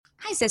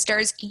Hi,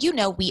 sisters. You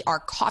know we are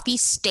coffee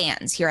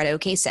stans here at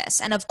OK Sis,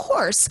 and of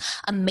course,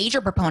 a major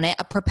proponent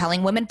of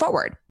propelling women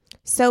forward.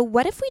 So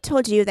what if we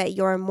told you that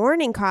your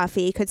morning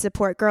coffee could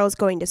support girls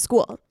going to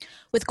school?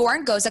 With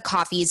Goran Goza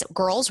Coffee's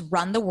Girls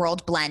Run the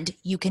World blend,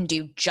 you can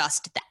do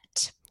just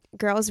that.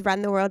 Girls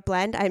Run the World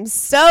blend. I'm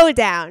so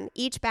down.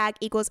 Each bag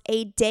equals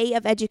a day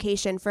of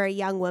education for a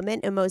young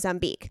woman in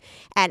Mozambique.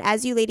 And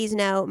as you ladies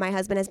know, my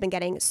husband has been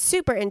getting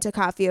super into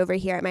coffee over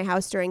here at my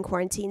house during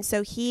quarantine.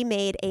 So he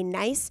made a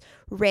nice,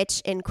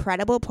 rich,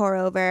 incredible pour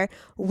over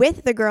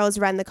with the Girls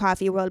Run the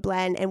Coffee World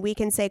blend. And we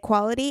can say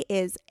quality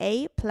is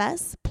A++.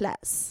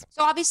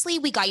 So obviously,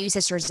 we got you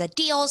sisters a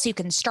deal so you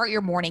can start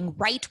your morning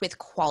right with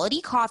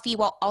quality coffee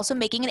while also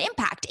making an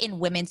impact in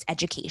women's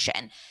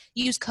education.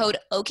 Use code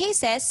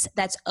OKSIS,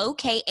 that's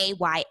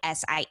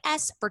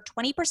OKAYSIS, for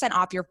 20%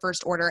 off your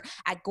first order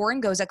at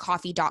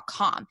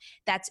gorangozacoffee.com.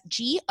 That's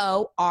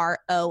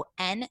GORONGOSA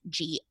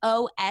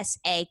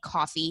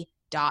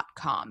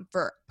coffee.com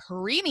for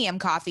premium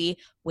coffee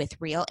with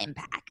real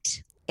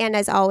impact. And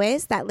as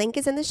always, that link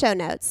is in the show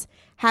notes.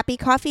 Happy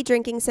coffee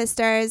drinking,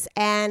 sisters,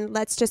 and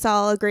let's just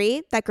all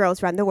agree that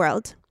girls run the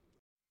world.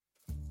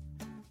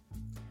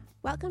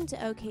 Welcome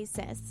to OK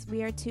Sis.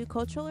 We are two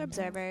cultural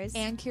observers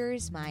and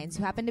curious minds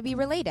who happen to be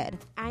related.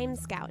 I'm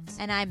Scout.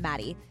 And I'm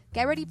Maddie.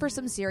 Get ready for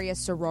some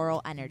serious sororal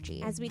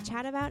energy as we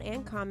chat about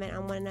and comment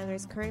on one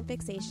another's current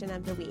fixation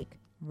of the week.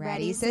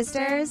 Ready,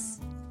 sisters?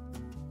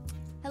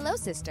 Hello,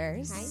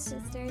 sisters. Hi,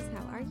 sisters.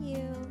 How are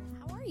you?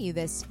 How are you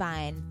this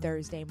fine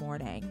Thursday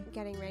morning?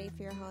 Getting ready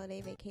for your holiday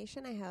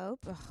vacation, I hope.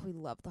 Ugh, we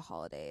love the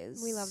holidays.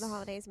 We love the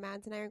holidays.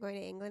 Mads and I are going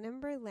to England and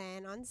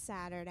Berlin on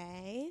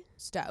Saturday.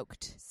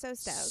 Stoked. So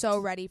stoked. So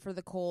ready for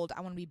the cold.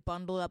 I want to be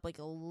bundled up like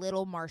a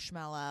little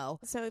marshmallow.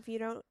 So if you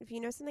know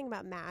something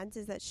about Mads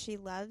is that she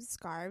loves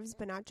scarves,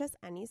 but not just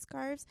any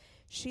scarves.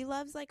 She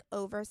loves like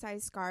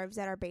oversized scarves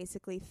that are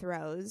basically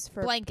throws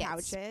for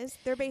blankets. Couches.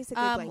 They're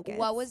basically blankets.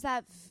 What was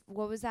that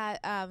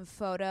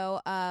photo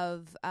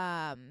of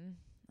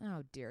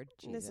oh dear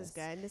Jesus. This is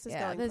good. This is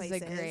going places.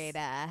 This is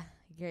a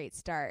great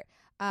start.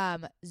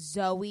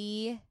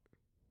 Zoe,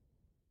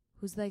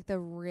 who's like the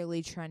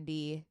really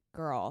trendy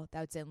girl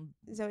that's in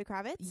Zoe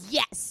Kravitz?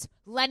 Yes,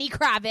 Lenny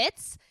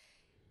Kravitz.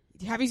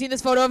 Have you seen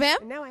this photo of him?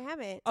 No, I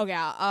haven't. Okay,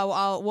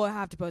 we'll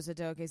have to post it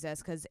to OKSS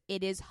because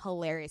it is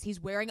hilarious.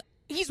 He's wearing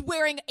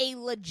a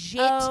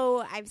legit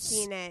I've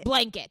seen it.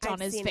 blanket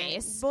on his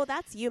face. Well,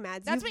 that's you,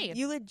 Mads. That's me.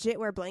 You legit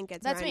wear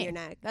blankets around your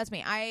neck. That's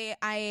me.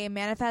 I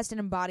manifest and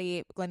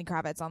embody Lenny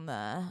Kravitz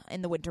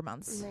in the winter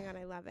months. Oh my God,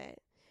 I love it.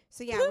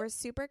 So yeah, we're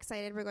super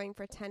excited. We're going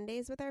for 10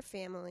 days with our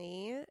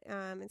family.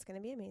 It's going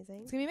to be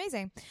amazing. It's going to be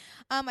amazing.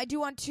 I do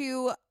want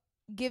to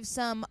give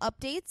some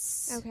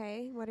updates.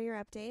 Okay, what are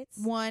your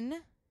updates? One,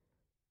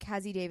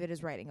 Cassie David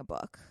is writing a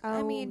book.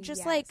 I mean,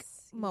 just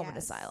moment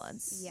of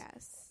silence.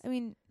 Yes. I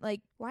mean,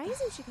 like, why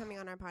isn't she coming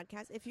on our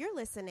podcast? If you're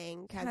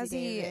listening,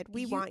 Cassie David,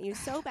 we want you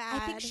so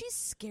bad. I think she's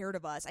scared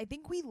of us. I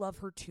think we love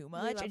her too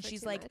much, and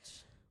she's like,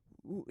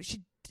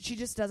 she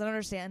just doesn't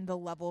understand the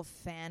level of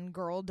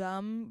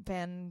fangirldom,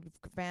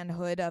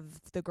 fanhood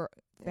of the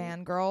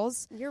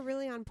fangirls. You're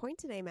really on point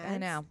today, Matt. I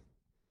know.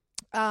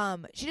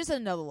 She just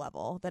doesn't know the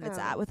level that it's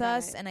at with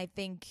us, and I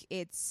think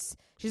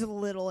she's a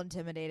little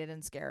intimidated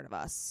and scared of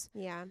us.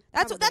 Yeah,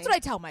 that's what I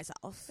tell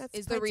myself.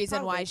 Is the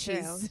reason why she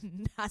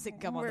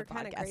hasn't come on the podcast. We're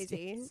kind of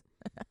crazy.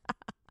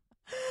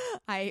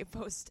 I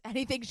post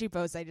anything she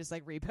posts. I just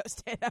like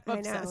repost it. I'm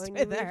obsessed and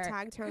with we've her.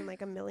 Tagged her in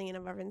like a million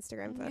of our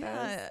Instagram photos.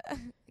 Yeah.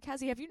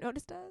 Cassie, have you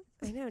noticed us?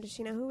 I know. Does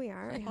she know who we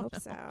are? I hope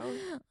so.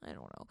 I don't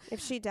know. If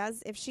she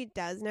does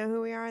know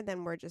who we are,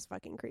 then we're just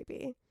fucking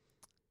creepy.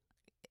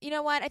 You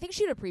know what? I think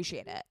she'd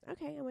appreciate it.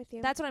 Okay, I'm with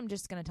you. That's what I'm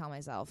just gonna tell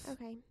myself.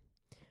 Okay.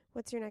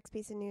 What's your next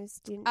piece of news?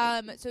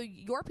 So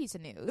your piece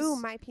of news. Ooh,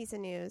 my piece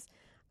of news.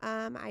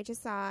 I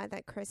just saw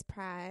that Chris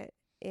Pratt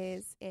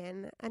is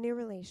in a new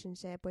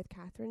relationship with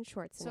Katherine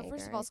Schwarzenegger. So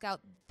first of all,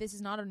 Scout, this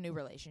is not a new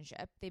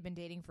relationship. They've been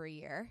dating for a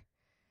year.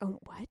 Oh,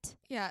 what?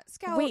 Yeah,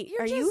 Scout. Wait,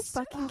 you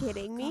fucking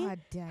kidding me? God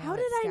damn How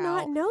did I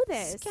not know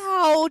this?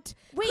 Scout.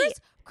 Wait,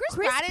 Chris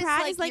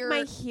Pratt is like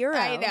my hero.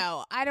 I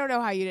know. I don't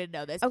know how you didn't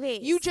know this. Okay.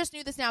 You just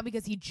knew this now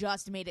because he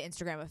just made it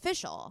Instagram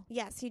official.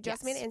 Yes, he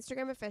just made it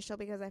Instagram official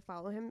because I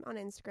follow him on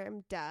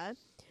Instagram. Duh.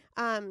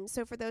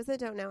 So for those that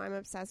don't know, I'm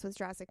obsessed with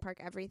Jurassic Park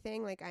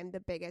everything. Like, I'm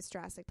the biggest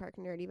Jurassic Park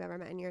nerd you've ever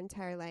met in your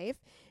entire life.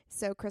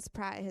 So Chris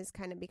Pratt has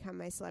kind of become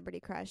my celebrity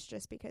crush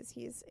just because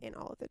he's in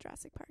all of the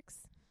Jurassic Parks.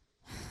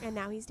 And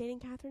now he's dating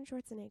Katherine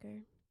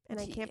Schwarzenegger. And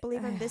I can't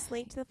believe I'm this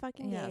late to the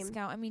fucking game.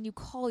 Scout, I mean, you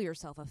call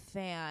yourself a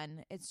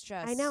fan. It's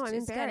just, I know, I'm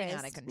it's embarrassed. getting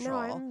out of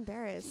control. No, I'm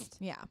embarrassed.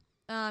 Yeah.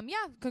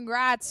 Yeah,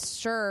 congrats,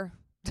 sure.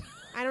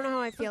 I don't know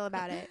how I feel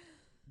about it.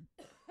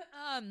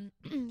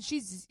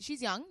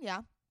 She's young,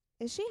 yeah.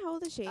 Is she? How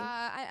old is she?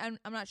 I'm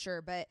not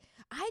sure, but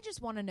I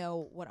just want to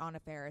know what Anna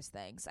Faris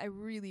thinks. I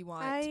really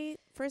want.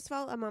 First of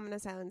all, a moment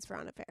of silence for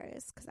Anna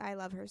Faris because I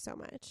love her so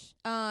much.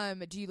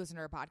 Do you listen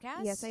to her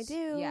podcast? Yes, I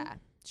do. Yeah,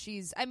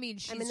 she's I'm in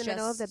the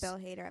middle of the Bill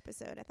Hader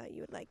episode. I thought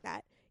you would like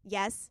that.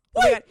 Yes.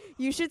 Oh my God.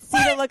 You should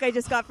see the look I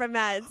just got from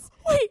Mads.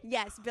 Wait.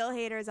 Yes, Bill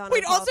Hader is on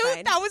Wait, also,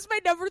 Unqualified. that was my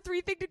number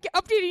 3 thing to get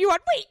updated you on.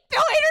 Wait,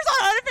 Bill Hader's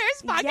on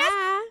Unfair's podcast?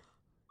 Yeah.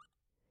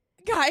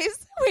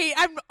 Guys, wait,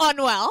 I'm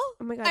unwell.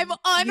 Oh my God. I'm You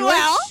unwell.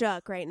 are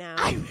shook right now.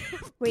 I'm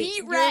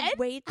beet red.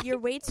 You're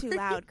way too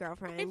loud,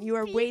 girlfriend. You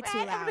are way too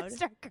I'm loud. gonna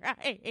start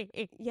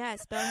crying.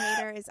 Yes, Bill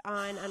Hader is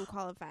on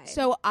Unqualified.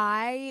 So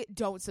I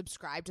don't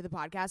subscribe to the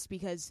podcast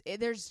because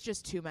there's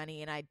just too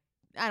many, and I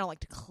don't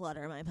like to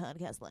clutter my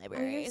podcast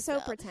library. Oh, you're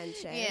so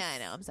pretentious. Yeah, I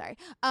know. I'm sorry.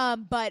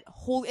 And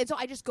so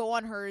I just go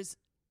on hers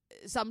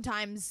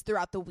sometimes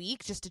throughout the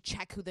week just to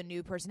check who the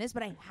new person is.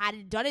 But I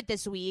hadn't done it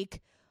this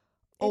week.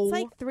 It's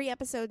like 3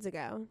 episodes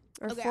ago.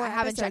 Or 4 I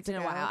haven't checked episodes in a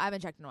ago. while. I haven't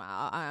checked in a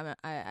while.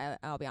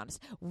 I'll be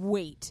honest.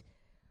 Wait.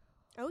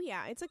 Oh,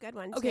 yeah. It's a good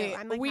one, Okay, too.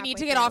 I'm like we need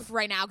to halfway get through. off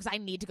right now because I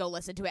need to go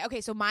listen to it.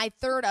 Okay, so my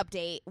third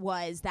update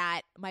was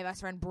that my best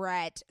friend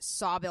Brett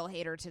saw Bill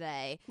Hader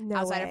today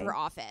outside of her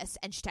office,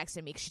 and she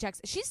texted me.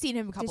 She's seen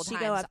him a couple times. Did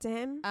she go up to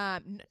him?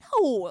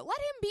 No, let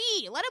him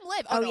be. Let him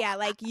live. Oh, no, yeah.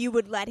 Like, you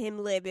would let him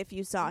live if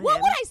you saw him.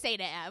 What would I say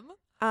to him?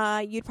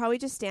 You'd probably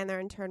just stand there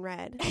and turn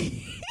red.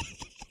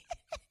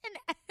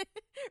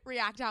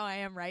 React how I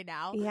am right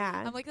now.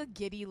 Yeah. I'm like a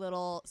giddy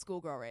little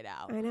schoolgirl right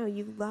now. I know.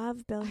 You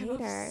love Bill I'm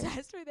Hader.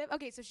 obsessed with him.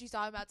 Okay, so she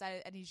saw him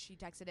outside and she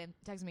texted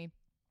me,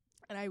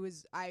 and I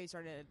was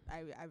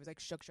like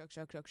shook.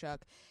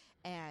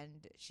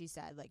 And she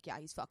said, like, yeah,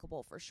 he's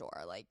fuckable for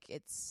sure. Like,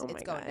 it's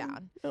going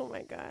down. Oh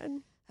my God.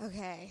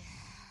 Okay.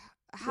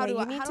 How do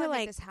I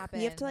make this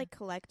happen? You have to like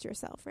collect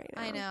yourself right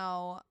now. I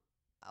know.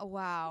 Oh,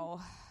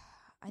 wow.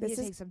 I need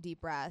to take some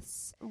deep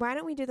breaths. Why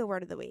don't we do the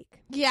word of the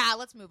week? Yeah,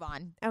 let's move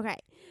on. Okay.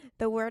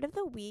 The word of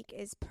the week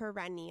is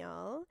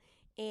perennial.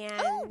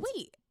 And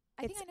wait.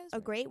 I think I know this a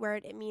great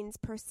word. It means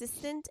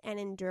persistent and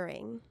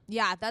enduring.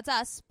 Yeah, that's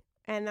us.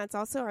 And that's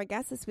also our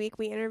guest this week.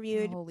 We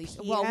interviewed Pia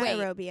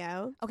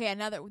Arrobio. Okay,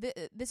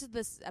 this is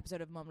this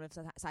episode of Moment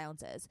of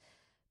Silences.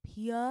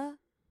 Pia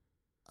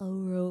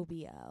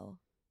Arrobio.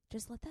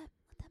 Just let that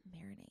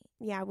marinate.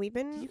 Yeah,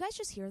 Did you guys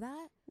just hear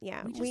that?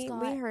 Yeah, we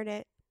heard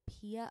it.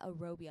 Pia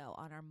Arrobio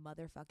on our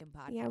motherfucking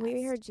podcast. Yeah,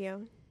 we heard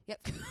you.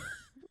 Yep.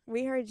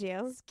 We heard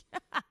you.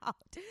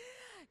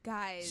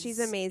 Guys, she's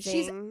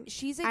amazing.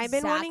 She's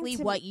exactly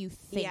what you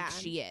think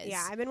she is.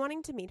 Yeah, I've been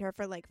wanting to meet her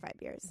for like 5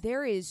 years.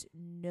 There is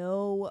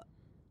no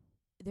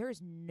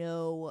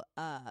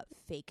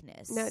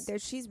fakeness. No,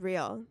 she's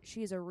real.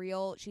 She's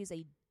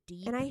a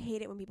deep. And I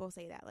hate it when people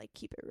say that, like,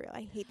 keep it real.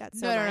 I hate that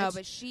so much. No,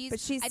 but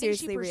she's seriously I think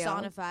she real.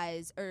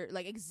 personifies or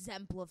like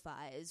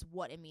exemplifies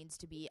what it means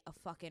to be a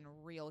fucking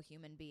real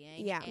human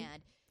being. Yeah.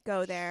 And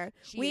go there.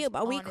 We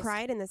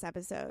cried in this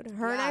episode.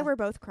 Her and I were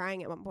both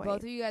crying at one point.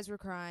 Both of you guys were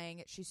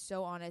crying. She's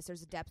so honest.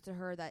 There's a depth to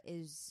her that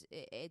is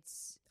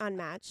it's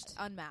unmatched.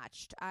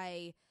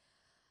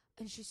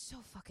 And she's so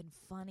fucking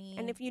funny.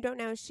 And if you don't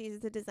know, she's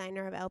the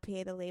designer of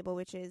LPA, the label,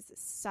 which is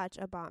such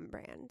a bomb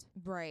brand.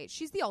 Right.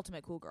 She's the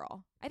ultimate cool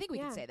girl. I think we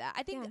can say that.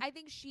 I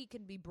think she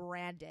can be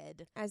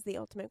branded as the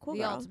ultimate cool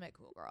girl. The ultimate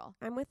cool girl.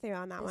 I'm with you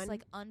on that one. This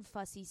like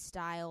unfussy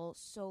style,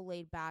 so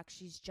laid back.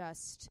 She's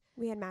just.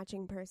 We had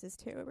matching purses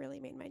too. It really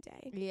made my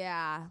day.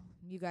 Yeah,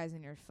 you guys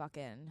and your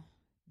fucking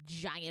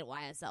giant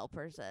YSL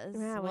purses.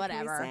 Yeah,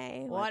 whatever.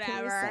 What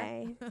can we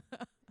say?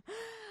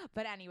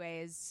 But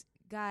anyways,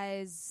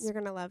 guys, you're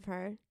gonna love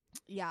her.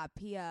 Yeah,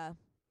 Pia.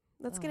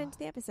 Let's get into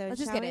the episode. Let's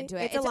just get into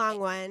it. It's a long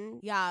one.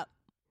 Yeah,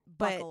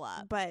 buckle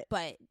up. But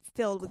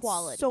filled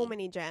quality. With so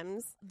many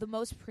gems. The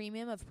most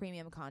premium of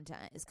premium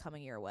content is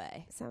coming your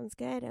way. Sounds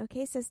good.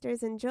 Okay,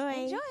 sisters,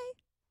 enjoy.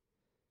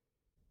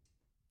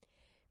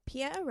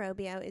 Pia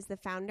Arrobio is the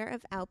founder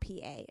of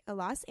LPA, a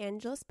Los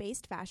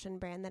Angeles-based fashion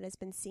brand that has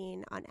been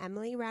seen on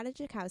Emily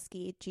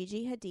Ratajkowski,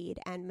 Gigi Hadid,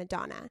 and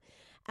Madonna.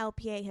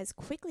 LPA has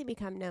quickly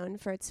become known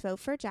for its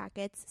faux fur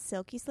jackets,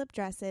 silky slip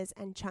dresses,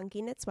 and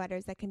chunky knit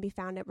sweaters that can be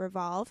found at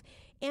Revolve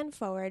and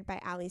Forward by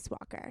Alice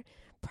Walker.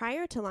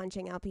 Prior to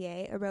launching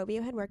LPA,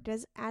 Arrobio had worked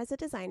as a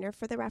designer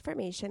for the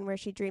Reformation, where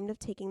she dreamed of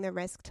taking the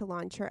risk to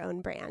launch her own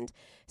brand.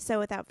 So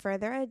without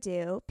further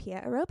ado,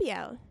 Pia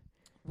Arrobio.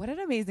 What an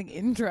amazing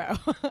intro.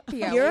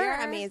 Yeah, you're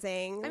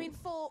amazing. I mean,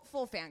 full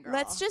fangirl.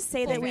 Let's just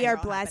say that we are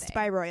blessed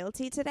by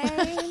royalty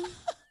today.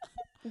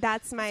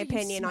 That's my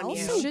opinion on you.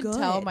 You should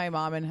tell my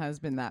mom and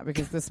husband that,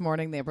 because this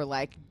morning they were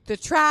like, the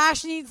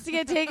trash needs to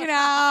get taken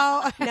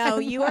out. No,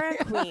 you are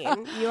a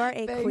queen. You are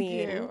a Thank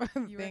queen. You.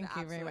 Thank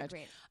you very much.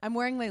 Queen. I'm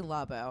wearing Le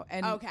Labo.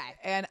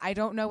 And I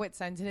don't know what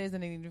scent it is,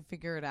 and I need to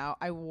figure it out.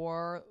 I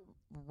wore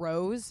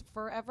Rose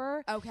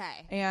forever.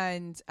 Okay.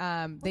 And What's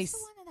the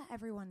one that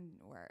everyone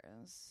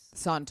wears?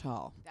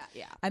 Santal.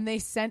 Yeah. And they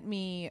sent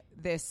me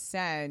this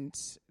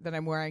scent that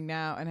I'm wearing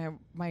now, and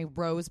my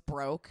Rose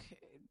broke.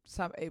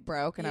 It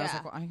broke, and I was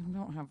like, well, I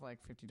don't have like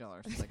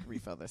 $50 to like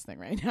refill this thing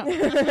right now.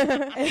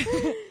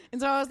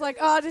 And so I was like,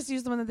 oh, I'll just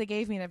use the one that they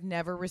gave me. And I've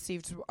never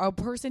received a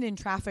person in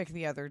traffic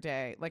the other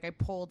day. Like, I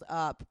pulled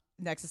up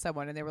next to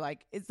someone, and they were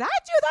like, is that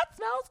you? That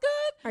smells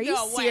good. Are you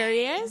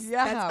serious?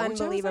 Yeah. That's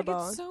unbelievable.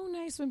 Like, it's so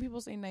nice when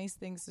people say nice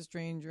things to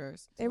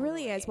strangers. It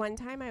really is. One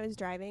time I was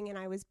driving, and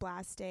I was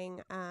blasting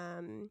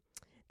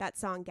that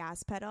song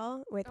Gas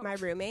Pedal with my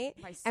roommate,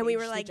 and we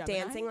were like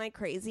dancing like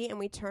crazy, and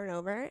we turn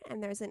over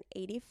and there's an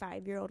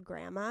 85-year-old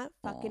grandma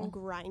fucking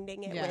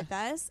grinding it with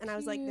us, and I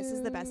was like, this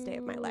is the best day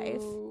of my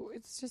life.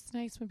 It's just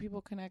nice when people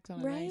connect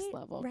on a nice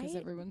level because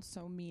everyone's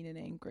so mean and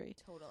angry.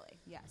 Totally.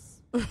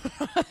 Yes.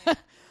 Amen.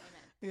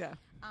 Yeah.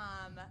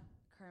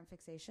 Current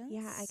fixations?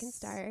 Yeah, I can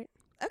start.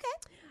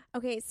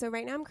 Okay, so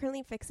right now I'm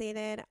currently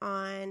fixated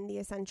on the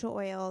essential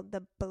oil,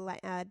 the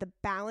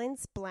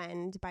Balance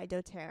Blend by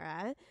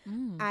doTERRA.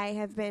 I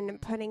have been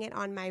putting it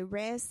on my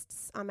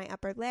wrists, on my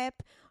upper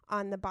lip,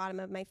 on the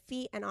bottom of my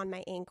feet, and on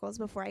my ankles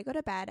before I go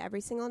to bed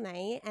every single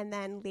night. And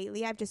then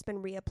lately I've just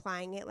been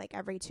reapplying it like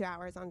every 2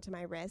 hours onto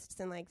my wrists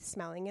and like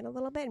smelling it a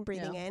little bit and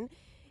breathing in.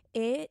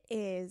 It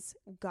is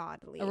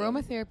godly.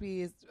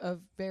 Aromatherapy is a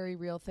very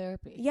real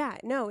therapy. Yeah,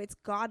 no, it's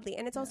godly,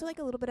 and it's also like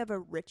a little bit of a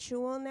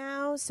ritual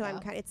now. So I'm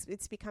kind of,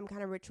 it's become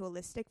kind of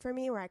ritualistic for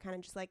me, where I kind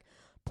of just like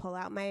pull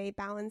out my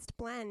balanced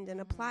blend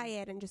and apply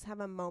it, and just have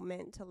a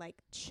moment to like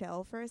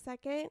chill for a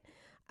second.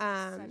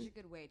 Such a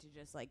good way to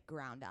just like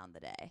ground down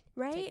the day,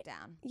 right? Take it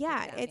down.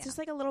 Yeah, it's just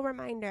like a little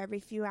reminder every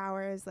few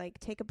hours, like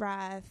take a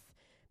breath,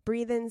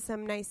 breathe in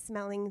some nice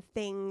smelling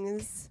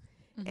things,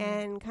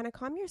 and kind of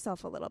calm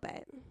yourself a little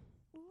bit.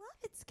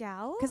 It's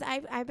gal, because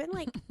I've been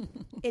like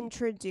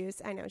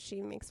introduced. I know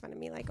she makes fun of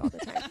me like all the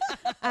time.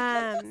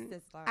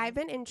 I've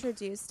been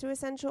introduced to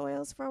essential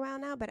oils for a while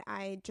now, but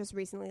I just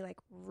recently like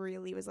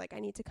really was like, I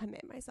need to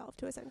commit myself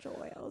to essential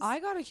oils. I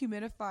got a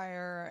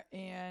humidifier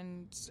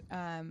and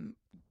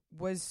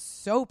was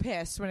so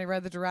pissed when I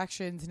read the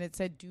directions and it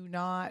said do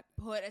not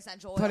put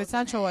essential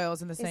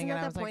oils in the thing. Isn't and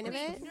that I was the point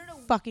like, of it? No.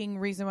 Fucking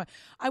reason why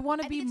I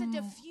want to be. It's a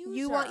diffuser.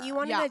 You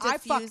wanted a diffuser. I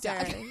fucked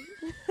up.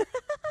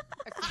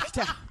 I fucked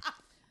up.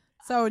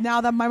 So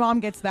now that my mom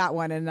gets that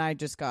one, and I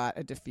just got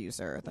a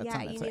diffuser.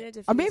 That's you need a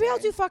diffuser. Or maybe I'll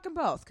do fucking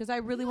both because I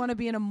really want to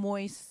be in a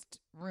moist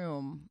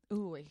room.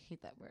 Ooh, I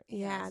hate that word.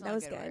 Yeah, that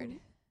was good.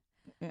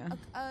 Yeah,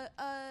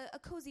 a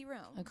cozy room,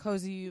 a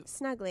cozy,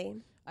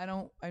 snuggly. I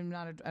don't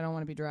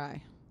want to be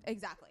dry.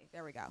 Exactly.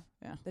 There we go.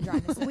 Yeah, the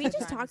dryness. We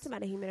just talked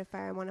about a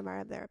humidifier in one of our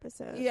other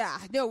episodes. Yeah,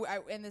 no,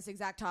 in this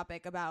exact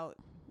topic about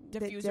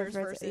diffusers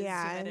versus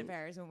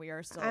humidifiers, and we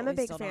are still. I'm a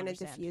big fan of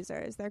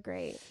diffusers. They're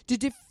great. Do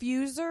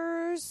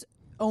diffusers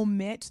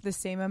omit the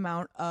same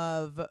amount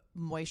of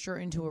moisture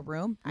into a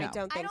room? No. I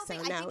don't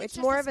think so. No, it's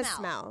more of a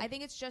smell. I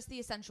think it's just the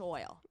essential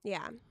oil.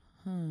 Yeah.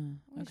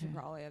 We should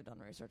probably have done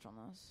research on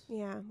this.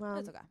 Yeah, well,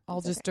 that's okay. I'll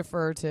just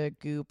defer to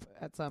Goop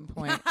at some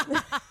point.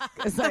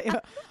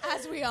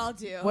 As we all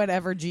do.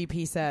 Whatever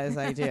GP says,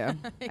 I do.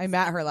 Exactly. I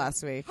met her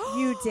last week.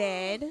 You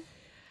did?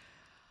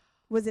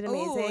 Was it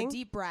amazing? Ooh,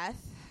 deep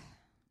breath.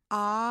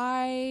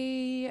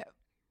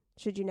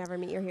 Should you never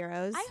meet your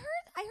heroes? I heard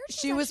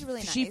she was really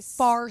nice. She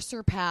far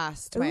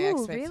surpassed my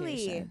expectation.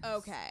 Really?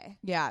 Okay.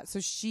 Yeah, so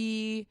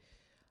she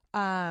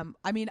I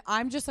mean,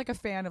 I'm just like a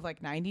fan of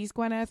like 90s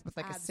Gwyneth with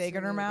like a cig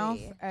in her mouth,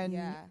 and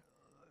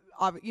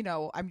you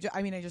know,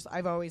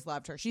 I've always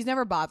loved her. She's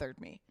never bothered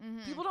me.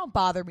 People don't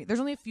bother me. There's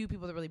only a few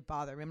people that really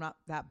bother me. I'm not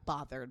that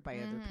bothered by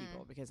other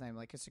people because I'm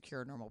like a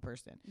secure, normal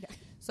person. Yeah.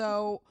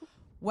 So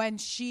when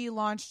she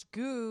launched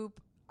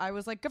Goop, I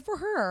was like, good for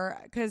her,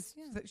 because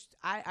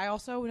I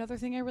also, another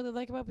thing I really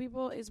like about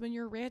people is when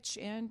you're rich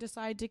and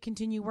decide to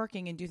continue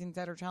working and do things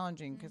that are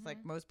challenging, because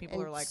like most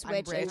people are like,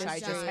 I'm rich, I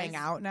just hang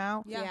out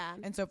now. Yeah.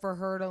 And so for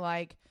her to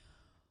like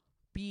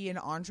be an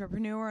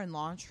entrepreneur and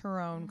launch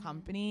her own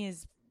company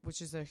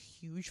which is a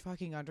huge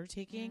fucking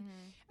undertaking.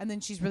 And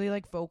then she's really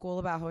like vocal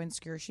about how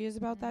insecure she is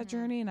about that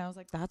journey. And I was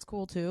like, that's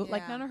cool too.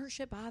 Like none of her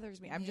shit bothers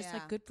me. I'm just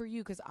like, good for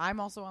you, because I'm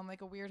also on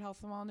like a weird health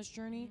and wellness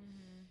journey.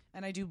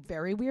 And I do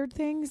very weird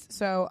things.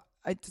 So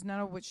it's none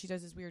of what she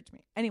does is weird to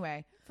me.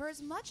 Anyway. For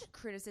as much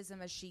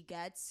criticism as she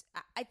gets,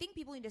 I think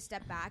people need to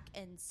step back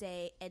and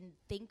say and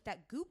think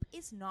that Goop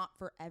is not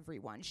for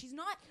everyone. She's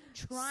not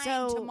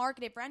trying to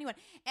market it for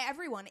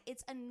everyone.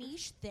 It's a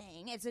niche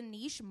thing. It's a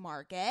niche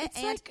market. It's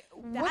and like,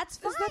 that's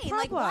fine.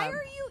 Like, why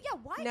are you? Yeah,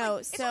 why? No, like,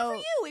 it's not for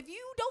you. If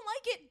you don't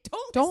like it,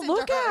 don't listen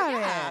look to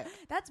her. at it.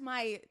 That's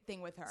my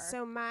thing with her.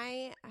 So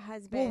my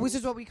husband... Well, which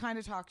is what we kind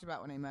of talked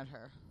about when I met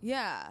her.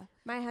 Yeah.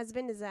 My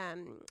husband is a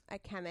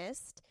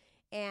chemist,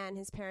 and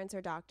his parents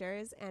are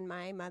doctors, and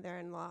my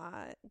mother-in-law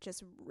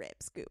just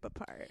rips Goop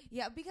apart.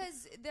 Yeah,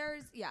 because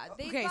there's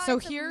okay, so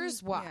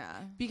here's why.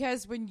 Yeah.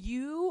 Because when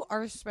you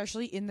are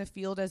especially in the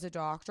field as a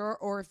doctor,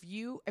 or if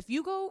you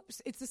go,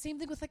 it's the same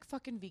thing with like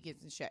fucking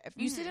vegans and shit. If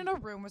you sit in a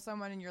room with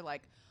someone and you're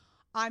like,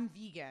 I'm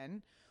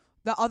vegan,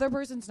 the other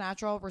person's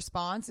natural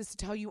response is to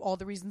tell you all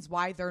the reasons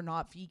why they're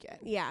not vegan.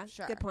 Yeah,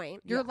 sure. Good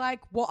point. You're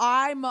like, well,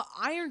 I'm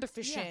iron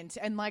deficient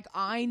and like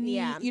I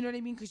need, you know what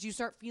I mean? Because you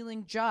start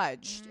feeling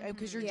judged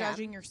because you're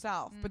judging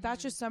yourself. But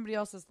that's just somebody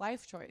else's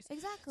life choice.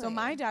 Exactly. So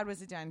my dad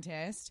was a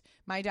dentist.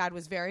 My dad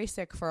was very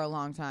sick for a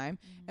long time.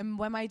 And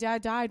when my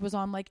dad died, was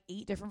on like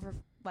 8 different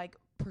like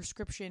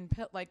prescription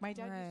pill. Like my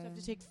dad used to have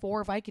to take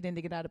 4 Vicodin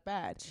to get out of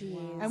bed.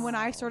 Jeez. And when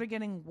I started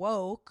getting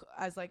woke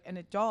as like an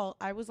adult,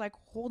 I was like,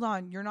 hold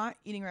on, you're not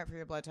eating right for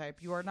your blood type.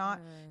 You are not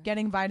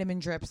getting vitamin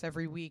drips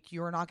every week.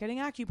 You are not getting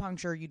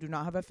acupuncture. You do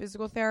not have a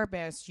physical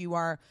therapist. You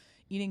are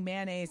eating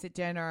mayonnaise at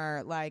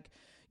dinner. Like,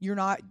 you're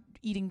not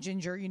eating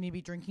ginger. You need to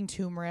be drinking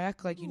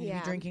turmeric. Like, you need to be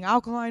drinking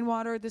alkaline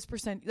water. This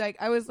percent. Like,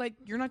 I was like,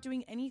 you're not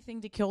doing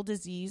anything to kill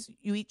disease.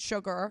 You eat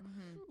sugar.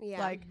 Yeah.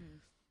 Like.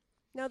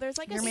 No, there's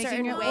like You're a making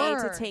certain it way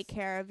worse. to take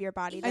care of your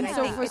body. And That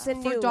so I think it's a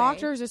for new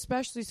doctors way.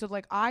 especially, so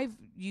like I've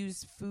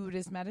used food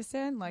as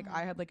medicine. Like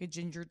I had like a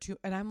ginger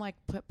and I'm like,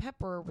 put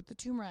pepper with the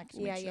turmeric to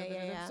make sure that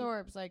it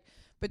absorbs. Like,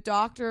 but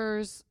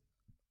doctors,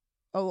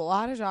 a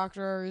lot of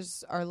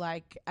doctors are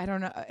like, I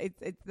don't know.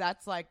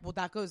 That's like, well,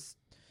 that's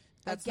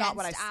not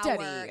what I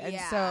study. And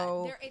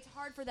so it's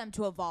hard for them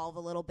to evolve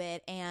a little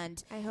bit.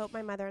 And I hope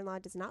my mother-in-law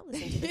does not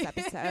listen to this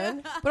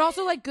episode. but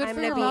also like good I'm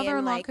for gonna your be in,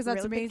 mother-in-law like, because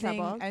that's real big amazing.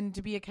 trouble. And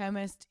to be a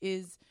chemist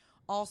is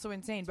also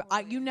insane.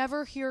 But you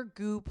never hear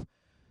Goop.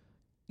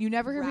 You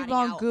never hear people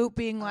on Goop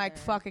being like,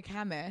 fuck a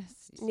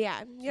chemist.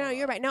 Yeah. You know,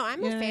 you're right. No,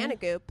 I'm a fan of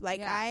Goop. Like,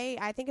 Yeah.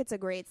 I think it's a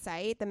great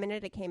site. The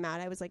minute it came out,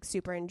 I was like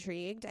super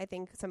intrigued. I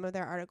think some of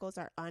their articles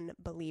are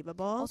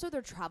unbelievable. also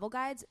their travel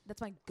guides,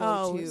 that's my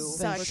Oh, go-to.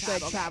 such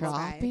good travel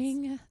guides.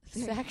 Shopping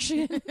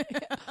section.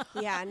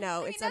 Yeah,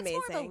 no, it's that's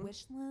amazing. more of a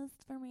wish list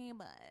for me,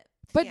 but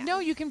But Yeah. no,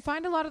 you can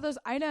find a lot of those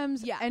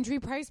items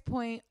entry price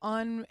point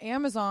on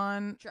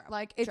Amazon. Sure.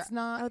 Like it's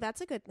not. Oh,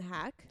 that's a good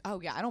hack.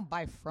 Oh yeah, I don't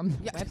buy from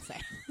the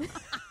website.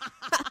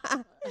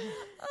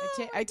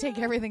 I take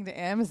everything to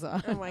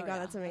Amazon. Oh my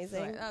God, that's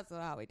amazing. That's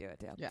how we do it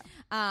too.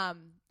 Yeah.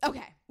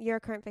 Okay. Your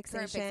current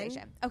fixation. Current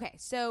fixation. Okay,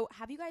 so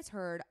have you guys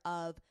heard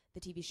of the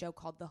TV show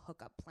called The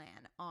Hookup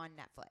Plan on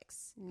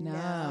Netflix? No,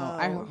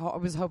 I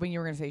was hoping you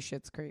were going to say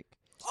Schitt's Creek.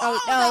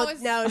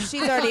 No,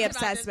 she's already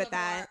obsessed with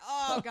that.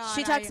 Oh God,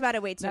 She talks about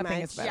it way too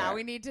Nothing much. is better. Yeah,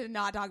 we need to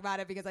not talk about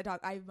it because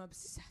I'm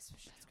obsessed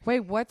with Schitt's Creek.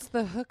 Wait, what's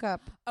the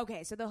hookup?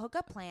 Okay, so The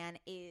Hookup Plan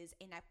is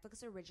a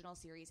Netflix original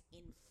series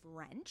in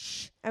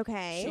French.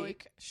 Okay.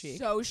 Chic.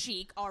 So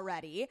chic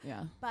already.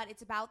 Yeah. But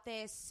it's about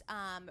this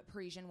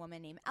Parisian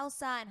woman named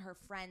Elsa, and her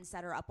friends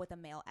set her up with a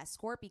male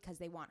escort because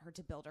they want her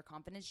to build her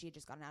confidence. She had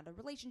just gotten out of a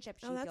relationship.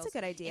 She That's feels a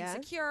good idea.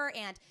 insecure,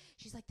 and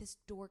she's like this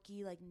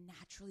dorky, like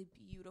naturally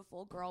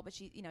beautiful girl, but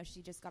she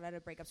just got out of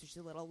a breakup, so she's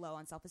a little low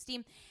on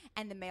self-esteem.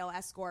 And the male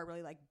escort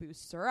really like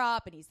boosts her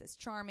up, and he's this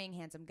charming,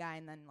 handsome guy,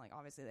 and then like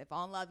obviously they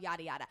fall in love,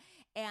 yada yada.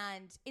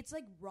 And it's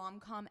like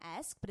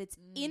rom-com-esque, but it's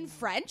in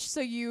French,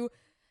 so you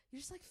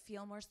just like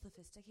feel more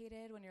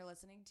sophisticated when you're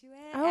listening to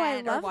it. Oh,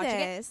 I or love watching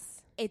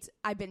this.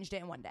 I binged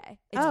it in one day.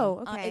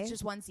 Okay. It's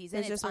just one season.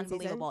 It's It's just one season?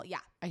 unbelievable. Yeah.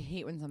 I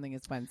hate when something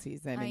is one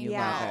season I and you know.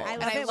 love it. I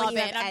And love it love when you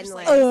have it. I'm just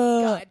like,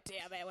 endless. God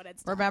damn it when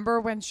it's done.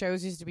 Remember when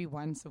shows used to be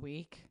once a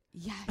week?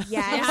 Yes.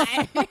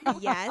 Yes.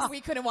 Yes.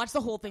 We couldn't watch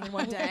the whole thing in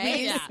one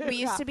day. We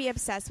used to be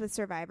obsessed with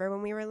Survivor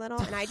when we were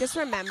little, and I just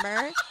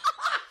remember,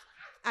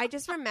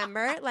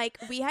 like,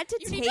 we had to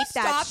tape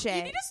that shit.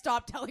 You need to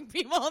stop telling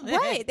people this.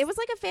 Right. It was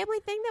like a family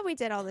thing that we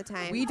did all the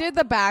time. We did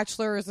The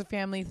Bachelor as a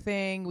family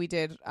thing. We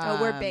did.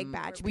 we're big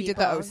Batch We did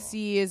the people.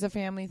 OC as a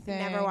family thing.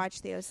 Never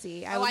watched the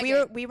OC.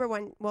 I We were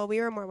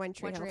more One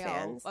Tree One Hill Tree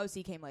fans. Hill.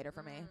 OC came later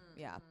for me.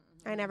 Yeah.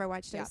 I never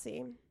watched Yeah.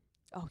 OC.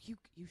 Oh, you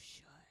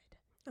should.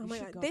 Oh You my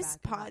should God. go back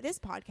and This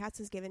podcast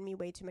has given me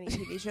way too many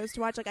TV shows to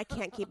watch. Like, I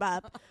can't keep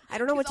up. I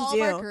don't know what to all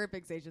do. of our current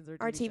fixations are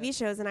Our TV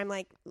shows, and I'm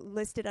like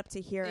listed up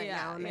to here right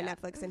now on my Yeah.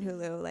 Netflix and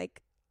Hulu.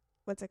 Like,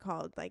 what's it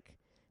called? Like,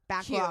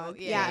 backlog.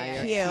 Queue.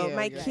 Yeah, queue.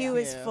 My your queue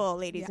is queue. full,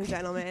 ladies and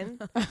gentlemen.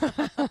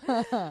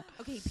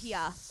 Okay,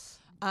 Pia.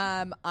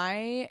 I'm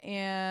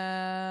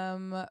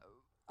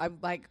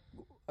like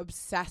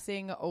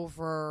obsessing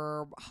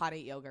over Hot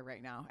 8 Yoga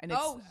right now. And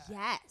it's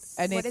yes.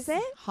 and What it's is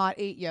it? Hot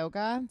 8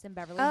 Yoga. It's in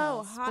Beverly Oh,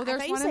 Hills. hot. Well,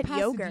 there's I thought you one in said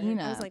yogurt.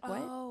 Pasadena. I was like,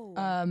 what?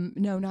 Oh.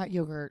 No, not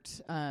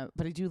yogurt.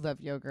 But I do love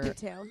Me yogurt.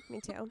 too.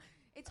 Me too.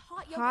 It's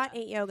hot yoga. Hot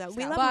 8 yoga.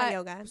 We love But- hot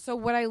yoga. So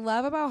what I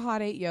love about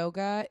Hot 8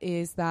 Yoga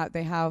is that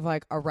they have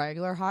like a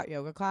regular hot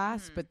yoga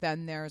class, but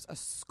then there's a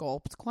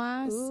sculpt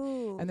class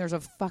Ooh. and there's a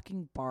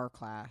fucking bar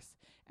class.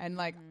 And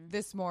like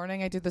this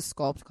morning I did the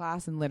sculpt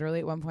class, and literally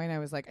at one point I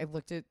was like, I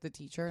looked at the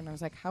teacher and I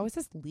was like, how is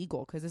this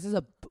legal? Because this is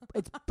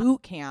it's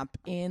boot camp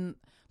in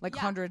like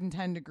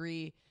 110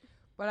 degree.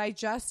 But I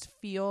just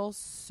feel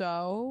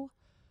so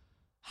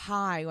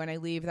high when I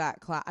leave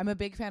that class. I'm a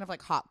big fan of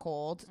like hot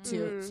cold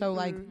too. So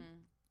like,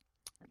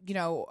 you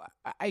know,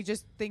 I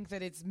just think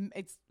that it's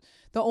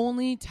the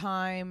only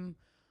time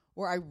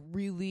where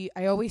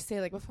I always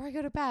say like before I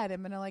go to bed,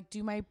 I'm going to like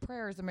do my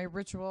prayers and my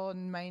ritual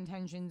and my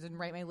intentions and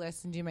write my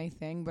list and do my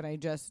thing. But I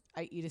eat a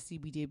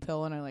CBD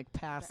pill and I like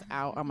pass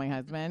out on my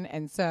husband.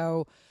 And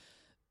so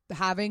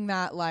having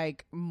that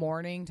like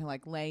morning to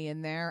like lay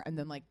in there and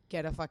then like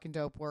get a fucking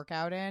dope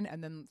workout in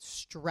and then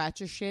stretch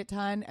a shit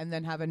ton and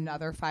then have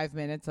another 5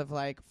 minutes of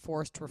like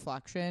forced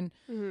reflection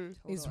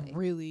is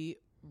really,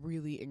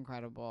 really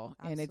incredible.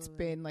 And it's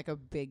been like a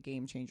big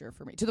game changer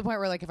for me, to the point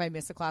where like if I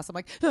miss a class I'm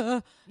like it's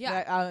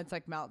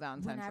like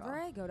meltdown central. Whenever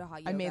I go to hot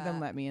yoga, I made them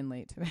let me in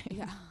late today.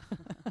 Yeah.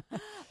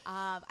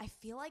 I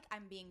feel like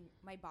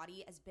my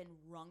body has been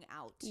wrung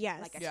out.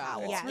 Yes. Like a Yeah,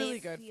 towel. it's Yes. really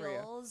It good for you.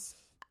 feels-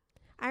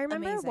 I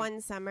remember Amazing.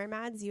 one summer,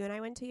 Mads, you and I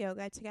went to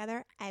yoga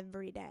together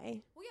every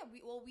day. Well, yeah.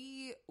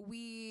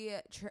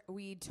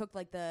 We took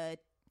like the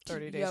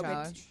 30-day yoga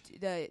challenge.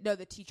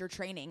 The teacher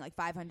training, like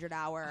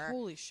 500-hour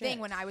Holy shit. thing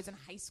when I was in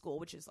high school,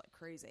 which is like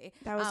crazy.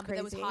 That was crazy. But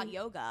that was hot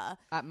yoga.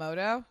 At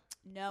Moto?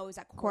 No, it was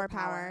at Core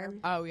Power.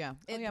 Oh, yeah.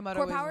 Moto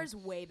Core Power is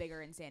way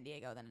bigger in San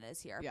Diego than it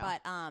is here. Yeah.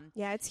 But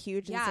yeah, it's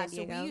huge in San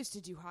Diego. So we used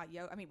to do hot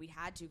yoga. I mean, we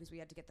had to because we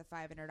had to get the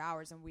 500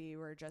 hours, and we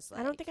were just like,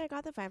 I don't think I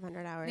got the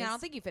 500 hours. Yeah, I don't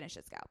think you finished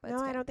it, Scout. But No,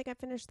 it's I good. don't think I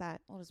finished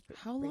that. We'll just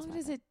How long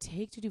does it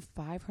take to do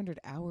 500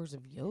 hours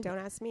of yoga? Don't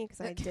ask me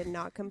because I did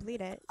not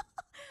complete it.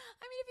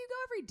 I mean, if you go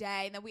every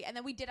day, and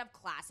then we did have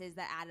classes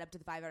that added up to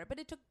the 500, but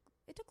it took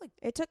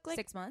like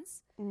 6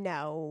 months.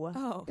 No.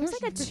 Oh, It was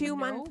like a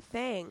 2-month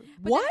thing.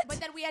 But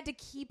then we had to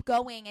keep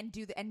going and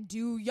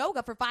do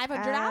yoga for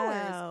 500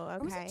 hours. Oh, Or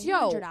was it okay.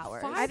 200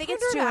 hours? I think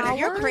it's 200.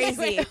 You're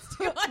crazy.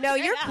 No,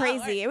 you're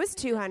crazy. Hours. It was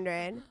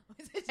 200.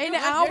 An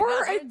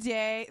hour a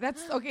day.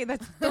 That's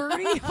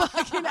 30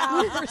 fucking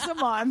hours a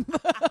month.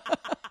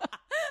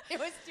 It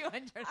was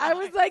 200 hours. I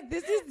was like,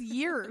 this is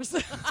years.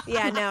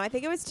 Yeah, no, I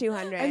think it was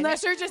 200.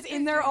 Unless you're just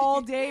in there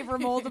all day for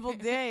multiple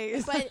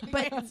days. but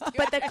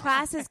the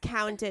classes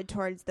counted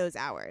towards those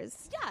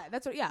hours. Yeah,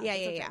 that's what. Yeah,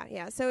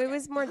 Yeah. So it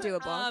was more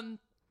doable.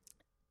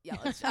 Yeah,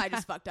 I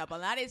just fucked up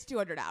on that. It's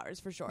 200 hours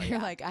for sure. You're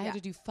like, I had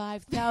to do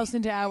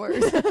 5,000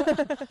 hours.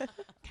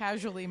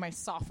 Casually, my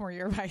sophomore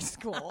year of high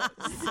school.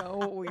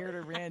 So weird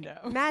and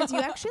random. Mads, you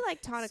actually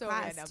taught a So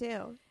class random.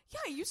 too. Yeah,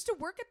 I used to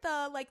work at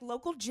the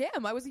local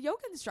gym. I was a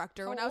yoga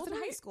instructor when I was in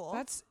high school.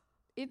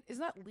 Isn't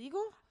that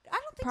legal? I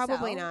don't think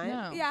Probably so. not.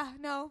 No. Yeah,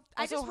 no.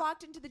 I Also, just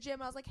walked into the gym.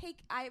 And I was like, "Hey,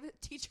 I have a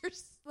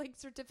teacher's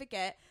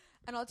certificate,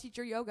 and I'll teach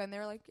your yoga." And they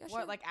were like, "Yeah, sure."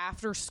 What, like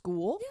after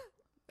school? Yeah.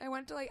 I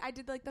went to I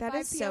did the That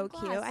 5 is so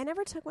p.m. cute. class. I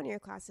never took one of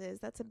your classes.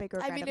 That's a big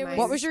regret mean, of it mine. was-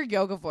 What was your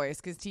yoga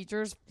voice? Because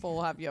teachers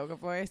full have yoga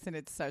voice, and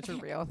it's such a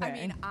real thing. I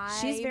mean,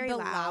 She's very the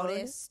loud.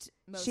 loudest,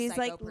 most She's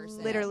psycho like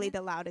person. literally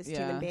the loudest Yeah.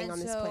 human being And on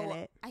this so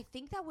planet. I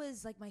think that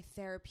was like my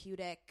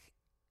therapeutic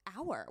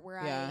hour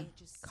where Yeah. I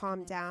just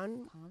Calm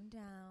down.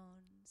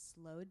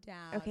 slow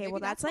down. Okay, Maybe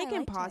well that's why like I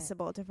liked it.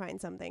 impossible to find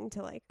something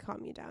to like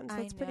calm you down. So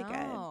it's pretty good.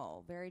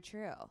 Oh, very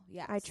true.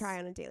 Yes. I try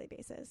on a daily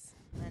basis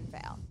and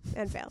fail.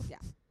 and fail.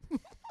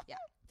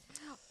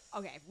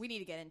 Okay, we need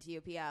to get into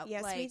UPO.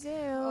 Yes, we do.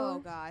 Oh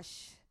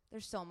gosh,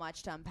 there's so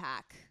much to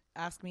unpack.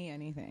 Ask me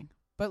anything.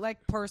 But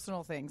like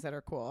personal things that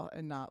are cool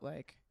and not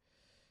like,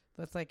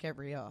 let's like get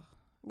real.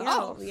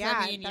 No, yeah,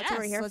 I mean, that's yes, what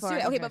we're here let's for. do it.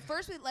 Okay, Okay. but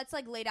first let's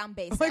like lay down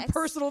basics. Like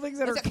personal things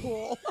that are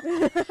cool.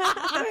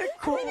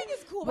 Cool. Everything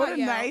is cool What about a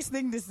you. nice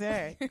thing to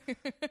say.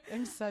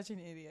 I'm such an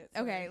idiot.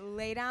 Okay, we'll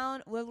lay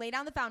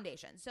down the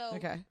foundation. So,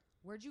 Okay.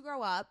 where'd you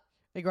grow up?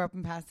 I grew up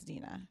in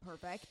Pasadena.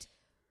 Perfect.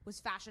 Was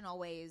fashion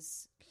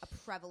always a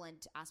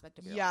prevalent aspect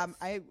of your Yeah,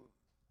 life?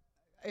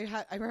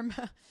 I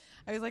remember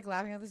I was like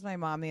laughing at this with my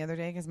mom the other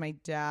day because my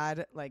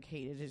dad like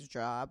hated his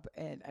job,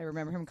 and I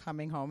remember him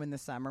coming home in the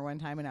summer one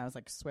time and I was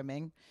like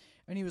swimming,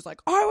 and he was like,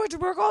 "I went to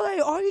work all day.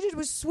 All you did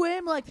was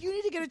swim. Like you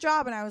need to get a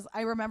job." And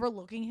I remember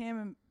looking at him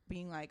and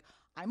being like,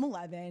 "I'm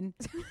 11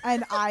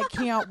 and I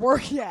can't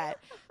work yet."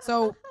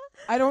 So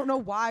I don't know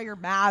why you're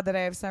mad that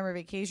I have summer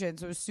vacation.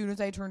 So as soon as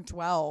I turned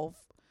 12.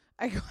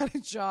 I got a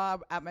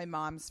job at my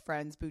mom's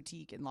friend's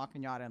boutique in La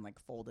Cañada and like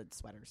folded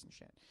sweaters and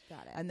shit.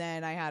 Got it. And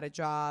then I had a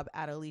job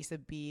at Elisa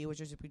B,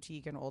 which is a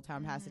boutique in Old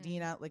Town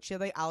Pasadena. Like she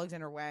had like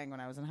Alexander Wang when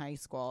I was in high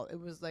school. It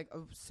was like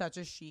such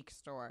a chic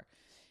store.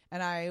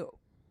 And I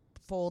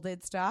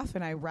folded stuff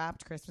and I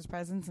wrapped Christmas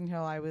presents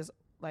until I was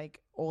like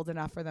old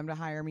enough for them to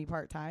hire me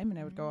part-time. And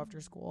I would go after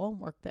school,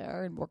 work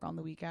there and work on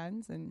the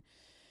weekends and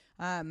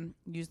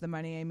use the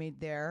money I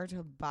made there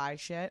to buy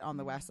shit on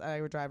the west.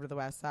 I would drive to the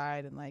west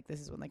side, and like this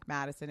is when like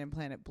Madison and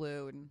Planet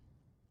Blue, and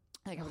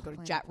like I would go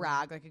to Jet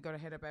Rag. I could go to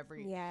hit up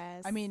every.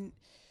 Yes. I mean,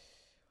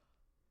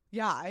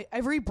 yeah,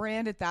 every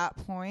brand at that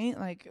point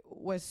like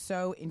was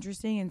so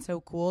interesting and so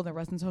cool. There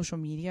wasn't social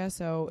media,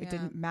 so it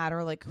didn't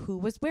matter like who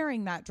was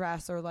wearing that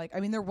dress or like. I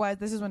mean, there was.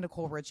 This is when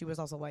Nicole Richie was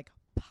also like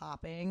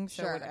popping,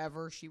 so Sure.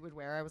 whatever she would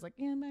wear, I was like,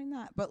 yeah, I'm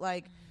not. But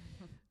like,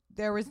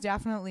 there was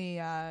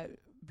definitely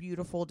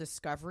beautiful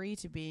discovery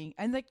to being,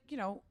 and like you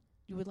know,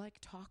 you would like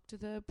talk to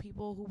the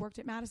people who worked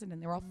at Madison,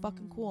 and they were all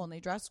fucking cool, and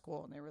they dressed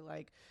cool, and they were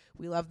like,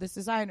 we love this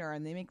designer,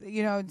 and they make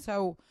you know, and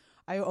so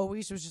I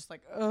always was just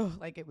like, ugh,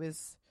 like it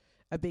was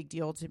a big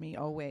deal to me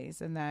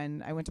always. And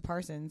then I went to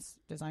Parsons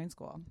Design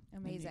School.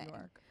 Amazing. In New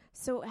York.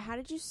 So how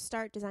did you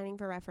start designing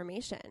for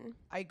Reformation?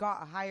 I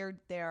got hired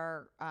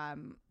there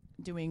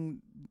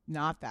doing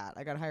not that.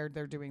 I got hired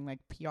there doing like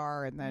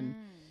PR, and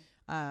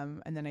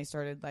then I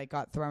started like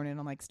got thrown in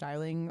on like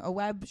styling a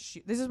web.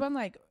 This is when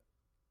like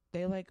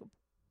they like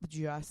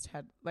just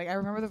had like I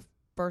remember the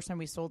first time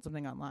we sold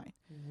something online.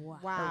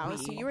 Wow.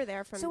 So you were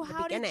there from So the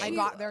how did beginning.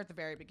 I got there at the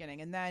very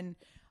beginning, and then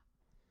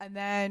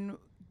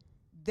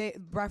the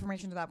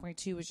Reformation to that point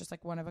too was just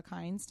like one of a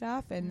kind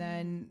stuff, and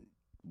then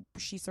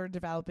she started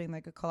developing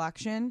like a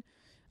collection.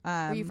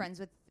 Were you friends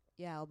with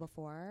Yael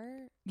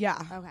before?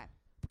 Yeah, Okay.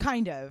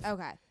 kind of.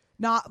 Okay.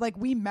 Not like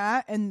we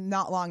met, and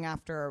not long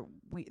after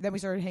we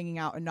started hanging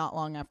out, and not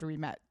long after we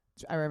met,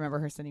 I remember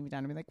her sitting me down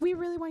and being like, "We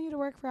really want you to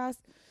work for us."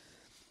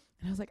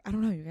 And I was like, I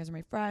don't know. You guys are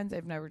my friends.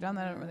 I've never done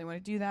that. I don't really want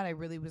to do that. I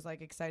really was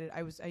like excited.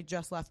 I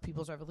just left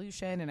People's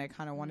Revolution, and I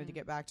kind of wanted to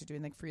get back to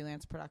doing like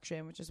freelance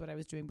production, which is what I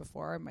was doing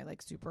before in my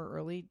like super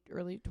early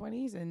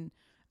 20s. And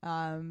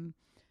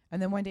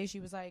then one day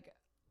she was like,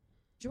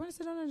 do you want to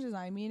sit on a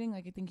design meeting?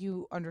 Like, I think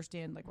you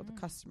understand like what the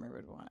customer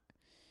would want.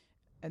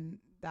 And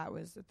that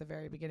was at the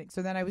very beginning.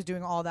 So then I was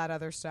doing all that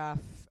other stuff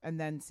and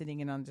then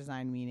sitting in on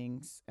design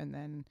meetings, and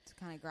then it's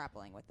kind of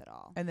grappling with it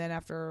all. And then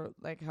after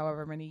like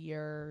however many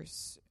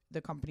years,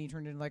 the company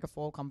turned into like a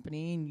full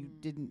company, and you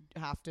didn't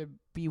have to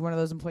be one of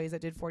those employees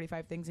that did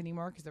 45 things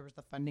anymore, because there was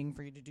the funding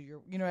for you to do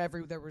your,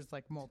 there was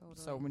like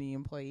so many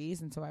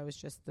employees. And so I was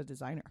just the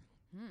designer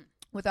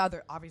with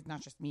other, obviously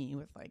not just me,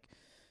 with like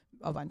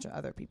a bunch of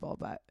other people.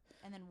 But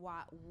and then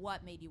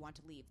what made you want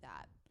to leave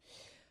that?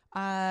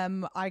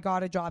 I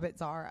got a job at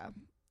Zara,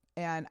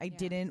 and I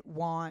didn't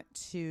want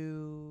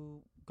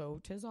to go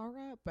to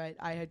Zara, but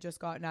I had just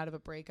gotten out of a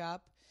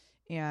breakup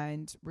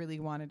and really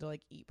wanted to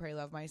like eat, pray,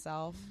 love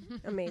myself.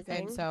 Amazing.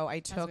 And so I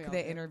took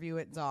the interview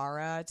at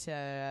Zara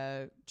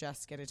to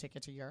just get a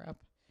ticket to Europe.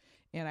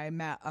 And I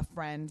met a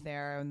friend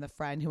there, and the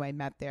friend who I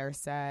met there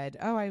said,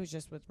 oh, I was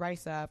just with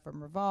Risa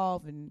from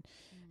Revolve, and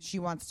she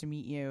wants to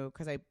meet you,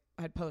 because I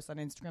had posted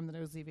on Instagram that I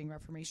was leaving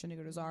Reformation to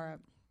go to Zara.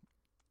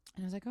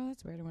 And I was like, oh,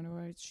 that's weird. I wonder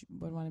why she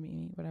would want to meet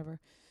me, whatever.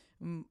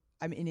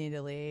 I'm in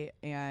Italy,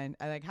 and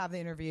I like have the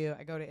interview.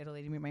 I go to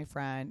Italy to meet my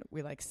friend.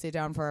 We like sit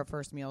down for our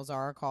first meal.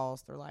 Zara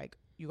calls. They're like,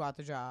 you got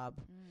the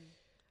job.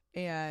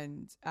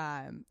 And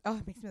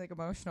it makes me like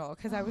emotional,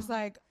 because I was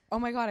like, oh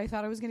my God, I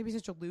thought I was going to be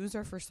such a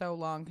loser for so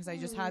long, because I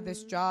just had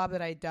this job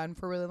that I'd done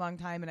for a really long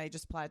time, and I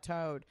just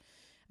plateaued.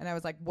 And I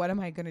was like, what am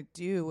I going to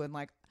do? And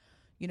like,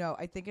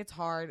 I think it's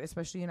hard,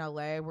 especially in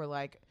LA, where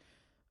like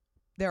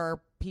there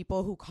are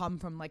people who come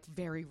from like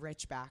very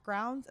rich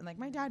backgrounds, and like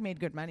my dad made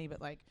good money, but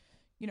like,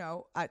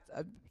 at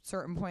a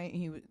certain point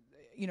he was,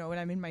 when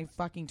I'm in my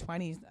fucking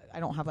 20s,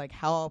 I don't have like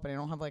help, and I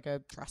don't have like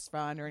a trust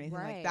fund or anything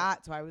like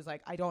that. So I was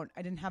like, I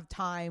didn't have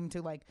time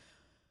to like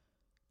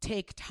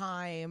take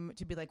time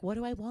to be like, what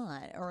do I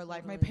want? Or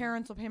like my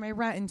parents will pay my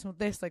rent until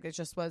this, like it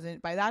just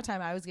wasn't, by that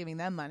time I was giving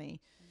them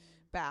money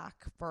back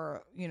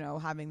for,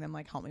 having them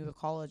like help me with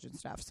college and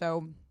stuff.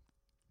 So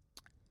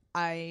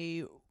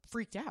I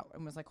freaked out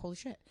and was like, holy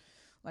shit.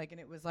 Like, and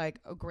it was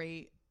like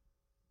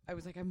I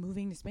was like, I'm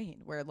moving to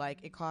Spain, where like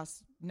it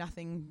costs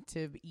nothing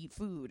to eat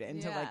food and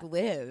to like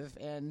live,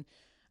 and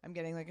I'm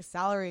getting like a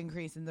salary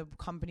increase, and the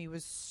company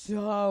was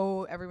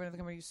everyone in the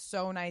company was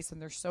so nice,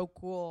 and they're so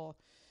cool.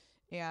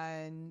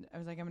 And I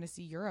was like, I'm going to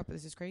see Europe.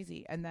 This is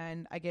crazy. And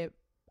then I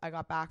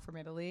got back from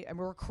Italy, and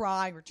we were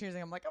crying, we're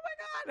cheering. I'm like, oh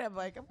my God. I'm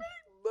like, I'm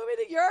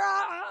moving to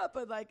Europe.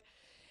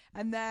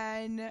 And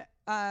then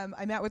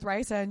I met with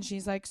Risa, and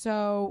she's like,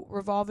 so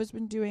Revolve has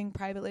been doing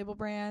private label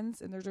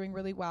brands, and they're doing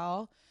really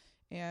well.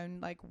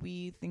 And like,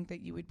 we think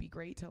that you would be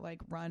great to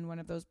like run one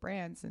of those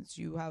brands, since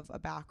you have a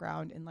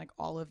background in like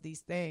all of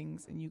these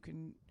things, and you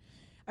can,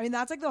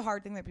 that's like the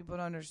hard thing that people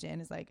don't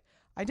understand, is like,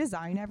 I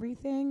design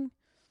everything,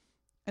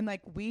 and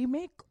like we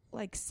make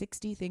like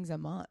 60 things a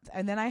month.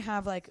 And then I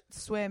have like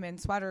swim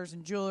and sweaters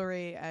and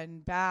jewelry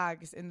and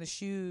bags and the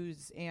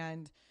shoes.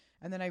 And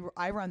then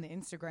I run the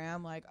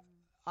Instagram. Like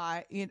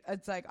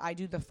it's like, I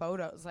do the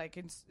photos, like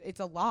it's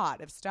a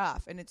lot of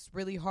stuff, and it's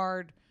really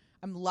hard.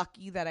 I'm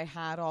lucky that I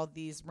had all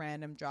these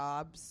random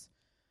jobs,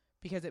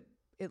 because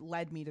it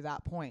led me to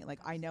that point. Like,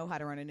 I know how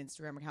to run an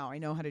Instagram account. I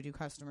know how to do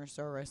customer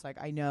service. Like,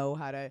 I know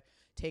how to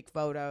take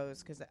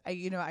photos, because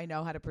I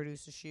know how to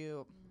produce a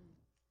shoot.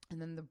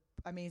 And then the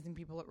amazing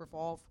people at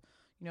Revolve,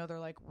 they're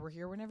like, we're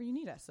here whenever you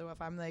need us. So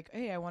if I'm like,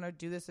 hey, I want to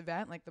do this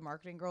event, like the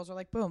marketing girls are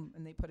like, boom,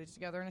 and they put it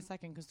together in a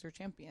second, because they're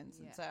champions.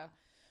 And so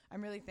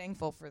I'm really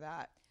thankful for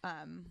that.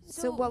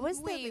 So what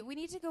was we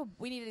need to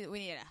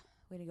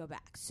go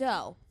back.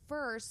 So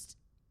first,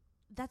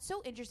 that's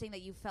so interesting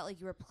that you felt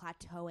like you were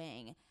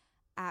plateauing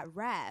at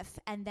Ref,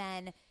 and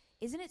then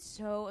isn't it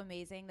so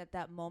amazing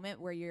that moment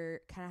where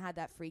you're kind of had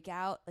that freak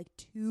out, like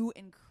two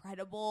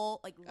incredible,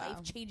 like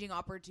life-changing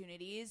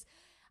opportunities.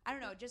 I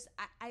don't know, just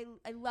I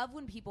love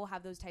when people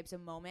have those types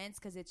of moments,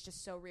 because it's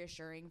just so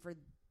reassuring for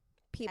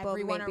people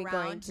everyone maybe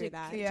around going through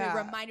that.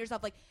 to remind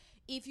yourself, like,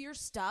 if you're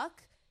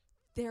stuck,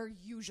 there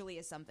usually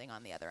is something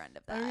on the other end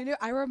of that.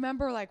 I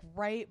remember like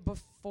right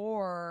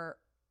before,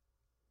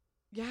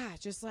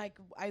 just like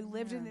I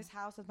lived in this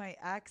house with my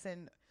ex,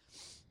 and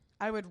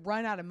I would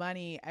run out of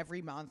money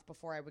every month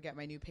before I would get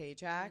my new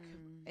paycheck.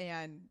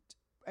 And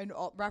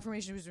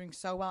Reformation was doing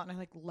so well, and I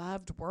like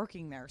loved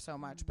working there so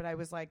much, but I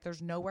was like,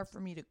 there's nowhere for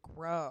me to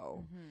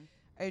grow.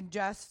 And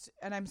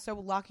I'm so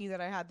lucky that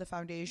I had the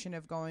foundation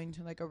of going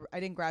to like I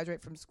didn't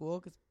graduate from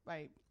school, because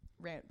I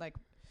ran like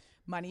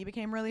money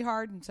became really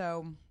hard. And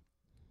so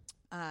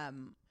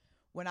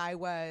when I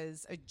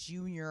was a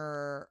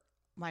junior,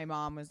 my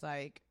mom was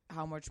like,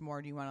 how much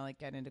more do you want to like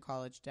get into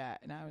college debt?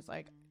 And I was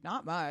like,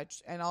 not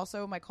much. And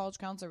also my college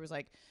counselor was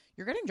like,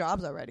 you're getting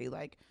jobs already.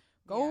 Like,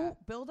 go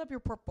build up your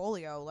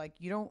portfolio. Like,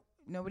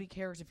 nobody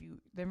cares if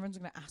everyone's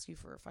going to ask you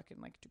for a fucking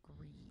like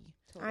degree.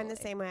 I'm the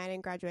same way. I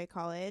didn't graduate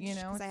college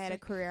because I had a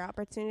career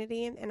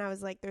opportunity, and I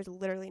was like, there's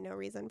literally no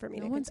reason for me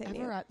to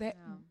continue.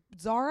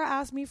 Zara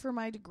asked me for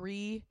my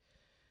degree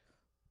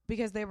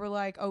because they were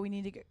like, oh, we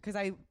need to get, because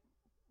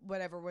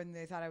when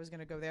they thought I was going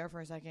to go there for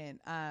a second,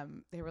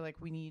 they were like,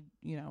 we need,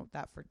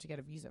 that to get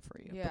a visa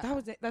for you. Yeah. But that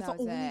was it. That's the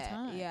only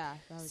time. Yeah.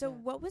 So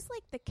what was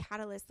like the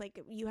catalyst?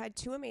 Like you had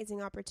 2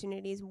 amazing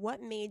opportunities.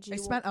 What made you? I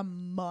spent a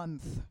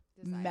month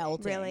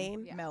melting. Really?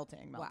 Yeah.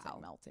 Melting.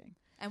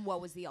 And what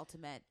was the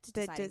ultimate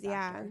deciding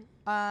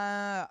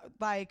factor?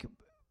 Like,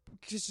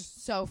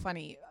 just so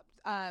funny.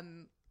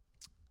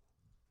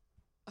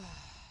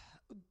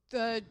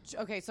 So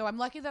I'm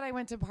lucky that I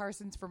went to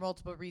Parsons for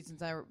multiple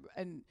reasons.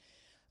 And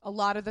a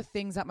lot of the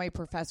things that my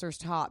professors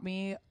taught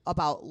me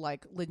about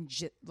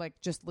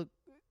just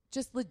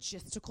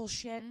logistical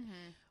shit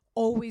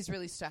always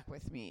really stuck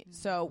with me.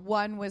 So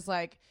one was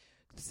like,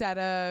 set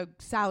a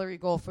salary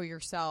goal for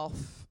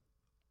yourself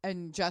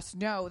and just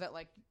know that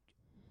like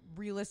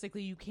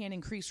realistically you can't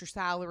increase your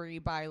salary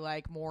by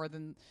like more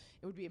than,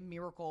 it would be a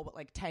miracle, but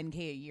like $10K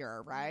a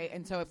year, right?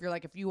 And so if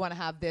you want to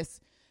have this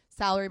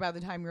salary by the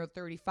time you're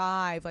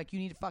 35, like you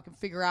need to fucking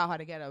figure out how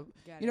to get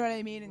you know what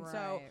I mean? And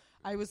so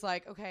I was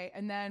like, okay.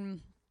 And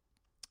then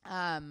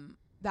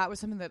that was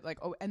something that like,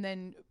 and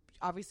then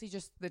obviously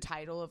just the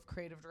title of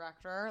creative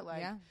director,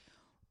 like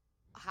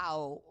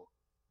how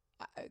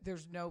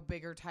there's no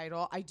bigger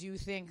title. I do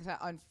think that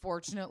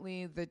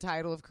unfortunately the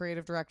title of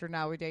creative director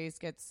nowadays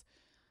gets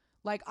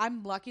like,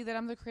 I'm lucky that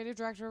I'm the creative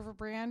director of a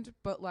brand,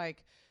 but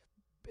like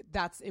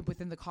that's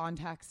within the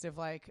context of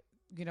like,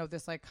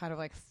 this like kind of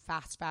like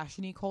fast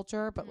fashion-y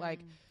culture, but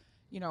like,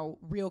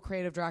 real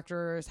creative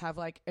directors have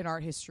like an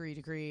art history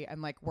degree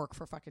and like work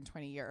for fucking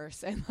 20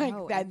 years and like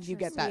then you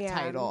get that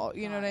title.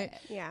 You know what I mean?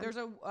 Yeah. There's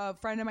a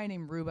friend of mine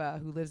named Ruba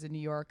who lives in New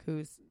York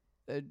who's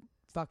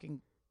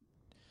fucking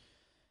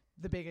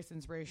the biggest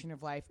inspiration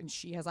of life, and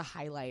she has a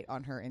highlight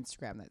on her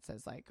Instagram that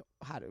says like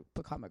how to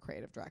become a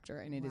creative director,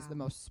 and it is the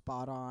most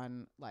spot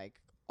on, like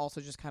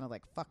also just kind of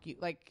like fuck you,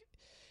 like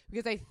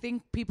because I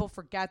think people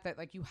forget that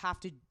like you have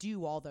to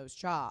do all those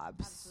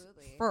jobs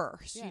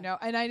first, and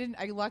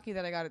I'm lucky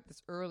that I got it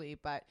this early.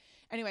 But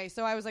anyway,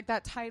 so I was like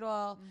that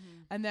title,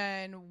 and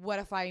then what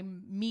if I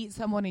meet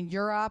someone in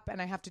Europe and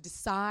I have to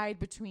decide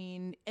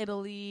between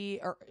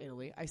Italy,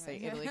 I say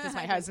Italy because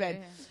my husband,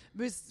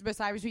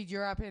 decide between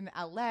Europe and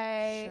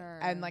LA,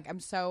 and like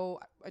I'm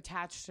so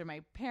attached to my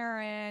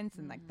parents,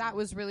 and like that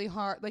was really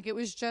hard. Like it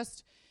was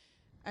just.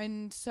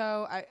 And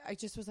so I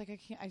just was like,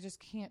 I just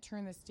can't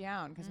turn this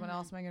down because when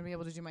else am I going to be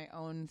able to do my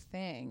own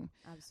thing?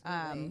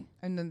 Absolutely.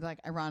 And then like,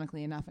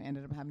 ironically enough, I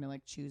ended up having to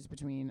like choose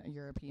between a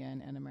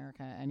European and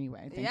America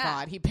anyway. Thank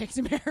God he picked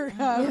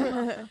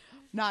America.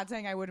 Not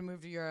saying I would have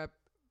moved to Europe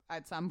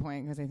at some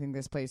point because I think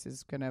this place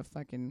is going to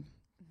fucking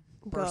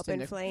go up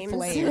in flames.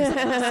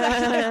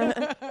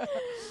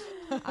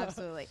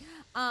 Absolutely.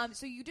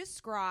 So you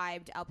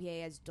described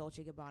LPA as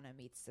Dolce & Gabbana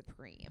meets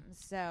Supreme.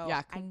 So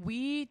yeah, can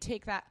we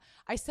take that?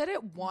 I said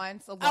it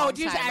once a long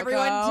time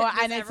ago,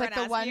 and it's like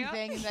the one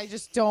thing is I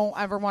just don't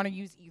ever want to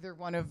use either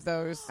one of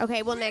those.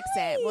 Okay, we'll nix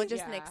it. We'll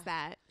just nix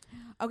that.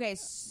 Okay,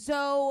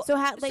 so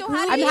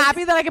I'm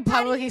happy that I can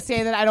publicly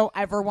say that I don't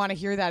ever want to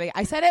hear that.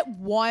 I said it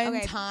one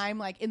time,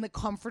 like in the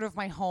comfort of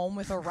my home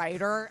with a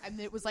writer, and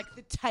it was like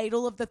the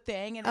title of the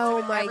thing, and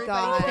everybody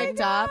picked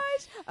up.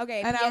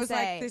 Okay, and I was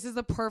like, this is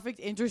the perfect,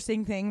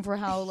 interesting thing for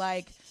how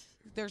like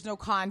there's no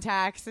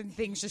context and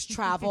things just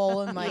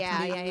travel and like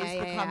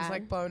becomes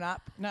like blown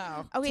up.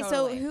 No. Okay,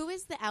 so who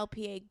is the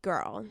LPA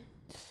girl?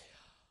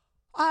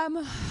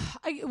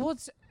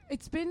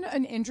 It's been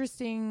an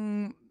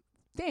interesting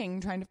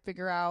thing trying to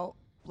figure out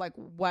like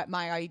what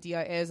my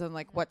idea is and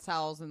like what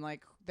sells and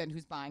like then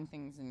who's buying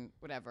things and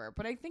whatever.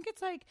 But I think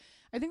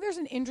there's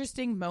an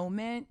interesting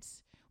moment.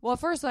 Well,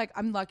 at first, like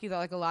I'm lucky that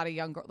like a lot of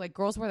young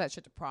girls wear that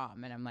shit to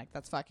prom, and I'm like,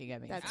 that's fucking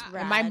amazing. That's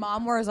rad. And my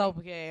mom wears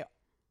LPA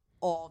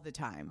all the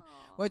time,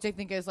 which I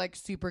think is like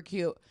super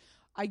cute.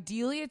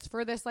 Ideally, it's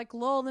for this like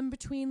lull in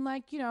between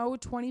like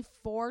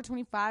 24,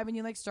 25, and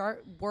you like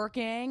start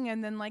working,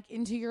 and then like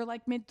into your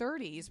like mid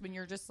 30s when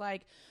you're just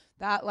like.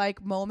 That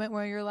like moment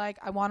where you're like,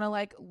 I want to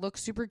like look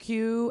super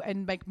cute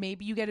and like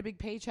maybe you get a big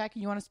paycheck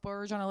and you want to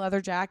splurge on a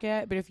leather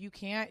jacket. But if you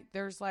can't,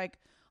 there's like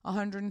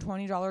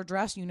 $120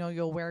 dress,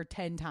 you'll wear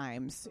 10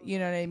 times. You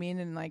know what I mean?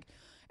 And like,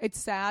 it's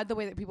sad the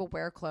way that people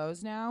wear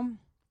clothes now.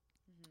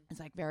 It's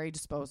like very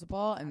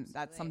disposable. And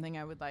that's something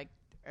I would like,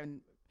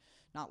 and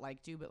not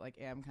like do, but like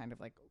am kind of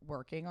like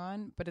working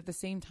on. But at the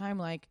same time,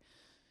 like,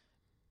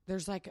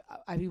 there's like,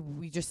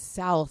 we just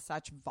sell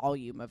such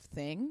volume of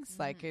things.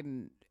 Like,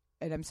 and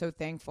I'm so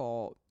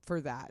thankful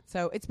for that.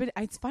 So it's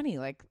funny.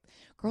 Like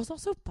girls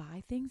also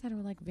buy things that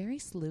are like very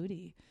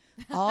slutty.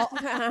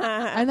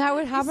 And that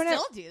would happen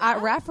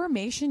at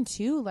Reformation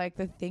too. Like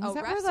the things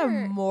that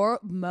were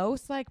the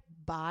most like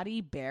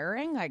body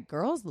bearing, like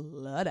girls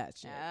love that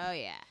shit. Oh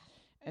yeah.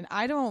 And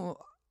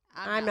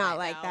I'm not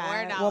like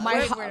that. Well,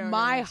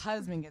 my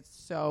husband gets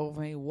so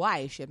funny.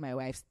 Why should my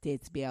wife's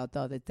tits be out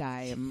all the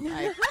time?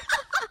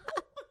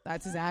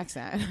 That's his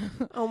accent.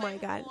 Oh my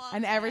God.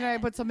 And every time I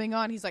put something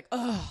on, he's like,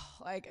 oh,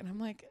 like, and I'm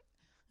like,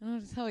 I don't know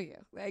what to tell you.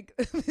 Like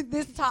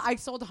this top, I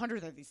sold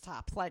 100 of these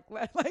tops. Like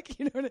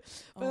you know, but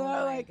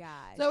my gosh.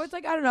 So it's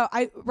like, I don't know.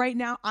 Right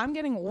now I'm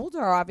getting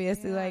older,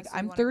 obviously. Yeah, like so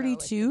I'm you wanna go,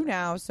 32 like,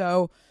 now.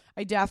 So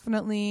I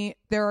definitely,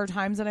 there are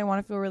times that I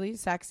want to feel really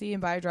sexy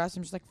and buy a dress.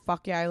 I'm just like,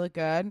 fuck yeah, I look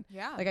good.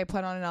 Yeah. Like I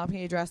put on an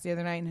LPA dress the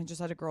other night and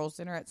just had a girls'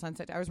 dinner at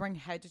Sunset. I was wearing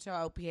head to toe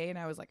LPA and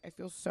I was like, I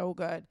feel so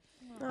good.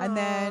 Aww. And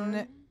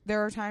then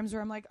there are times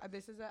where I'm like,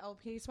 this is an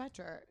LPA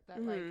sweatshirt.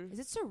 That like, Is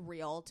it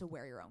surreal to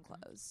wear your own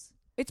clothes?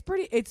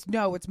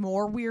 it's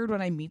more weird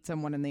when I meet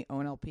someone and they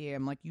own LPA.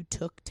 I'm like, you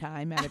took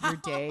time out of your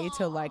day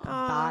to like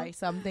buy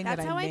something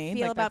that's that how I made. I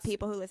feel like, about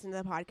people who listen to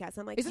the podcast.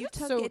 I'm like, Isn't you it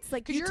took so, it's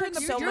like 'cause you took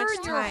so you're much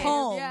in your time.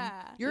 home. Yeah.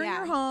 You're in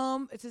your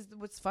home. It's just,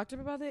 what's fucked up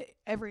about it,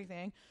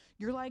 everything.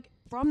 You're like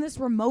from this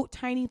remote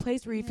tiny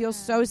place where you feel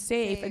so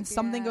safe and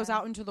something goes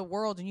out into the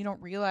world and you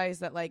don't realize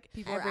that like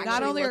People are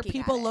not only are looking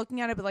people at it.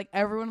 looking at it, but like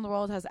everyone in the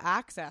world has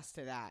access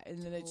to that.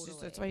 And then it's just,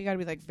 that's why you gotta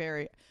be like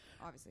very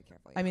Obviously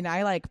careful. I mean,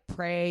 I like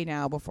pray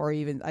now before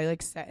even I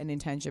like set an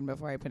intention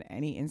before I put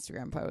any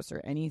Instagram post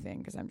or anything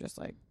because I'm just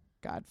like,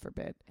 God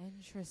forbid.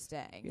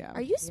 Interesting. Yeah.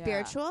 Are you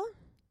spiritual?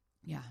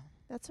 Yeah.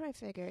 That's what I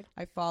figured.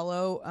 I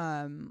follow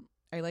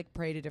I like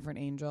pray to different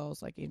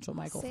angels, like Angel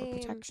Michael Same. for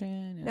protection.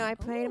 And No, I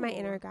pray to my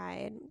inner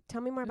guide. Tell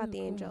me more about the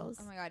cool. angels.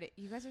 Oh my god,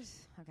 you guys are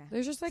okay.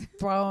 There's just like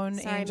throne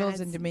Sorry, angels Mads.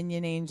 and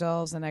dominion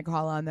angels, and I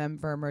call on them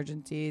for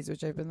emergencies,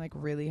 which I've been like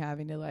really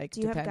having to like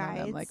Do you have depend on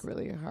them guides? like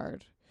really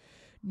hard.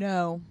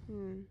 No,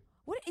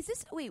 What is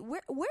this? Wait,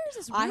 where is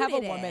this? I have a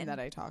rooted woman in? that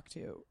I talk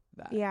to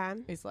that Yeah.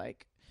 is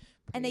like,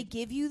 And they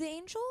give you the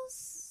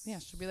angels? yeah,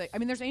 she'll be like, I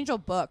mean, there's angel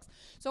books.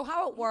 So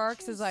how it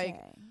works is like,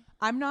 Interesting.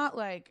 I'm not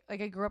like I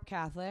grew up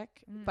Catholic,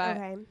 but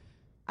Okay.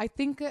 I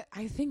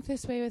think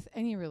this way with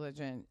any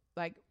religion,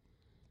 like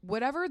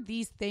whatever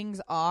these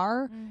things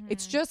are,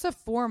 it's just a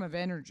form of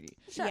energy.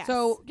 Sure. Yes.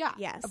 So yeah,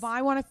 Yes. if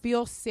I want to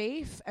feel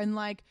safe and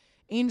like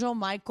Angel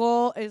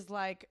Michael is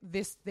like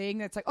this thing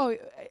that's like, oh,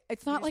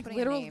 it's not just like putting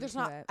a literal. name There's to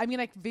not. it. I mean,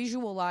 like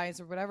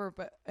visualize or whatever,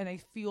 but and I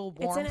feel It's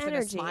an warmth and a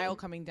energy. smile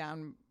coming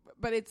down.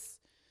 But it's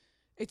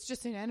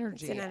just an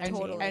energy. It's an And- energy.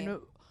 Totally. And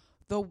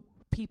the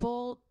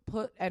people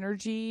put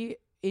energy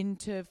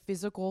into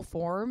physical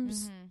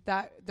forms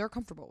that they're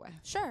comfortable with.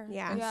 Sure.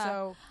 Yeah. And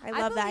so I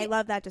love that. I believe-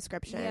 love that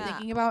description. Yeah.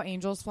 thinking about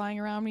angels flying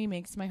around me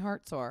makes my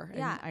heart sore. And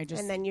Yeah. I just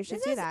And then you should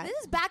This do is, that. this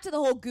is back to the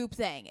whole goop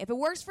thing. If it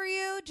works for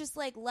you, just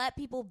like let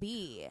people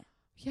be.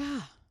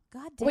 yeah.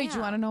 God damn. Wait, do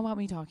you want to know about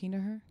me talking to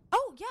her?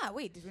 Oh yeah.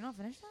 Wait, did we not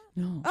finish that?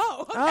 No.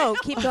 Oh. Oh,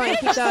 keep going.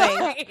 Keep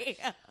going.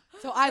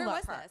 So I Where love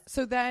was her. this?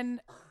 So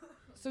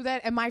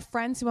then, and my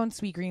friends who own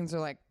Sweet Greens are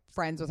like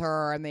friends with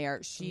her,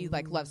 and she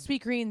like loves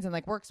Sweet Greens and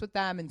like works with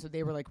them, and so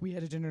they were like, we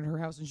had a dinner at her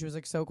house, and she was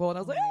like so cool, and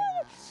I was like,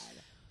 ah!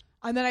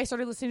 And then I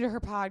started listening to her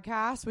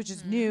podcast, which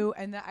is new,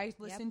 and then I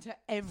listened to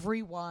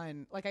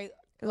everyone, and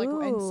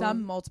Ooh.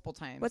 some multiple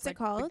times. What's like, it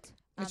called?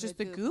 It's just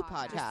the Goop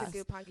podcast. Just the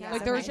Goop podcast. Yeah. Like,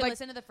 Like there you was, should like-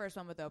 listen to the first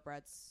one with Oprah.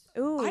 It's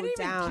Ooh, I didn't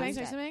even. down. Can I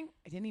say something?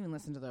 I didn't even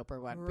listen to the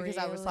Oprah one because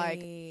I was like,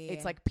 Really?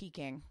 it's like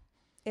peaking.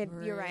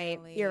 You're right.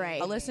 Really? You're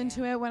right. I listen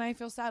to it when I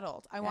feel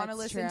settled. I want to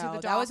That's listen to true.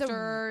 the That was a-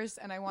 doctors,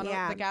 and I want to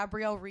Yeah. the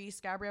Gabrielle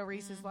Reese. Gabrielle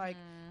Reese is like,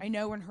 I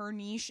know when her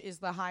niche is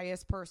the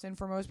highest person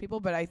for most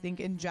people, but I think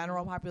in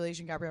general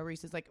population, Gabrielle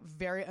Reese is like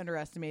very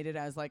underestimated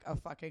as like a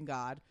fucking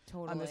god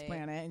on this Totally.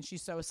 planet, and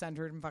she's so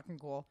centered and fucking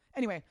cool.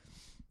 Anyway,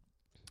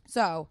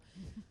 so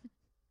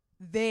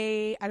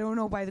I don't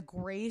know, by the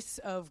grace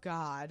of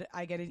God,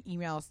 I get an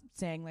email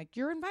saying like,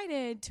 you're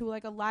invited to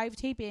like a live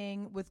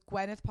taping with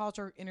Gwyneth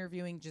Paltrow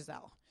interviewing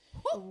Giselle.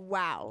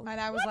 Wow. And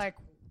I was like,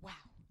 wow.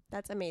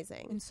 That's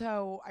amazing. And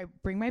so I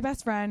bring my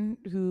best friend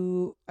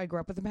who I grew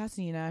up with in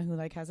Pasadena, who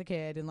like has a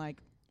kid and like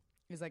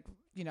is like,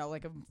 you know,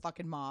 like a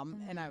fucking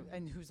mom,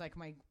 and who's like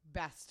my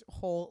best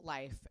whole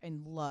life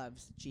and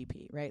loves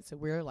GP, right? So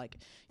we're like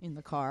in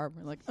the car,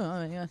 we're like,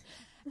 oh yeah.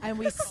 And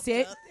we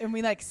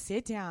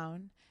sit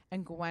down,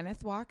 and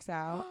Gwyneth walks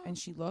out and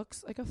she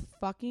looks like a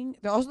fucking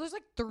there's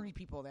like 30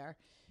 people there.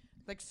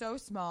 Like so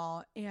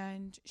small,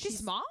 and She's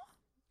small?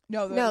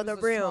 No, No, the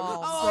room.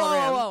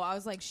 Oh, I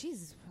was like,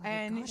 she's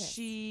And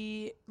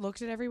she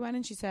looked at everyone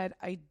and she said,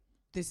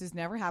 this has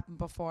never happened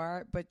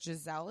before, but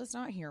Giselle is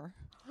not here.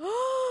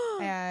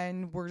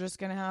 And we're just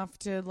going to have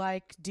to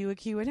like do a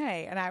Q&A.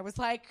 And I was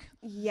like,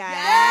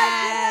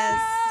 yes.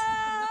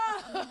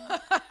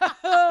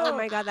 Oh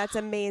my God, that's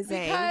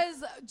amazing.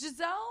 because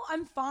Giselle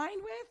I'm fine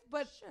with,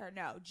 but sure.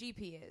 No,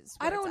 GP is.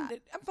 I'm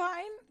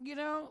fine. You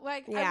know,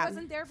 like Yeah. I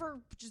wasn't there for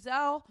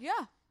Giselle. Yeah.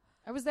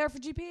 I was there for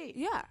GP.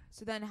 Yeah.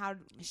 So then how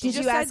Did just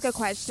you ask said a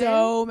question?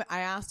 I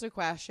asked a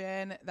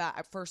question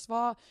that, first of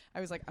all, I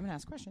was like, I'm going to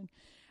ask a question.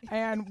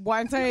 And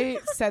once I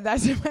said that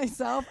to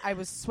myself, I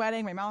was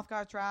sweating. My mouth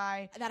got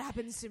dry. that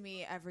happens to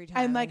me every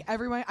time. And like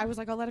everyone, I was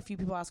like, I'll let a few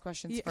people ask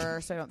questions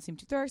first so I don't seem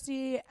too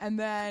thirsty. And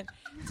then,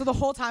 so the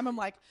whole time I'm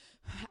like,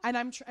 and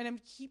I'm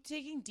keep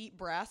taking deep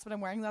breaths, but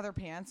I'm wearing leather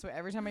pants. So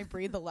every time I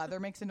breathe, the leather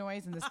makes a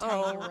noise in this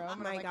tiny room. And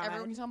my I'm like, God.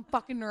 everyone, I'm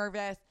fucking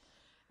nervous.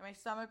 And my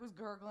stomach was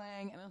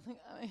gurgling. And I was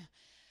like,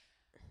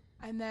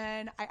 and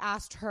then I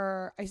asked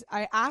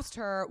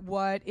her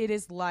what it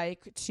is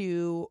like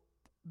to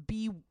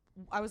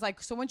I was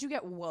like, so once you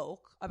get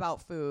woke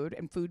about food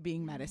and food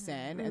being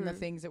medicine and the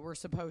things that we're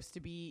supposed to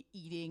be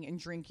eating and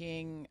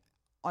drinking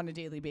on a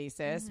daily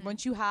basis,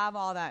 once you have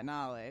all that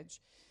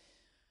knowledge,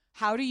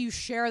 how do you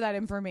share that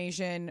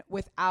information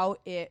without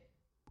it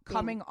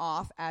coming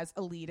off as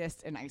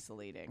elitist and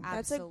isolating?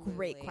 That's a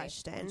great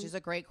question. Which is a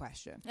great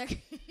question.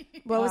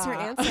 What was her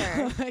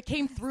answer? It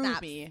came through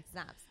me.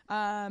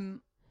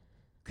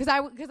 Because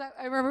I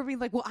remember being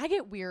like, well, I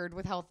get weird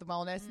with health and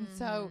wellness, and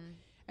so.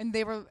 And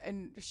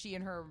she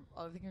and her,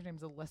 I think her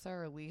name's Alyssa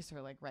or Elise,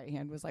 her like right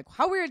hand was like,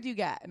 how weird do you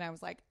get? And I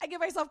was like, I give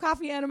myself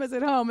coffee enemas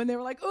at home. And they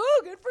were like,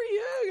 oh, good for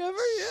you.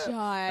 Shut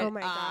Oh my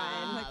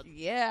God. Like,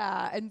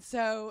 yeah. And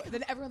so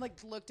then everyone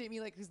like looked at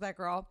me like, who's that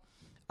girl?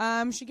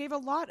 She gave a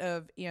lot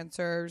of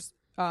answers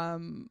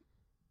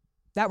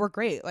that were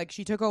great. Like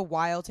she took a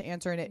while to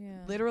answer, and it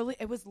literally,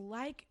 it was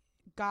like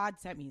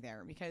God sent me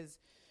there, because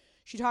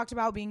she talked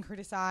about being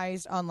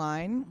criticized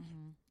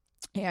online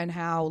and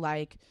how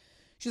like,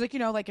 she's like, you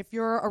know, like if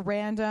you're a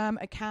random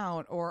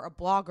account or a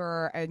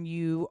blogger and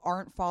you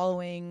aren't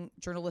following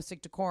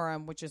journalistic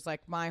decorum, which is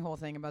like my whole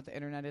thing about the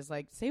internet is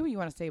like, say what you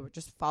want to say, but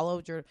just follow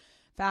your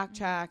fact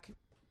check,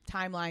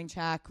 timeline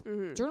check,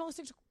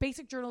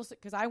 basic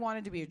journalistic, because I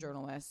wanted to be a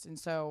journalist. And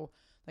so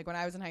like when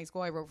I was in high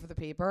school, I wrote for the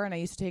paper, and I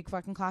used to take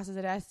fucking classes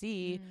at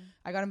SC.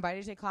 I got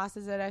invited to take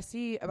classes at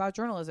SC about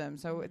journalism.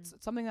 So it's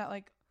something that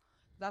like,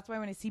 that's why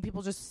when I see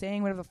people just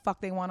saying whatever the fuck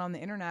they want on the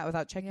internet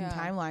without checking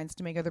timelines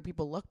to make other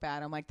people look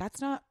bad, I'm like, that's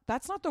not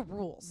the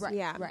rules. Right.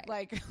 Yeah. Right.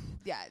 Like,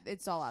 yeah,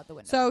 it's all out the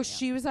window. So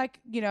she was like,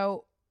 you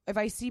know, if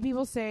I see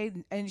people say,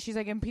 and she's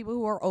like, and people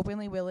who are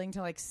openly willing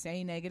to like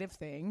say negative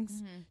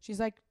things, she's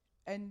like,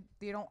 and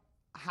they don't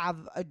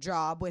have a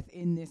job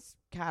within this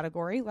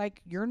category,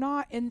 like you're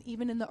not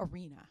even in the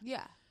arena.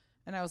 Yeah.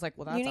 And I was like,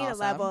 well, that's you need awesome.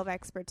 a level of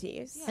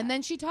expertise. Yeah. And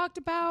then she talked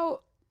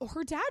about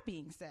her dad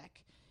being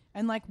sick.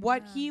 And like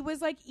what he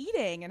was like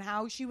eating, and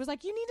how she was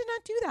like, you need to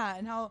not do that.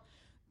 And how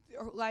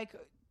like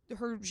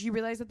she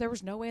realized that there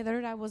was no way that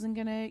her dad wasn't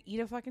going to eat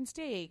a fucking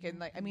steak. And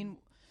like, I mean,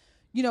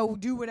 you know,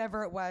 do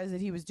whatever it was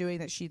that he was doing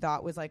that she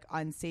thought was like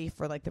unsafe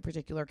for like the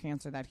particular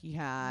cancer that he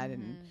had.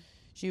 And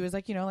she was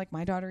like, you know, like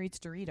my daughter eats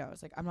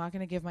Doritos. Like I'm not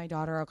going to give my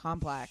daughter a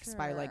complex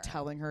by like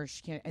telling her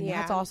she can't. And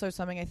that's also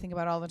something I think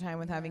about all the time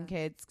with having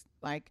kids.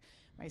 Like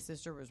my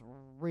sister was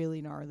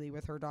really gnarly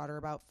with her daughter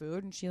about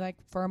food, and she like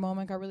for a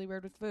moment got really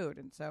weird with food,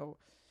 and so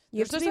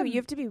you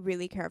have to be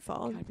really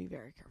careful. You gotta be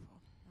very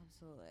careful.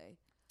 Absolutely.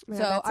 Yeah,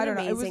 so I don't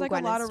know. It was like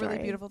Gwyneth a lot of story.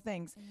 really beautiful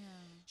things. Yeah.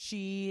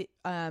 She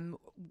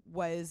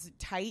was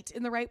tight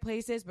in the right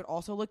places, but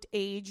also looked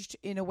aged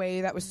in a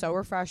way that was so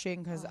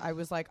refreshing, because I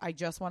was like, I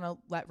just want to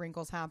let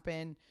wrinkles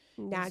happen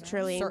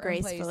naturally in and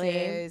gracefully,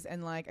 places,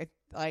 and like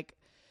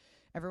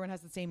everyone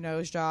has the same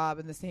nose job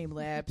and the same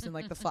lips and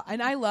like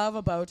and I love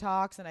a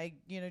Botox, and I,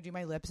 you know, do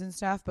my lips and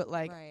stuff, but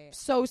like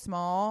so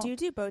small. Do you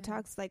do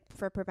Botox like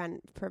for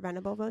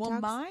preventable Botox?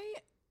 Well, my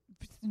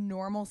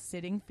normal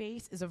sitting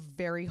face is a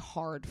very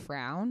hard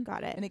frown.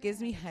 Got it. And it gives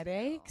me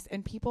headaches,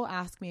 and people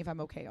ask me if I'm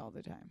okay all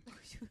the time.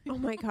 Oh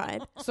my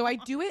God. So I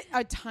do it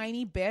a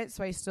tiny bit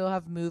so I still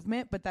have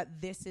movement, but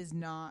that this is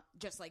not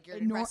just like your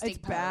resting it's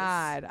pose.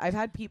 bad.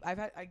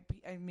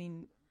 I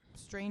mean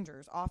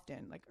strangers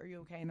often like, are you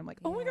okay? And I'm like,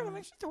 oh my God, I'm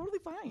actually totally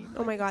fine.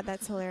 Oh my God,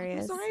 that's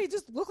hilarious. I'm sorry, I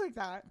just look like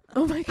that.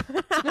 Oh my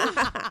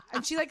God.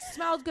 And she like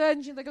smelled good,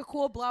 and she had like a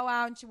cool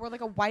blowout, and she wore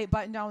like a white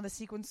button down with a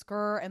sequin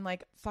skirt and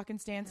like fucking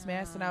Stan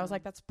Smiths, and I was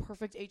like, that's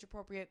perfect, age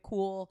appropriate,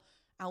 cool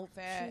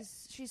outfit.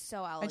 She's so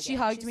elegant. And she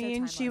hugged me,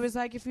 and she was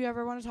like, if you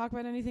ever want to talk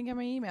about anything, get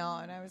my email.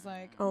 And I was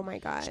like, oh my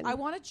God. I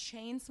want to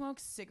chain smoke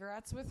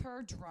cigarettes with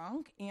her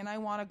drunk, and I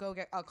want to go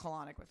get a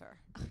colonic with her.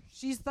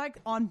 She's like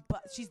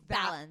she's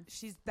balanced.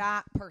 She's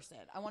that person.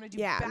 I want to do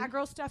bad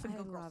girl stuff and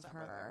good girl stuff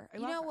with her.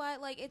 You know what?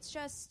 Like, it's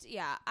just,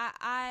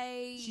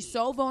 she's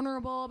so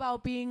vulnerable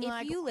about being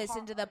like. If you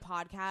listen to the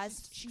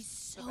podcast, she's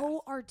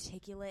so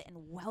articulate and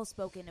well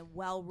spoken and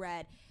well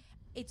read.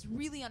 It's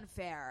really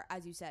unfair,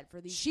 as you said,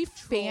 for these. She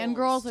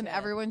fangirls and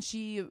everyone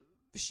she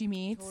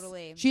meets.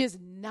 Totally. She is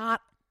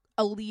not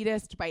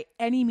elitist by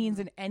any means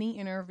in any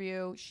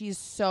interview. She's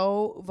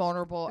so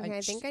vulnerable. Okay, and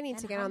I think I need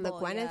to get on the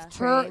Gwyneth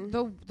train.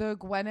 train. The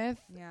Gwyneth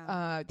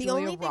The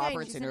Julia only thing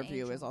Roberts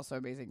interview is also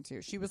amazing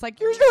too. She was like,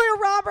 "You're Mm.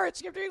 Julia Roberts."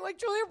 She kept doing like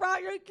Julia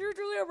Roberts. You're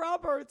Julia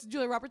Roberts. And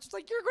Julia Roberts was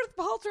like, "You're Gwyneth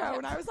Paltrow,"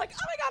 and I was like,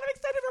 "Oh my God, I'm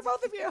excited for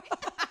both of you."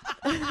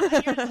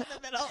 You're in the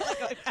middle.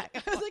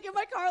 I was like in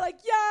my car, like,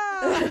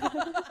 yeah.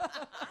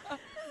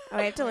 Oh,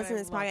 I have to listen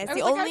to this podcast. I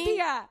was like, I'm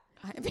Pia.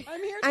 I'm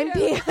here. I'm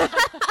too.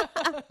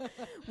 Pia.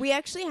 We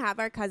actually have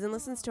our cousin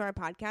listens to our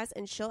podcast,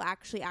 and she'll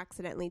actually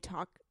accidentally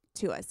talk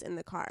to us in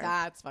the car.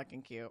 That's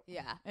fucking cute.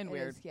 Yeah, and it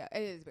weird. Is cute.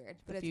 It is weird,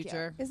 but The it's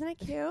future. Isn't it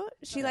cute?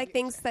 She like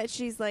thinks that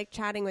she's like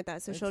chatting with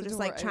us, so she'll just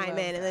like chime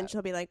in, and then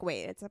she'll be like,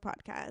 "Wait, it's a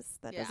podcast.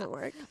 That doesn't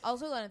work."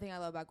 Also, another thing I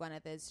love about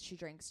Gwyneth is she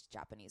drinks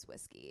Japanese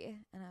whiskey,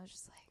 and I was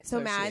just like, So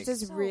Madge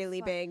is so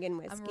really fun. big in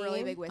whiskey. I'm a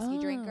really big whiskey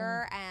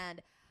drinker,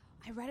 and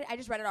I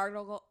just read an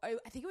article. I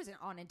think it was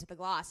on Into the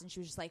Gloss, and she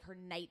was just like her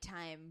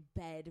nighttime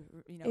bed,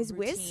 is routine.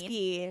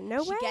 Whiskey.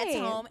 No way. She gets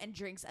home and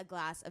drinks a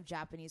glass of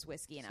Japanese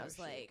whiskey, and I was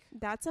like,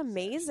 that's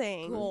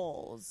amazing.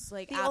 Goals.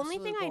 Like the only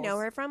thing I know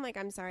her from, like,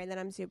 I'm sorry that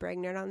I'm super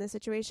ignorant on this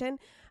situation,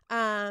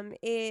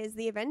 is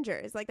the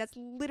Avengers. Like, that's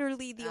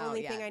literally the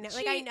only thing I know.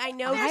 Like, I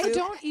know. I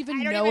don't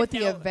even know what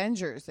the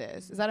Avengers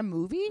is. Is that a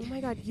movie? Oh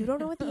my god, you don't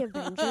know what the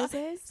Avengers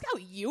is? Oh,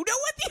 you know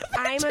what the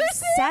Avengers I'm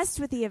obsessed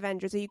with the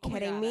Avengers. Are you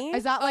kidding me?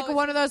 Is that like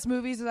one of those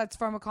movies that's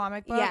from a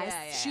comic book? Yes.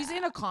 Yeah. She's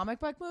in a comic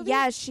book movie?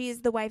 Yeah,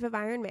 she's the wife of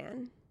Iron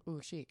Man. Ooh,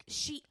 chic.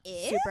 She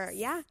is? Super,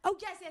 yeah. Oh,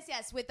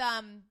 yes. With,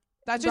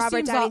 that just Robert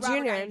seems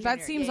Downey off, Jr.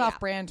 That seems off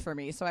brand for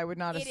me, so I would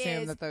not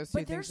assume that those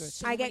two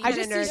things. I get I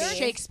just nerdy. see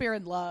Shakespeare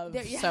in Love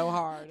so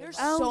hard. There's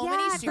so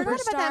many I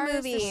forgot about that superstars.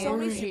 movie. There's so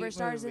many Great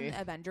superstars movie. in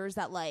Avengers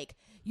that like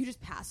you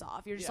just pass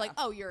off. You're just like,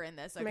 oh, you're in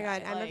this. Okay. Oh my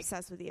god, I'm like,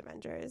 obsessed with the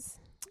Avengers.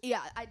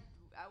 Yeah,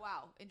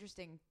 wow,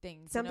 interesting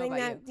thing. Something to know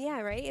about that,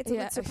 yeah, right? It's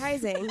Yeah.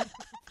 surprising.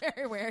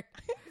 Very weird.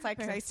 It's like,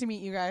 nice to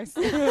meet you guys.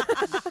 Oh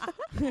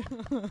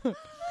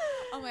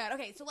my god.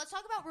 Okay, so let's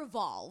talk about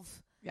Revolve.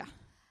 Yeah.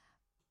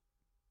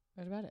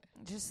 What about it?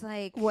 Just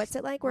like What's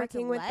it like what's it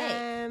working with like?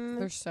 them?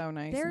 They're so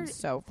nice and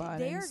so fun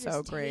They're and just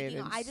so great. taking,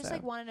 and I just so-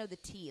 like want to know the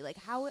tea. Like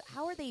how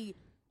are they?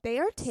 They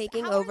are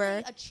taking how over.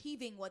 Are they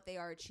achieving what they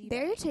are achieving?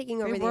 They're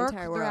taking over they the work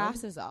entire their world.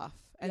 asses off,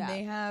 and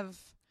they have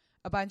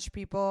a bunch of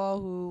people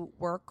who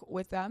work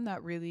with them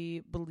that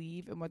really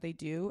believe in what they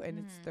do,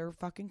 and they're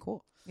fucking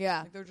cool.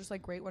 Yeah, Like, they're just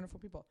like great, wonderful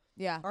people.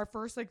 yeah. Our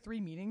first like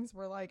 3 meetings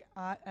were like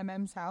at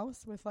MM's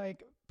house with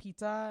like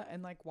pizza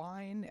and like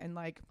wine and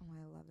like Oh,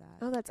 I love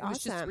that. Oh, that's it was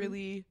awesome. just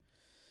really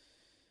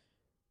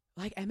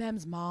like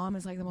MM's mom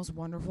is like the most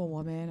wonderful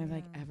woman I've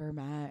like ever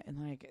met,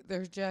 and like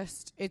there's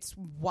just it's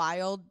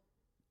wild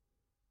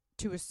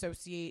to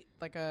associate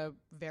like a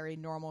very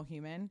normal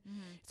human.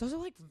 It's also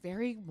like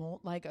very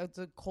like it's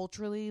a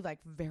culturally like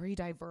very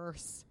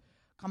diverse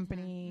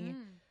company,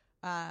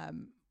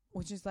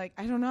 which is like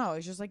I don't know.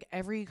 It's just like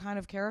every kind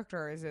of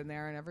character is in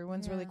there, and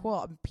everyone's really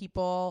cool.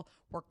 People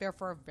work there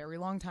for a very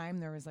long time.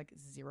 There was like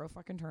zero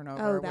fucking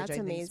turnover. Oh, that's which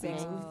I amazing.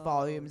 Think speaks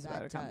volumes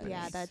about a company.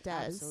 Yeah, that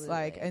does. Absolutely.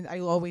 Like, and I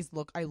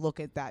look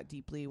at that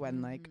deeply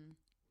when like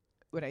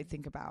when I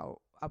think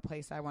about a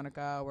place I want to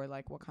go or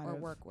like what kind of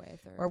work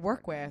with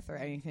or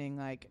anything.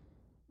 Like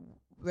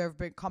there have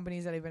been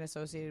companies that I've been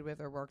associated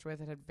with or worked with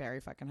that had very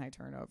fucking high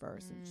turnover.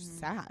 So it's just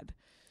sad.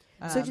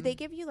 So do they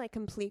give you like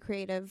complete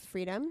creative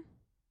freedom?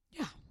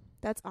 Yeah.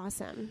 That's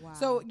awesome. Wow.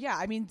 So yeah,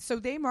 I mean, so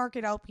they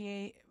market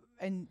LPA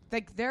and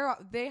like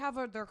they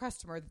have their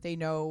customer that they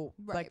know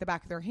like the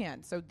back of their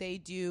hand. So they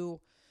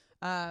do,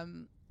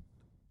 they'll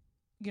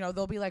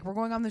be like, we're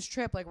going on this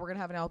trip, like we're gonna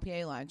have an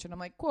LPA lunch, and I'm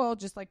like, cool,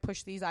 just like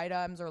push these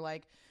items, or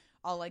like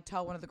I'll like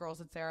tell one of the girls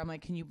that's there, I'm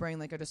like, can you bring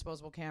like a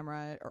disposable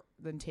camera or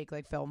then take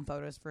like film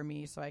photos for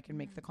me so I can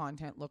make the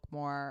content look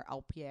more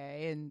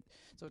LPA, and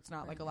so it's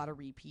not like a lot of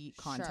repeat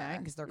content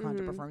because their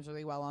content performs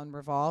really well on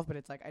Revolve, but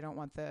it's like I don't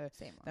want them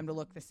to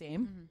look the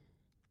same.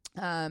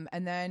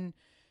 And then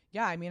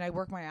I mean I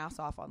work my ass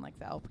off on like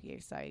the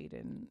LPA site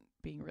and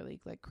being really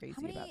like crazy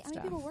about stuff. How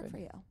many people work for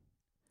you?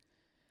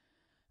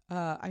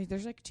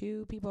 There's like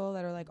 2 people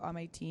that are like on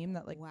my team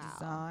that like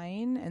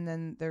design, and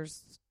then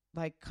there's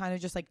like kind of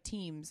just like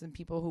teams and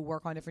people who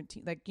work on different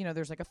teams. Like,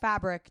 there's like a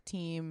fabric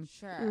team.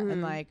 Sure.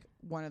 And like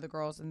one of the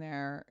girls in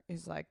there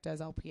is like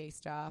does LPA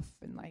stuff,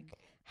 and like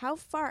how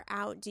far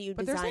out do you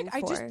but design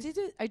there's like for?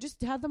 I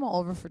just had them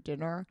all over for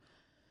dinner,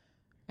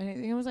 and I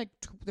think it was like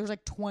there's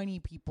like 20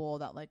 people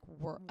that like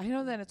work. I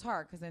know that it's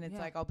hard because then it's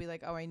like I'll be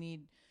like, oh, I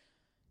need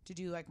to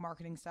do like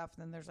marketing stuff,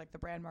 and then there's like the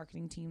brand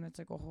marketing team that's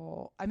like a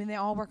whole. I mean, they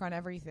all work on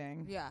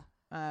everything. Yeah.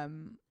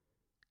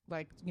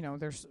 Like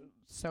there's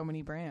so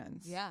many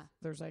brands. Yeah.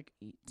 There's like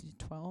 8 to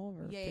 12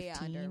 or 15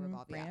 under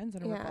Revolve, brands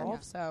under Revolve. Yeah.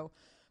 So,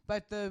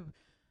 but the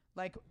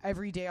like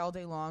every day, all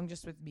day long,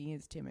 just with me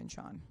is Tim and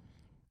Sean.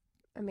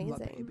 Amazing.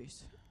 Love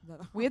babies.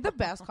 We had the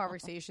best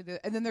conversation,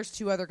 and then there's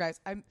 2 other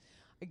guys.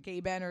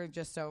 Gay men are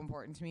just so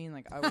important to me, and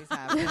like always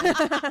have been.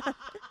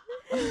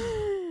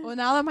 Well,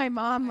 now that my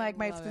mom, like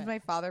since my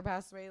father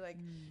passed away, like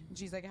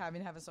she's like having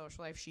to have a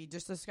social life, she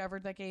just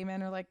discovered that gay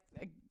men are like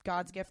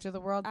God's gift to the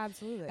world.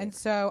 Absolutely. And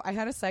so I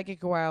had a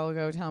psychic a while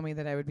ago tell me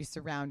that I would be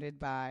surrounded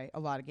by a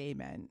lot of gay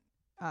men.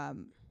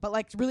 But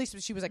like really,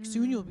 she was like,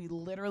 soon you'll be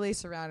literally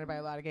surrounded by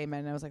a lot of gay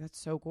men. And I was like,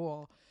 that's so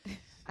cool.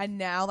 And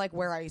now like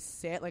where I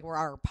sit, like where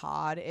our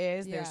pod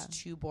is, there's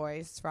 2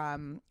 boys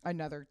from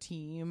another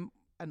team,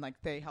 and like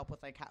they help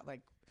with like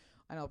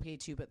an LPA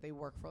too, but they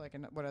work for like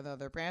one of the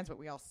other brands, but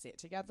we all sit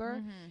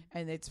together,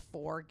 and it's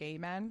 4 gay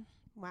men.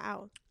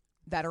 Wow.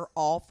 That are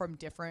all from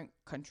different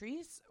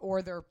countries,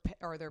 or their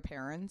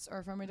parents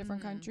are from a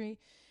different country.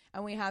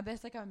 And we had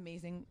this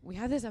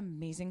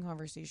amazing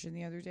conversation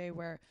the other day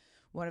where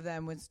one of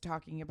them was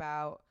talking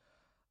about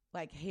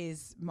like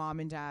his mom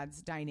and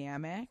dad's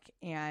dynamic,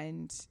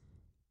 and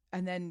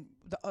then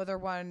the other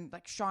one,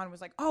 like Sean,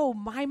 was like, oh,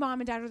 my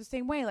mom and dad are the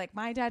same way. Like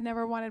my dad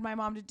never wanted my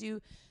mom to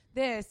do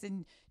this,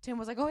 and Tim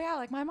was like, oh yeah,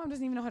 like my mom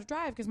doesn't even know how to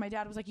drive because my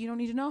dad was like, you don't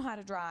need to know how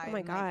to drive. Oh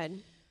my god.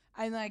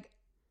 And like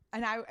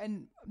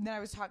then I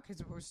was talking,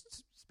 because it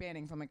was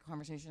spanning from like a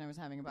conversation I was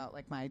having about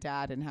like my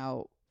dad and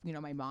how, you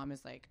know, my mom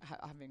is like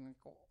having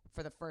like,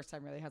 for the first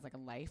time really has like a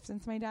life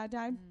since my dad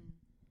died.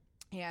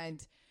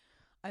 And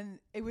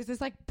it was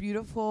this like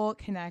beautiful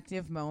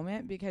connective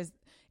moment, because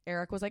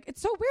Eric was like,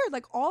 it's so weird,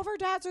 like all of our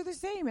dads are the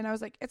same. And I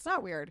was like, it's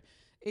not weird,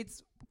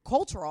 it's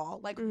cultural.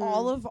 Like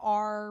all of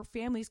our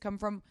families come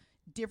from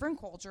different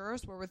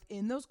cultures. We're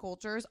within those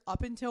cultures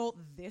up until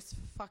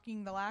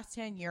the last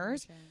 10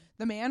 years.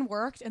 The man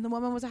worked and the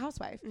woman was a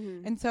housewife.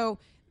 And so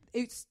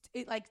it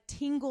like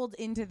tingled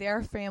into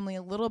their family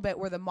a little bit,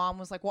 where the mom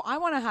was like, well, I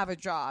want to have a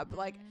job.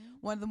 Like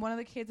one of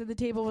the kids at the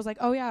table was like,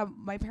 oh yeah,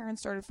 my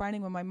parents started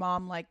fighting when my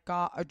mom like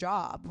got a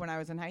job when I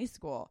was in high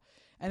school.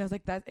 And I was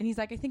like, that, and he's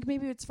like, I think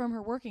maybe it's from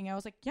her working. I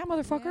was like, yeah,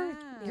 motherfucker,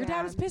 your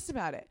dad was pissed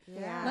about it.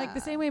 Like the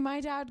same way my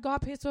dad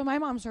got pissed when my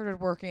mom started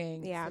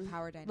working. It's the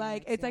power dynamics.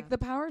 Like it's like the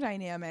power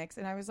dynamics.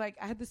 And I was like,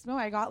 I had this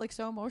moment, I got like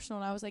so emotional,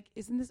 and I was like,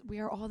 we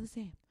are all the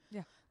same.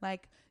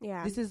 Like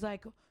this is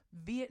like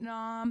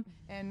Vietnam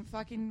and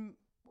fucking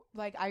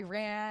like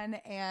Iran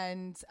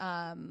and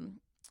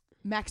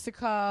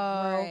Mexico.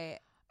 Right.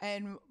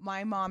 And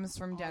my mom's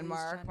from All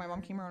Denmark. My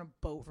mom came on a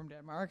boat from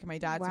Denmark. And my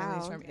dad's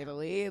family's from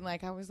Italy. And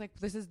like I was like,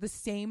 this is the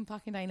same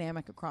fucking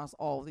dynamic across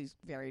all of these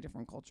very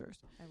different cultures.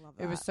 I love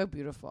that. It was so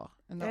beautiful.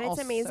 And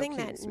it's amazing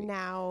that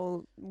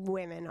now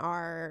women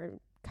are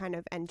kind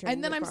of entering.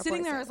 And then I'm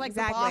sitting there as like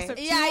the boss of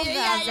two of them.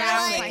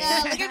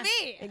 Yeah. Look at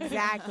me.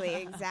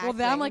 Exactly. Well,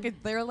 then I'm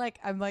like, they're like,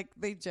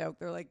 they joke.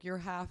 They're like,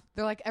 they're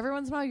like, every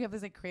once in a while you have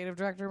this like creative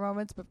director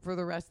moments, but for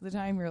the rest of the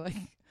time you're like,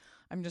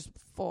 I'm just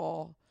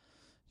full.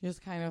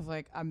 Just kind of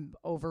like I'm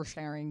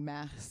oversharing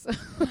mess.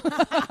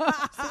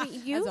 So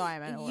you've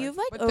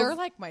like, but they're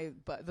like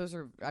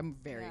I'm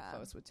very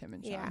close with Tim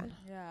and Sean.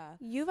 Yeah.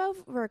 You've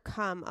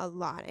overcome a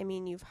lot. I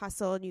mean, you've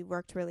hustled, you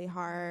worked really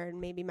hard.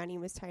 Maybe money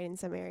was tight in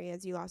some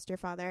areas. You lost your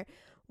father.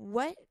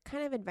 What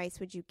kind of advice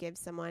would you give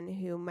someone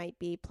who might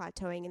be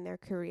plateauing in their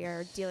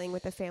career, dealing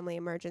with a family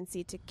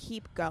emergency, to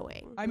keep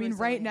going? I mean,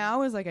 right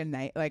now is like a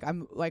night. Like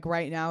I'm like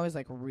right now is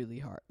like really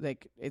hard.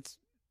 Like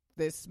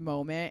this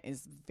moment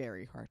is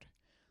very hard.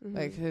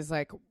 Like, cause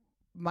like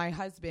my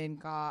husband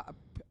got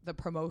the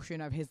promotion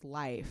of his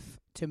life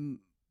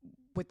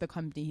with the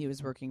company he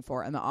was working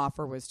for, and the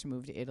offer was to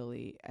move to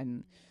Italy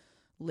and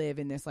live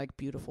in this like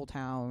beautiful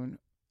town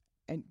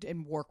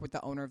and work with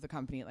the owner of the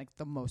company at like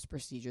the most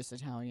prestigious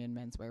Italian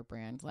menswear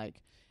brand.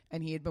 Like,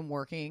 and he had been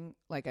working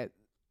like a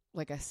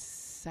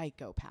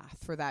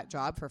psychopath for that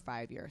job for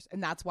 5 years,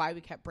 and that's why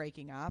we kept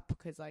breaking up,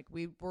 because like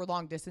we were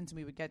long distance and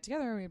we would get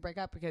together and we'd break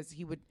up because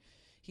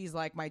he's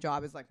like, my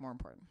job is like more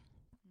important.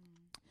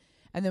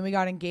 And then we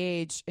got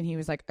engaged, and he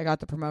was like, I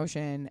got the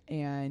promotion.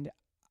 And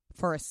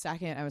for a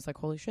second, I was like,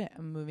 holy shit,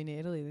 I'm moving to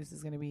Italy. This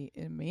is going to be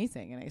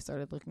amazing. And I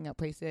started looking up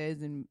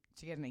places and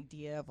to get an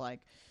idea of like,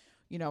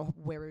 you know,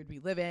 where we would be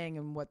living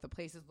and what the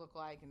places look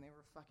like. And they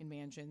were fucking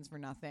mansions for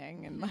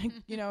nothing. And like,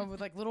 you know,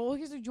 with like little,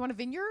 do you want a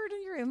vineyard?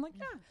 And you're in like,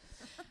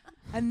 yeah.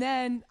 And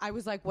then I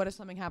was like, what if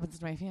something happens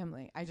to my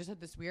family? I just had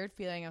this weird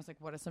feeling. I was like,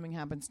 what if something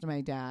happens to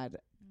my dad?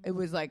 It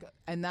was like,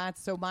 and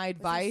that's, so my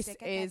advice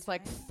is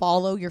like,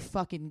 follow your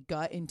fucking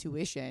gut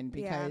intuition,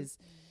 because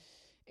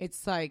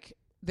it's like,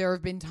 there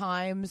have been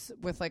times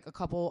with like a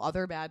couple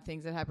other bad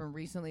things that happened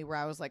recently where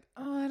I was like,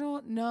 oh, I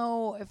don't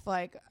know if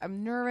like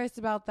I'm nervous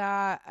about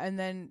that. And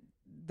then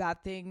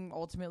that thing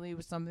ultimately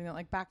was something that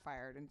like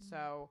backfired. And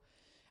so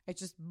it's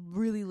just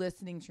really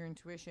listening to your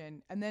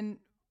intuition. And then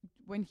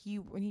when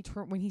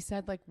he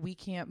said like, we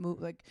can't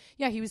move, like,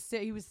 yeah, he was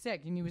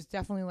sick and he was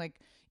definitely like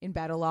in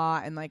bed a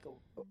lot and like,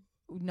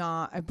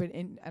 I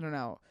don't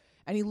know.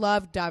 And he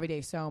loved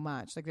Davide so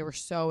much. Like they were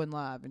so in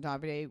love, and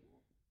Davide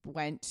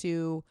went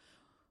to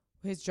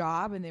his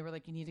job and they were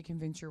like, you need to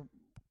convince your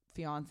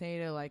fiance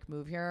to like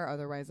move here.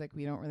 Otherwise, like,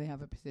 we don't really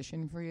have a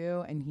position for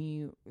you. And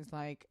he was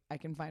like, I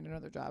can find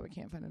another job. I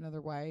can't find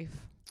another wife.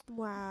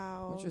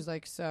 Wow. Which was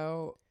like,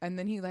 so, and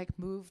then he like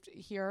moved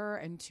here,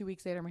 and 2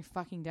 weeks later, my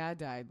fucking dad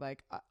died,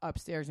 like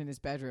upstairs in his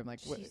bedroom. Like,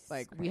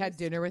 we had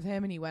dinner with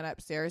him and he went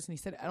upstairs and he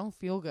said, I don't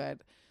feel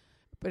good.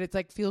 But it's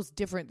like, feels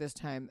different this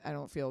time. I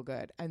don't feel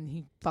good. And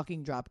he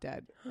fucking dropped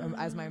dead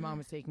as my mom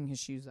was taking his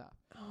shoes off.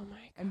 Oh my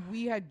God.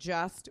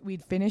 And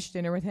we'd finished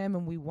dinner with him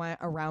and we went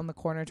around the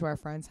corner to our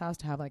friend's house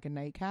to have like a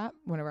nightcap.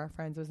 One of our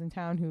friends was in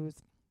town who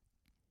was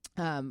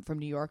from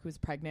New York, who was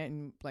pregnant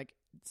and like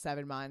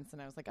 7 months.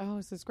 And I was like, oh,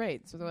 this is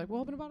great. So they're like,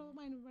 well, open a bottle of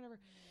wine or whatever.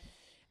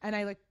 And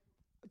I like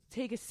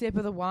take a sip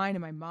of the wine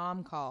and my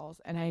mom calls.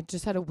 And I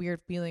just had a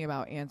weird feeling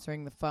about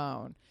answering the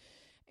phone.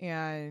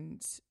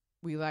 And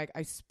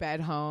I sped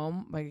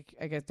home. Like,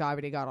 I guess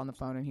Davide got on the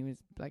phone and he was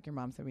like, your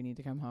mom said we need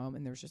to come home.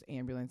 And there was just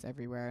ambulance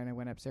everywhere. And I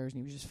went upstairs and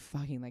he was just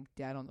fucking like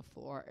dead on the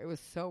floor. It was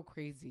so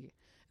crazy.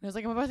 And I was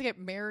like, I'm about to get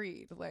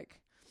married.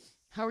 Like,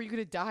 how are you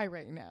going to die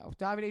right now?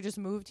 Davide just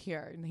moved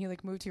here and he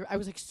like moved here. I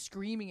was like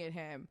screaming at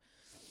him.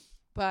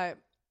 But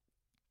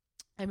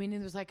I mean,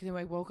 it was like, then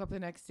I woke up the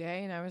next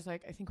day and I was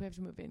like, I think we have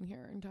to move in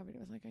here. And Davide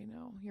was like, I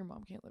know, your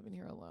mom can't live in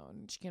here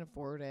alone. She can't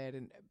afford it.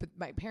 But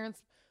my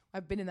parents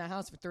I've been in that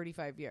house for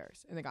 35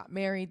 years, and they got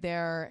married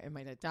there, and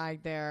my dad died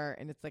there,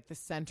 and it's like the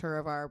center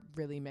of our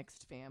really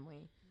mixed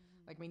family.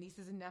 Like my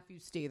nieces and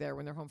nephews stay there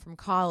when they're home from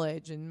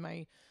college, and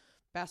my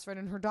best friend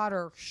and her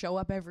daughter show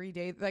up every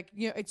day. Like,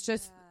 you know, it's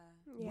just,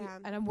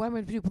 and what am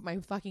I going to do? Put my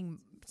fucking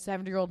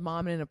 70-year-old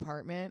mom in an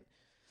apartment?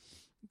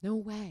 No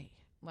way.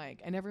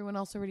 Like, and everyone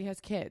else already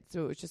has kids,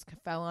 so it just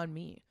fell on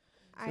me.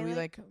 So we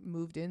like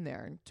moved in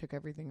there and took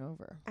everything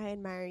over. I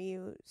admire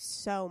you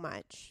so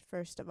much.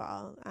 First of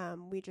all,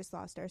 we just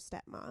lost our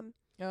stepmom.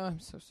 Oh, I'm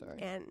so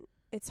sorry. And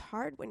it's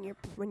hard when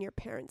your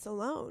parents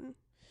alone.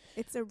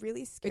 It's a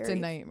really scary. It's a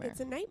nightmare. It's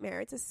a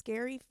nightmare. It's a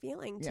scary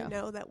feeling to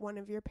know that one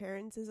of your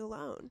parents is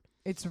alone.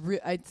 It's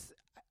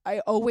I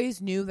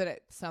always knew that at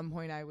some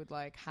point I would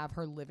like have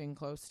her living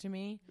close to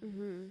me.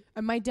 Mm-hmm.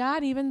 And my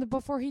dad, even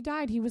before he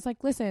died, he was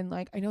like, listen,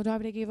 like, I know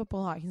Davide gave up a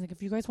lot. He's like,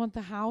 if you guys want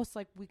the house,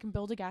 like, we can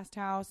build a guest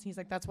house. He's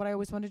like, that's what I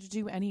always wanted to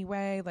do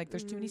anyway. Like,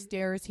 there's too many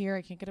stairs here.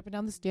 I can't get up and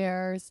down the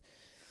stairs.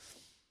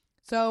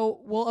 So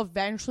we'll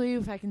eventually,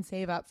 if I can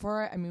save up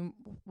for it, I mean,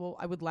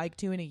 I would like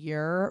to in a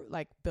year,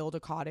 like, build a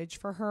cottage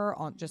for her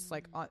on just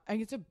like, and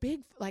it's a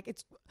big, like,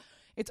 it's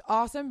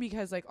awesome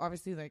because, like,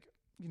 obviously, like,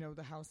 you know,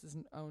 the house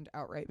isn't owned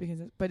outright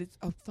but it's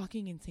a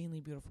fucking insanely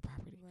beautiful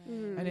property.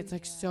 Right. And it's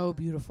like so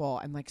beautiful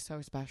and like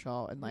so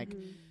special. And like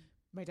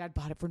my dad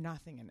bought it for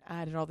nothing and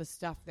added all this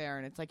stuff there.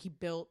 And it's like he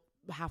built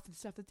half the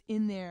stuff that's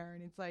in there.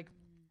 And it's like,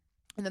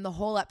 and then the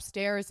whole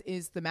upstairs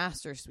is the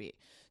master suite.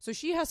 So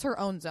she has her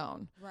own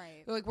zone.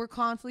 Right. So like we're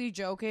constantly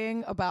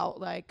joking about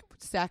like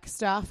sex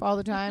stuff all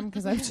the time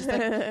because I'm just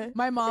like,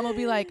 my mom will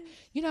be like,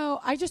 you know,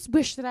 I just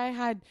wish that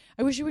I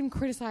wish you wouldn't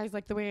criticize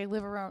like the way I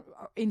live around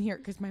in here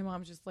because my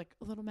mom's just like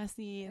a little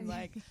messy and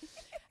like,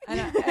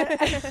 and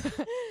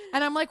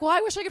I'm like, well,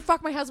 I wish I could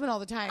fuck my husband all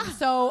the time.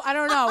 So I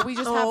don't know. We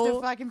just have to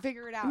fucking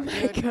figure it out,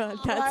 dude. God,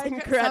 that's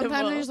incredible.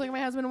 Sometimes I just look at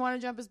my husband and want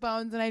to jump his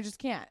bones and I just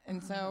can't.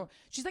 And so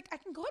she's like, I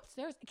can go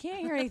upstairs. I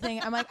can't hear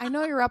anything. I'm like, I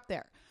know you're up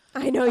there.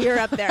 I know you're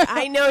up there.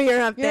 I know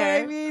you're up there.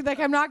 You know what I mean? Like,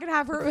 I'm not going to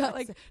have her,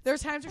 like,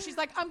 there's times where she's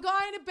like, I'm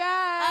going to bed.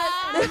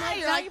 And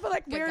I'm like, you put,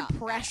 like, weird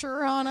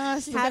pressure on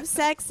us. Have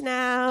sex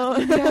now.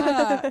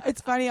 Yeah.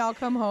 It's funny. I'll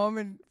come home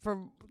and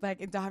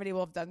like, Davide will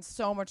have done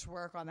so much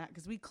work on that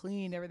because we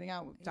cleaned everything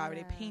out.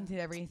 Davide painted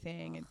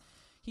everything. And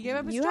he gave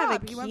up his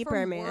job. He went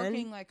from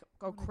working like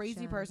a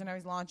crazy person. I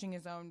was launching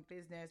his own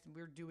business. And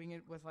we were doing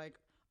it with, like,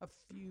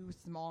 a few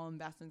small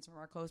investments from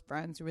our close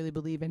friends who really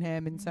believe in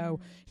him. And so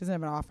he doesn't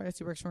have an office.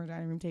 He works from a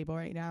dining room table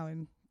right now.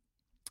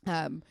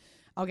 And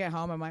I'll get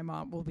home and my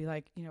mom will be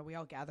like, you know, we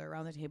all gather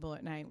around the table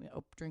at night. We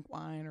drink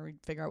wine or we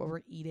figure out what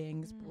we're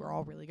eating. We're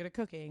all really good at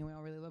cooking. We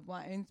all really love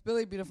wine. And it's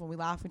really beautiful. We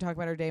laugh. We talk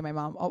about our day. My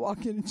mom, I'll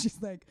walk in and she's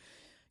like,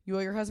 you owe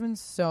your husband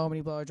so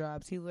many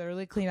blowjobs. He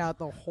literally cleaned out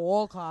the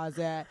whole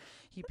closet.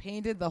 He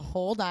painted the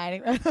whole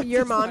dining room.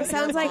 Your mom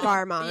sounds like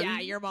our mom.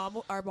 Yeah,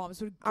 our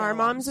moms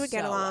would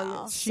get along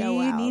well.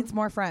 She needs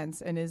more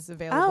friends and is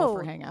available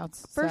for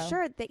hangouts. For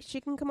sure.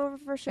 She can come over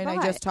for Shabbat. And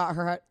I just taught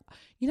her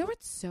you know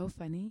what's so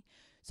funny?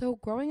 So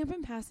growing up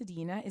in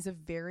Pasadena is a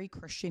very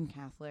Christian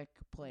Catholic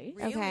place.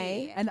 Really?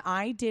 Okay. And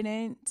I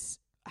didn't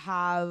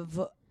have...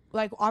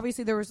 Like,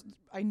 obviously,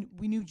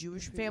 we knew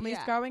Jewish families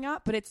growing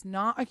up, but it's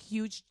not a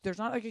huge, there's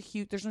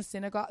no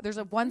synagogue. There's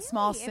one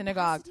small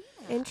synagogue.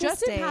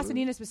 Just in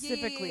Pasadena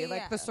specifically,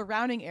 like the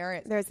surrounding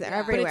area. There's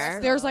everywhere.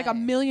 There's like a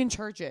million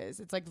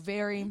churches. It's like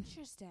very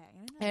interesting.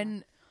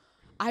 And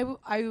I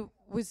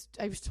was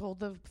told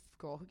the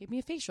girl who gave me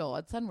a facial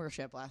at Sun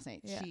Worship last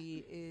night. Yeah.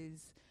 She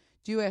is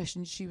Jewish,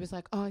 and she was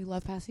like, "Oh, I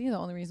love Pasadena. The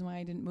only reason why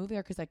I didn't move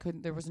there because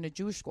there wasn't a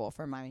Jewish school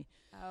for my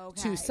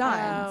two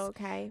sons." Oh,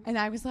 okay. And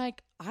I was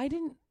like, I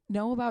didn't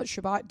know about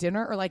Shabbat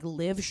dinner or like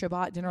live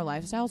Shabbat dinner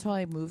lifestyle till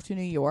I moved to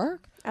New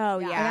York. Oh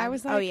yeah. And I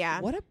was like,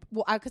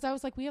 because I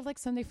was like, we have like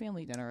Sunday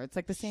family dinner. It's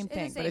like the same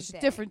thing, but it's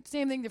just different,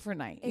 same thing, different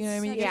night. You know what I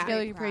mean? You get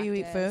together, you pray, you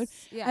eat food.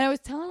 Yeah. And I was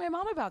telling my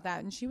mom about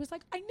that, and she was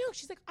like, I know.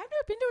 She's like, I've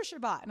never been to a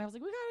Shabbat, and I was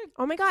like, we gotta.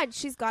 Oh my God,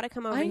 she's got to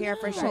come over here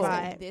for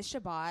Shabbat. This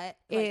Shabbat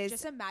is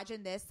just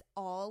imagine this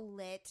all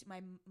lit.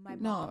 My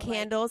mom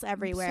candles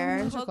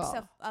everywhere. Hooks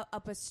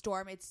up a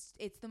storm. It's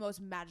the most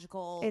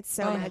magical. It's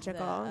so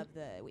magical of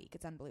the week.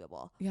 It's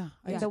unbelievable. Yeah.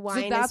 The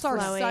wine that's is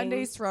flowing. Our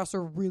Sundays for us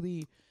are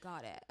really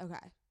got it. Okay.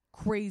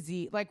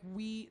 Crazy. Like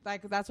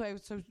that's why it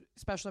was so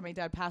special that my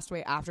dad passed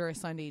away after a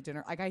Sunday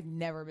dinner. Like I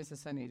never miss a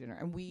Sunday dinner.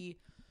 And we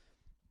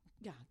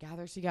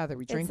gather together.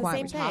 We drink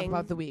wine. We talk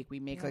about the week. We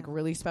make like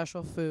really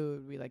special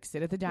food. We like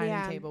sit at the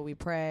dining table. We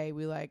pray.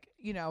 We like,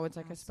 you know, it's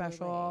like a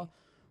special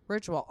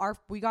ritual.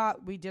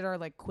 We did our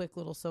like quick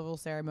little civil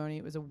ceremony.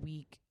 It was a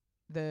week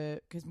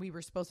because we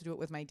were supposed to do it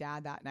with my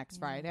dad that next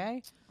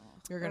Friday.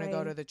 We were going to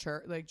go to the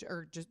church,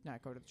 or just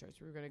not go to the church.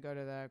 We were going to go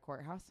to the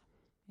courthouse.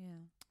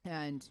 Yeah.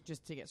 And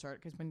just to get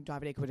started, because when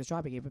Davide quit his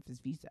job, he gave up his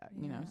visa,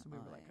 you know? So we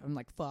were like, I'm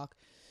like, fuck.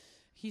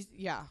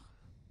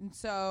 And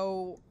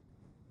so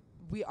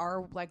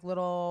our like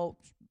little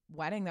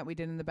wedding that we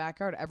did in the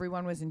backyard,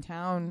 everyone was in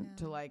town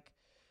to like,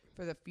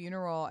 for the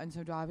funeral. And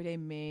so Davide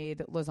made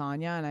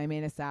lasagna and I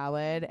made a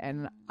salad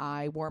and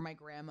I wore my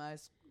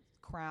grandma's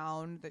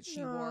crown that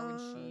she wore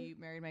when she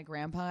married my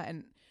grandpa.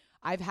 And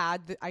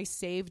I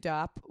saved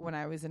up when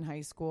I was in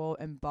high school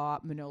and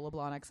bought Manolo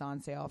Blahniks on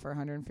sale for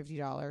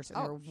 $150. And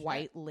they were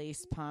white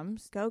lace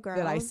pumps. Go girl.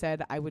 That I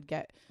said I would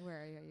get.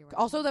 Where are you?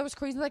 Also, that was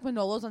crazy. Like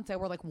Manolos on sale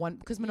were like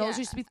because Manolos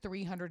used to be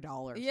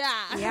 $300. Yeah.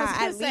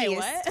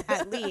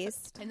 At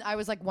least. And I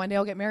was like, one day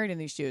I'll get married in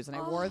these shoes. And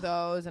I wore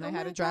those. And I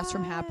had a dress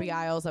from Happy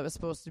Isles that was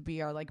supposed to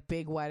be our like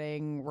big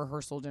wedding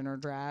rehearsal dinner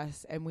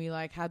dress. And we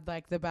like had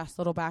like the best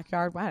little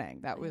backyard wedding.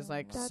 That was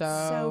like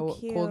so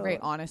cool, great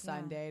on a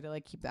Sunday to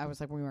like keep. I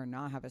was like, we were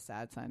not have a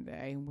sad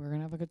Sunday. We're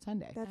gonna have a good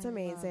Sunday. That's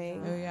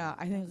amazing. Oh yeah,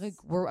 I think like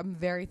I'm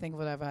very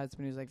thankful to have a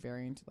husband who's like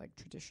very into like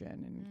tradition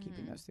and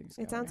keeping those things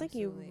going. It sounds like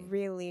you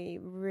really,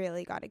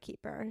 really got to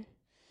keep her.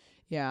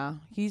 Yeah,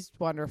 he's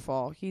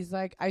wonderful. He's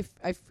like I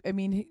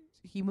mean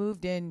he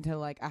moved into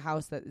like a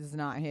house that is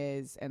not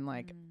his and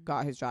like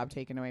got his job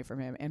taken away from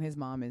him, and his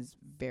mom is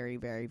very,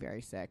 very,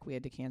 very sick. We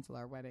had to cancel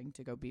our wedding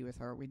to go be with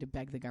her. We had to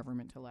beg the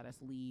government to let us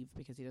leave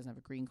because he doesn't have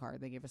a green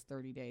card. They gave us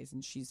 30 days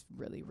and she's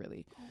really,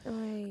 really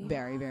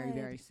very, very,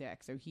 very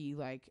sick. So he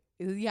like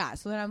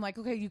so then I'm like,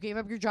 okay, you gave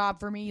up your job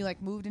for me, you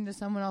like moved into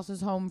someone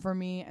else's home for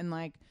me, and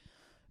like,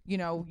 you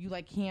know, you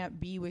like can't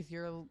be with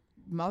your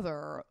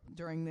mother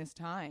during this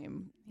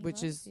time,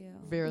 which is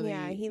very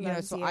he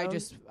loves you.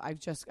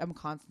 I'm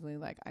constantly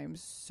like, I'm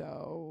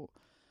so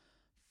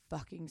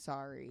fucking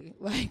sorry,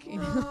 like you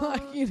know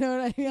what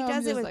I mean. He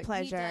does it with like,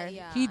 pleasure.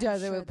 He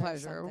does it with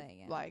pleasure,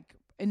 like,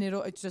 and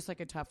it's just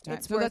like a tough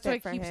time. So that's what I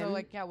keep. So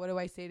like, what do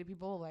I say to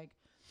people? Like,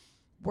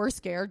 we're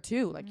scared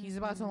too. Like he's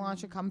about to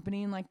launch a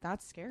company, and like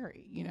that's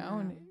scary, you know.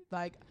 And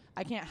like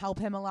I can't help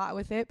him a lot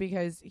with it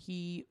because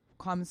he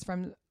comes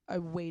from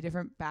a way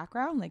different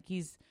background. Like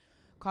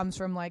comes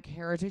from like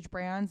heritage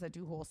brands that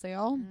do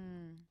wholesale.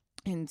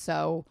 And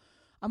so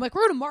I'm like,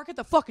 we're going to market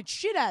the fucking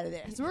shit out of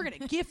this. We're going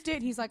to gift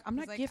it. He's like, I'm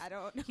not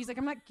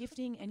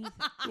gifting anything.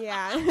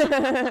 Yeah.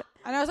 And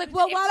I was like,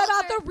 well, what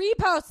about the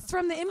reposts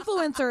from the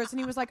influencers? And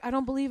he was like, I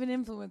don't believe in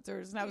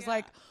influencers. And I was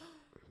like,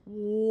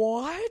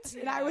 what?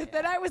 And I was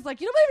like,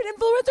 you don't believe in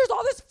influencers?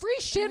 All this free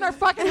shit in our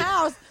fucking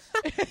house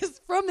is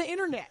from the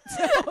internet.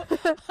 So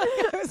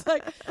I was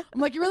like,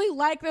 I'm like, you really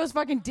like those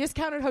fucking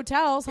discounted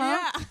hotels, huh?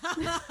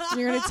 Yeah.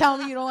 You're gonna tell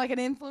me you don't like an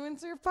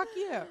influencer? Fuck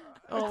you.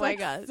 Oh my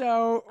god,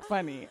 so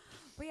funny.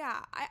 But yeah,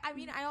 I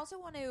mean, I also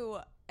want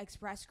to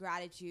express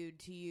gratitude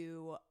to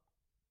you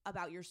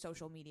about your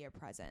social media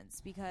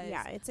presence because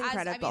it's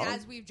incredible.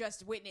 As we've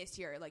just witnessed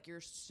here, like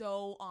you're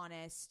so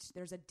honest.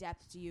 There's a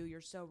depth to you.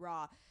 You're so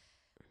raw.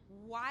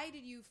 Why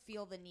did you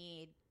feel the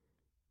need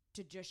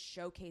to just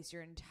showcase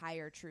your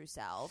entire true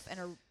self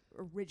and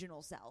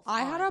original self?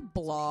 I had a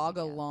blog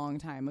a long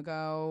time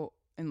ago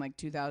in like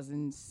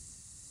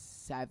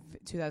 2006,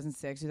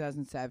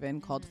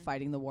 2007 called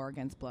Fighting the War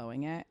Against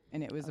Blowing It.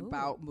 And it was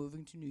about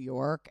moving to New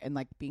York and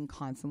like being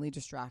constantly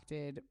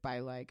distracted by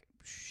like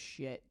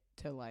shit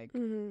to like,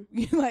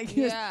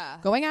 just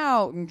going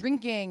out and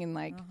drinking and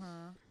like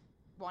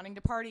wanting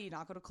to party,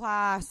 not go to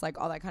class, like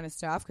all that kind of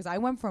stuff. Because I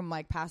went from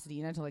like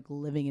Pasadena to like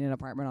living in an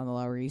apartment on the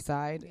Lower East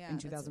Side in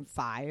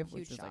 2005,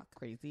 which was like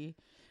crazy.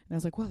 And I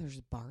was like, well, there's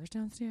bars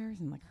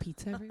downstairs and like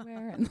pizza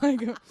everywhere, and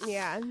like,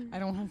 I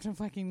don't have to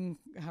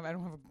I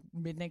don't have a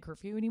midnight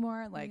curfew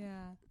anymore, like.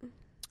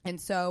 And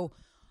so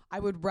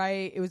I would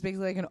write. It was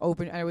basically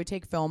like I would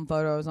take film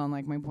photos on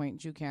like my point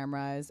and shoot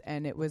cameras,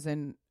 and it was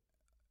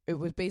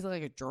basically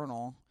like a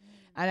journal,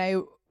 and I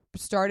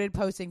started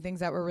posting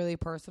things that were really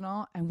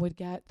personal and would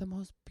get the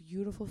most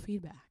beautiful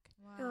feedback.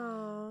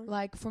 Wow.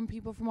 Like from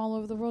people from all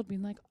over the world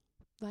being like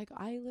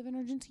I live in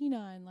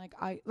Argentina, and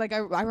I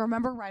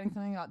remember writing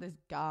something about this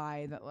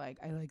guy that like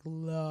I like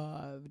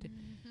loved,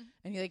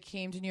 and he like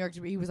came to New York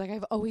to be. He was like,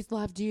 I've always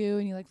loved you,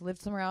 and he like lived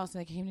somewhere else,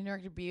 and I came to New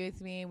York to be with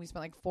me, and we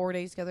spent like 4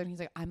 days together, and he's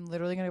like, I'm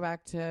literally gonna go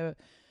back to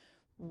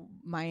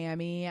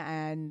Miami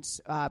and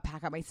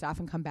pack up my stuff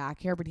and come back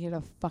here. But he had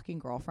a fucking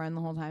girlfriend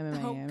the whole time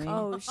in Miami.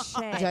 Oh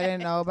shit! Which I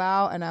didn't know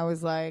about, and I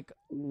was like,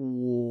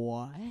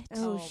 what?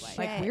 Oh shit!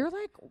 Like we're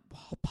like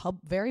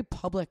very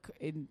public.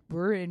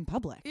 We're in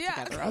public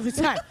together all the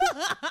time.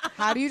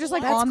 How do you just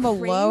like on the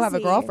low have a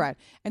girlfriend?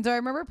 And so I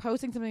remember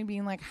posting something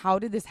being like, how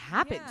did this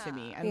happen to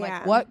me? And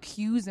like, what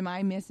cues am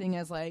I missing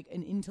as like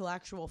an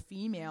intellectual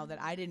female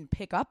that I didn't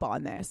pick up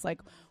on this?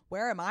 Like,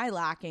 where am I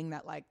lacking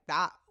that like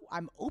that?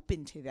 I'm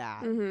open to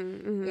that.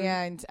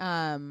 And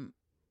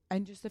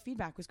just the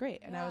feedback was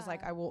great. And I was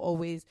like, I will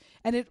always,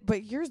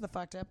 but here's the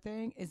fucked up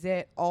thing is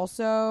it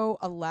also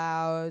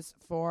allows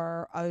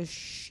for a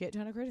shit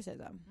ton of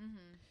criticism.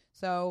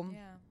 So,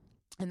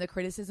 and the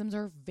criticisms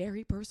are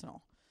very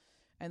personal.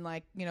 And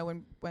like, you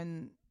know,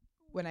 when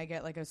I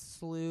get like a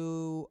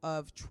slew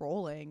of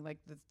trolling, like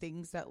the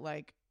things that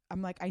like,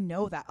 I'm like, I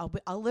know that.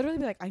 I'll literally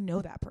be like, I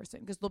know that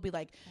person. Because they'll be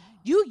like,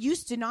 you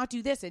used to not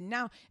do this. And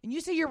now, and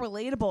you say you're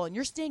relatable and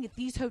you're staying at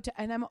these hotels.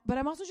 But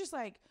I'm also just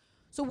like,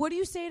 so what do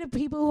you say to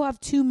people who have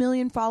 2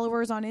 million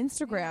followers on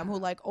Instagram who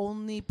like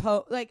only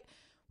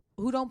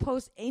who don't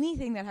post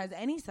anything that has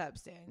any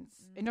substance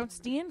and don't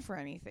stand for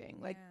anything?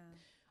 Like,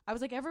 I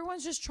was like,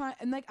 everyone's just trying,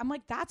 and like I'm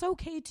like, that's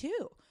okay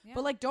too. Yeah.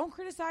 But like, don't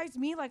criticize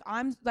me. Like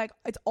I'm like,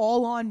 it's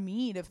all on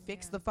me to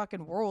fix the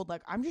fucking world.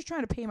 Like I'm just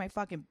trying to pay my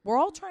fucking. We're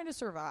all trying to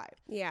survive.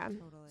 Yeah.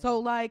 Totally. So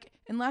like,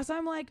 unless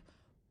I'm like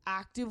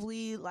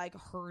actively like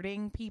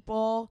hurting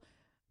people,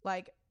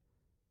 like,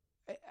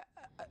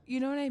 you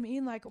know what I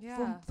mean? Like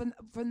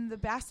from the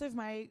best of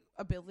my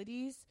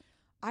abilities,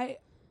 I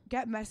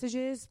get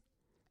messages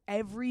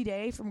every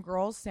day from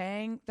girls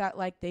saying that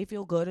like they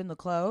feel good in the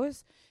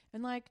clothes,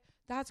 and like.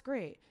 That's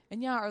great.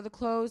 And yeah, are the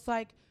clothes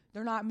like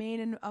they're not made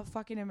in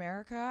fucking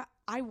America?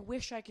 I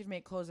wish I could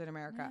make clothes in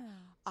America. Yeah.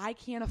 I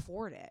can't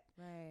afford it.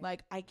 Right.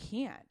 Like I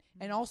can't.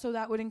 And also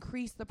that would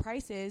increase the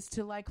prices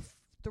to like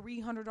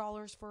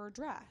 $300 for a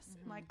dress.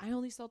 Like I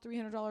only sell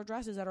 $300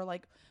 dresses that are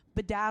like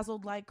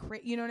bedazzled like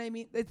you know what I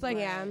mean? It's like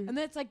and then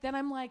it's like then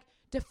I'm like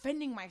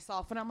defending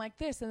myself and I'm like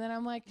this and then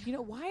I'm like, you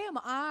know, why am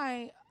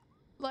I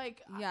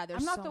like there's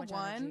I'm not so the much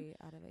one.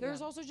 Out of it,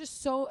 There's also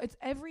just so it's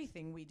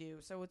everything we do.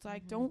 So it's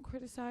like don't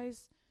criticize.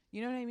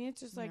 You know what I mean?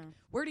 It's just like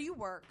where do you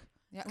work?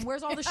 Yeah. And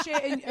where's all the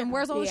shit? And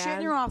where's all the shit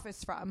in your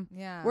office from?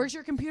 Yeah. Where's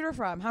your computer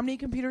from? How many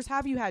computers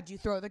have you had? Do you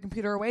throw the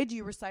computer away? Do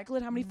you recycle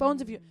it? How many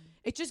phones have you?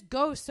 It just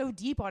goes so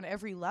deep on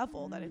every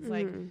level that it's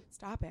like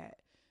stop it.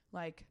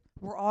 Like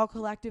we're all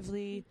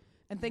collectively.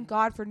 And thank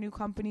God for new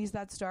companies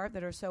that start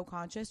that are so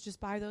conscious. Just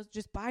buy those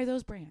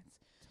brands.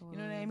 Totally.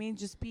 You know what I mean?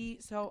 Just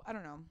be so I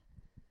don't know.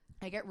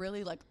 I get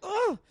really like,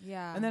 oh,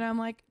 yeah. And then I'm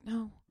like,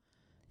 no,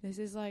 this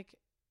is like,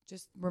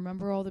 just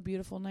remember all the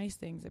beautiful, nice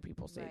things that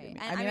people say to me.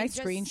 And I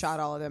screenshot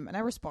all of them and I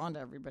respond to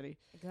everybody.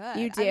 Good.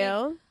 You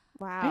do?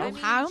 Wow. I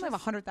only have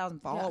 100,000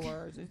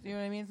 followers. You know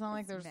what I mean? It's not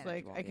like there's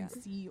like, I can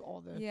see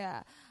all the.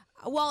 Yeah.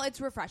 Well, it's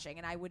refreshing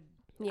and I would.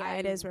 Yeah,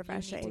 it is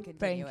refreshing.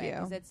 Thank you.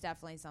 Because it's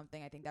definitely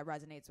something I think that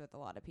resonates with a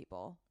lot of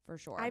people for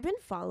sure. I've been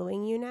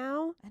following you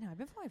now. I know. I've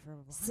been following for a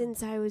while.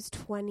 Since I was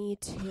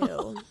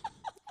 22.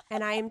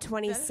 And I am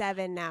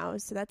 27 now,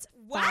 so that's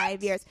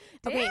 5 years.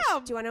 Damn. Okay,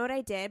 do you want to know what I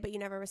did? But you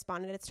never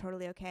responded. It's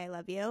totally okay. I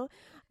love you.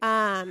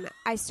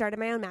 I started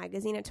my own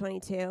magazine at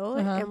 22,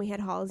 and we had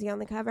Halsey on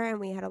the cover, and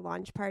we had a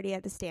launch party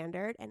at the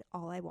Standard, and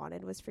all I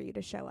wanted was for you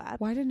to show up.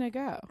 Why didn't I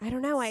go? I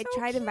don't know. I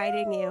tried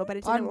inviting you, but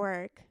it didn't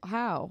work.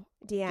 How?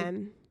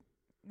 DM.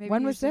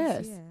 When was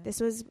this?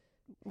 This was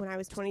when I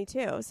was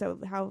 22. So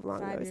how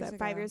long ago was that?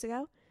 5 years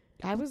ago?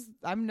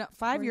 I'm not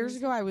 5 years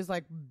ago. I was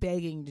like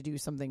begging to do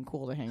something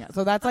cool to hang out.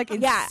 So that's like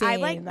insane. Yeah, I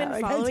like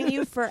been following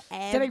you forever.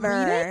 Did I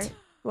read it?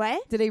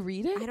 What? Did I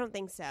read it? I don't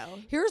think so.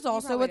 Here's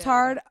also what's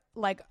hard.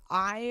 Like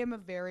I am a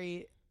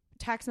very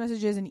text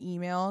messages and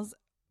emails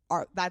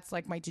that's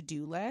like my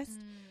to-do list.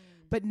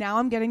 But now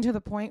I'm getting to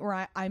the point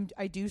where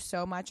I do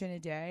so much in a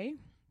day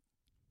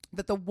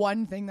that the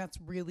one thing that's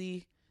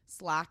really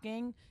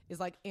slacking is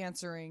like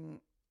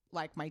answering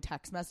like my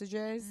text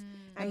messages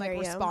and like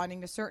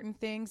responding to certain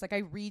things. Like I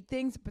read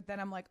things, but then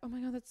I'm like, oh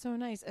my God, that's so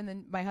nice. And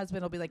then my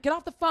husband will be like, get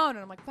off the phone. And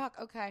I'm like, fuck,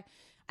 okay.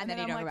 And then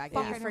you don't go back.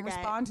 Fuck, I don't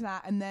respond to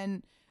that. And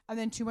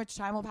then too much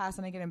time will pass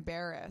and I get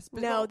embarrassed.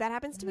 But no, that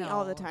happens to me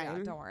all the time.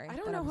 Yeah, don't worry. I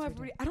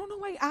don't know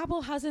why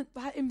Apple hasn't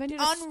invented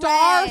a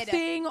star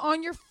thing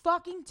on your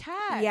fucking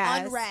text.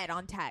 Yeah, unread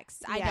on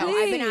text. I know. Please,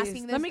 I've been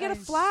asking this. Let me get a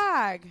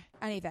flag.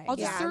 Anything. I'll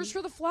just search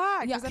for the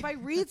flag. Because if I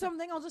read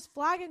something, I'll just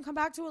flag it and come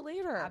back to it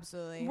later.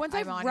 Absolutely. Once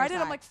I've read it,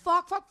 I'm like,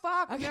 fuck.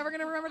 I'm never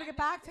going to remember to get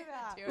back to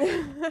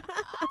that.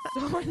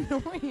 So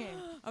annoying.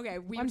 Okay.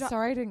 I'm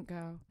sorry I didn't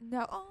go.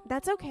 No.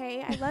 That's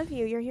okay. I love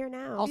you. You're here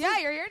now. Also, yeah,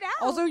 you're here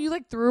now. Also, you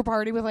like threw a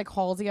party with like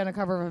Halsey on a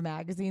cover of a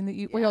magazine that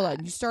you wait, hold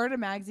on. You started a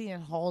magazine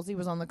and Halsey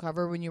was on the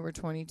cover when you were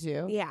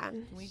 22. Yeah.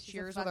 Can we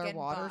cheers with our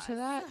water to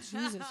that?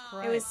 Jesus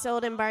Christ. It was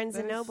sold in Barnes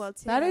and Noble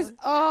too. That is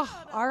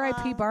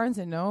R.I.P. Barnes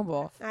and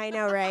Noble. I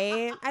know, right?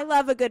 I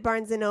love a good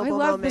Barnes and Noble I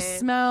love moment. the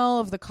smell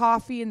of the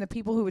coffee and the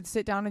people who would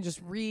sit down and just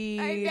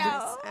read. I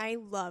know. I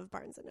love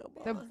Barnes and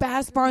Noble. The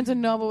best Barnes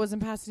and Noble was in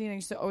Pasadena. I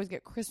used to always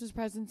get Christmas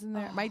presents in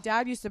there. My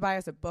dad used to buy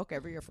us a book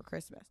every year for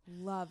Christmas.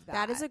 Love that.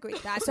 That is a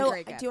great. That's so, a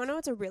great gift. Do you want to know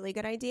what's a really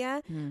good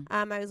idea?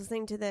 I was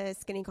listening to the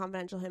Skinny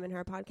Confidential Him and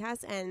Her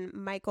podcast, and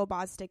Michael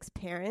Bosstick's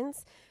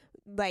parents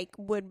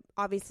would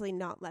obviously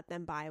not let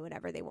them buy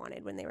whatever they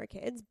wanted when they were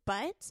kids,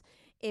 but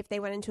if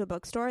they went into a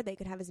bookstore, they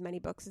could have as many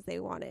books as they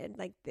wanted.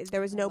 Like there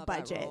was no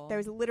budget. There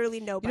was literally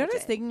no budget. You know what I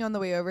was thinking on the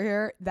way over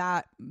here?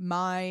 That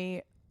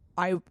I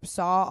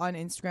saw on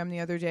Instagram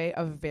the other day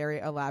a very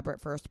elaborate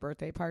first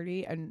birthday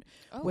party and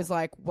was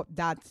like,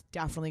 that's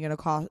definitely going to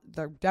cost.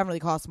 That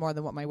definitely costs more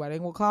than what my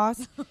wedding will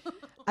cost.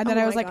 And then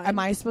I was like, am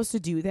I supposed to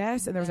do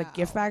this? And there was like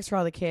gift bags for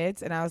all the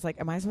kids. And I was like,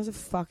 am I supposed to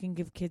fucking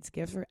give kids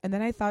gifts? And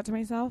then I thought to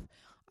myself,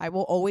 I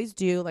will always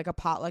do like a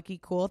potlucky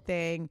cool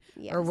thing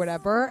or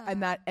whatever.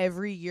 And that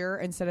every year,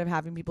 instead of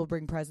having people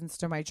bring presents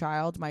to my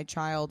child,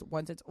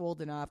 once it's old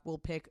enough, will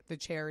pick the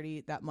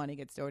charity that money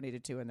gets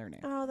donated to in their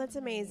name. Oh, that's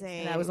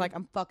amazing. And I was like,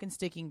 I'm fucking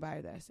sticking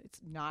by this.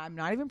 I'm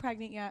not even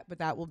pregnant yet, but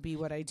that will be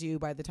what I do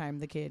by the time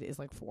the kid is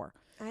like 4.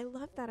 I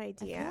love that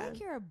idea. I feel like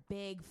you're a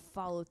big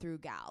follow through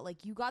gal.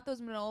 Like you got those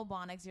Manolo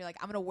Blahniks. You're like,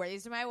 I'm going to wear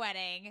these to my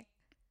wedding.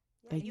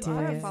 You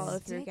are a follow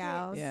through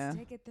gal. Yeah.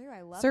 Take it through.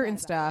 I love certain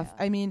stuff.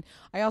 I mean,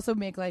 I also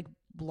make like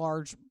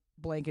large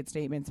blanket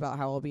statements about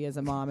how I'll be as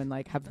a mom and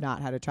like have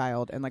not had a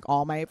child, and like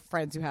all my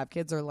friends who have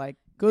kids are like,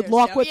 good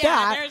luck with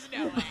that. There's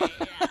no way.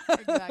 Yeah,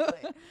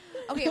 exactly.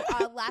 Okay,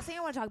 last thing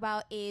I want to talk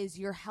about is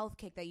your health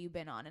kick that you've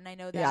been on, and I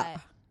know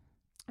that.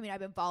 I mean, I've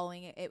been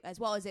following it as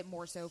well. Is it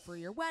more so for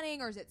your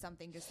wedding, or is it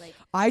something just like?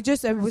 I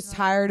was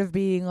tired of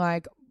being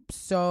like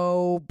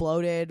so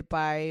bloated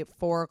by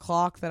 4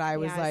 o'clock that I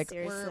was like,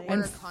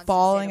 and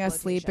falling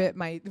asleep at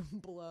my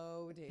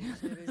bloated.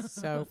 It is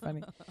so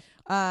funny.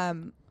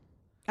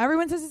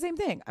 Everyone says the same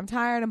thing. I'm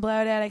tired. I'm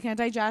bloated. I can't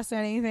digest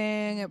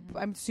anything.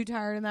 I'm too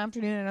tired in the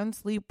afternoon. I don't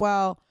sleep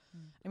well.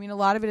 I mean, a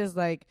lot of it is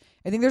like,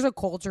 I think there's a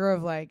culture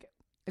of like,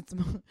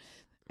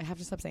 I have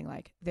to stop saying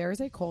like, there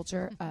is a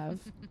culture of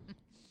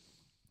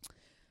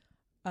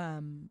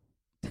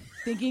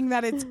thinking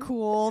that it's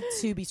cool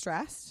to be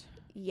stressed.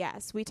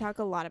 Yes, we talk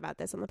a lot about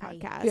this on the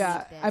podcast.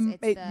 Yeah,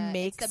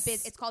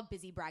 it's called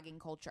busy bragging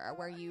culture,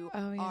 where you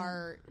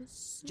are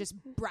just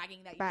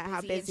bragging that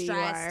you're busy and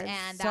stressed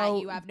and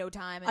that you have no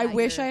time. And I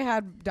wish I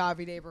had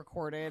Davide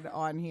recorded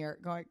on here,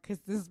 going, because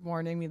this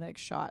morning we like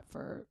shot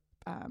for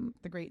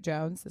the Great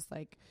Jones. This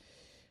like,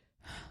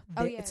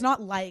 it's not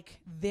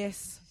like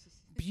this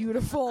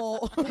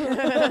beautiful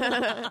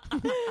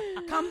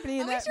company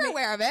at least you're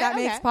aware of it, that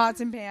makes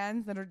pots and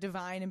pans that are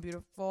divine and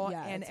beautiful,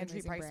 and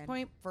entry price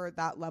point for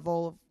that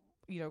level of,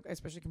 you know,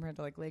 especially compared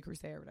to like Le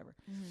Creuset or whatever.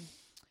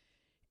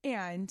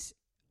 And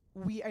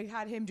I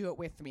had him do it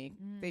with me.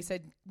 They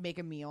said make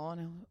a meal,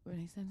 and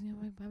I said, you know,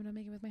 I'm gonna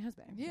make it with my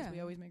husband. We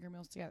always make our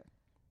meals together.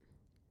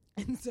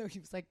 And so he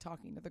was like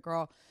talking to the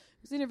girl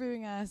who was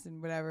interviewing us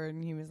and whatever,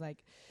 and he was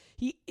like,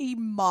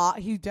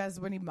 he does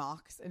when he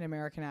mocks an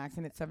American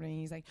accent at somebody.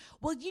 He's like,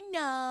 well, you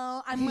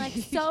know, I'm like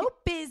so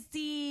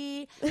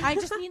busy. I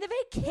just need a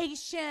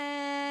vacation.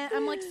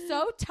 I'm like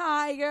so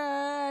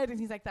tired. And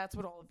he's like, that's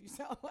what all of you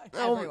sound like.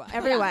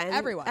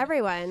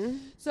 Everyone.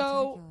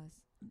 So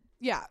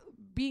yeah,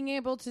 being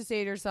able to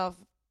say to yourself,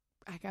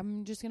 like,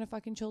 I'm just gonna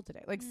fucking chill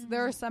today. Like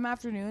there are some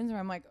afternoons where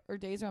I'm like, or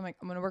days where I'm like,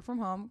 I'm gonna work from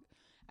home.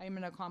 I'm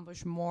gonna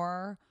accomplish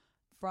more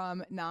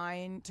from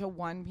 9 to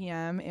 1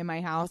 p.m. in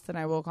my house than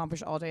I will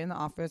accomplish all day in the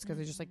office, because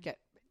I just like get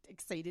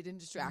excited and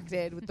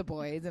distracted with the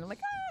boys, and I'm like,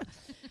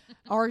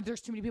 or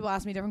there's too many people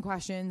asking me different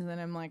questions, and then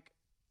I'm like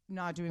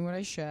not doing what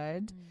I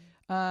should.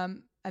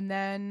 And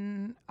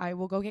then I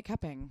will go get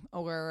cupping,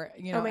 or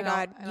you know. Oh my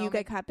God, you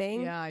get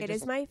cupping? Yeah, it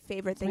is my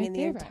favorite thing in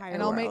the entire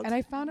world. And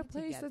I found a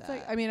place that's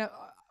like, I mean,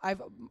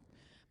 I've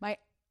my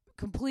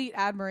complete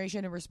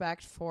admiration and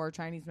respect for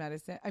Chinese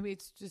medicine. I mean,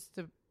 it's just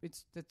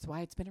that's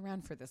why it's been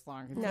around for this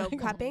long. No,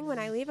 cupping, when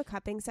I leave a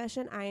cupping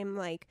session, I am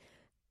like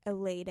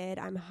elated.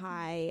 I'm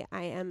high.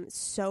 I am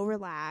so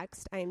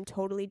relaxed. I am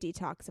totally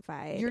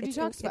detoxified. You're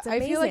detoxified.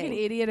 I feel like an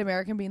idiot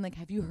American being like,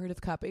 have you heard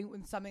of cupping?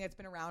 When something that's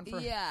been around for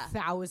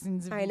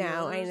thousands of years.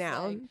 I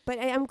know. Like, but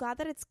I'm glad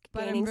that it's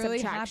gaining some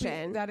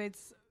traction. That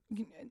it's,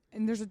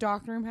 and there's a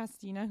doctor in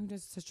Pasadena who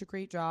does such a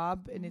great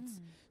job, and it's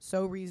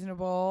so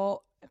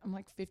reasonable. I'm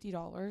like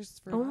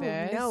 $50 for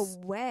this. No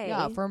way.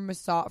 Yeah, for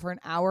an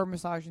hour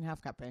massage and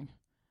half cupping.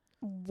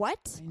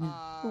 What?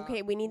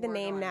 Okay, we need the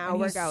name now.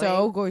 We're going.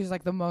 So gorgeous,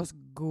 like the most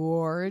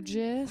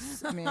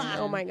gorgeous man.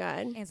 Oh my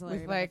God. Ancillary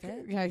with like,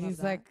 benefit. yeah, he's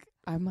that. Like,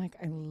 I'm like,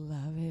 I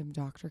love him,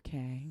 Dr.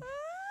 K.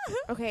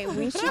 Okay,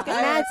 we should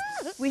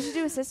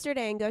do a sister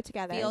day and go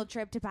together. Field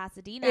trip to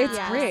Pasadena. It's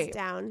great.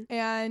 Down.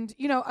 And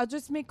you know, I'll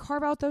just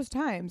carve out those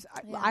times.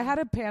 I had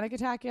a panic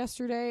attack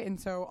yesterday, and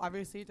so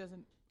obviously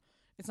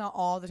it's not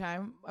all the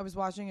time. I was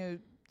watching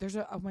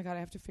oh my God, I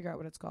have to figure out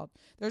what it's called.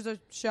 There's a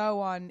show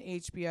on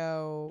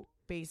HBO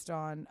based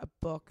on a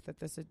book that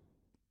this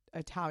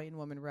Italian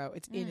woman wrote.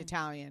 It's in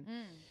Italian.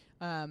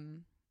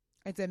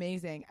 It's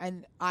amazing.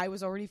 And I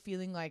was already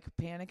feeling like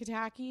panic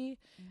attacky,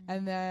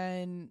 and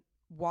then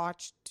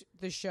watched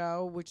the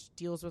show, which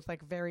deals with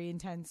like very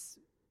intense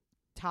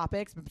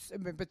topics,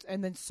 but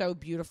and then so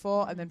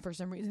beautiful. And then for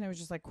some reason I was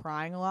just like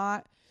crying a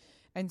lot.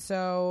 And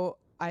so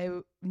I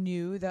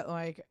knew that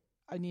like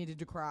I needed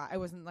to cry. I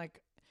wasn't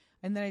like,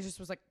 and then I just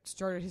was like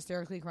started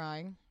hysterically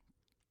crying,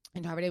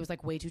 and Davide was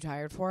like way too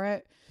tired for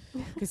it,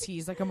 because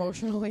he's like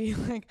emotionally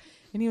like,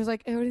 and he was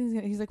like,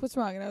 he's like, what's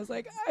wrong? And I was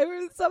like,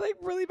 something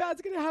really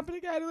bad's gonna happen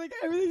again, and like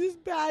everything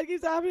just bad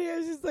keeps happening. I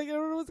was just like, I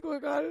don't know what's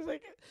going on. I was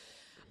like,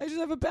 I just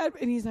have a bad,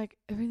 and he's like,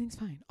 everything's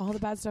fine. All the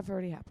bad stuff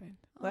already happened.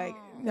 Like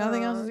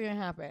nothing else is gonna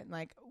happen.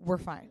 Like we're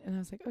fine. And I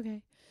was like,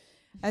 okay.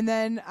 And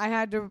then I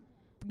had to,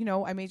 you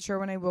know, I made sure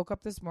when I woke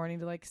up this morning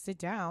to like sit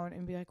down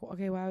and be like, well,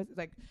 okay, why was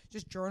like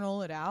just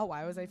journal it out?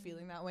 Why was I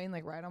feeling that way? And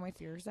like write all my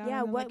fears down.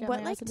 Yeah. And What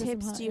like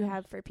tips do you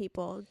have for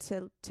people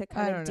to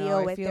kind of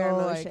deal with their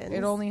emotions? Like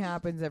it only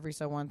happens every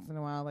so once in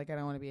a while. Like I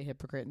don't want to be a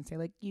hypocrite and say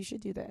like you should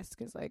do this,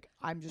 because like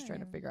I'm just trying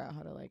to figure out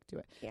how to like do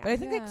it. Yeah. But I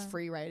think like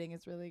free writing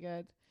is really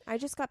good. I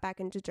just got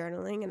back into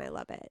journaling and I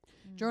love it.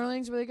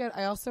 Journaling's really good.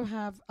 I also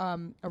have a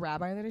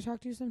rabbi that I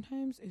talk to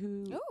sometimes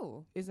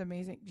who is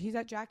amazing. He's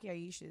at Jackie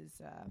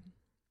Aisha's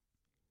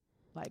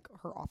like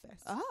her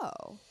office.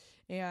 Oh.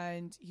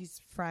 And he's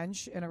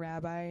French and a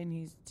rabbi, and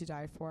he's to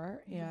die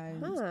for.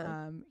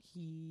 And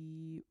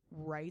he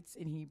writes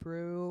in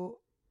Hebrew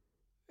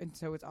and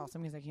so it's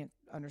awesome because I can't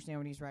understand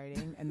what he's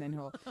writing. And then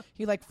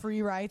he like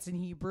free writes in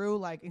Hebrew,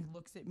 like he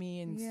looks at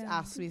me and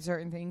asks me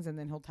certain things, and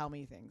then he'll tell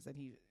me things that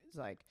he's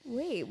like,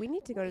 wait, we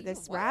need to go to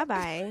this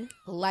rabbi.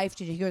 Life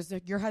changing. He goes,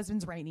 your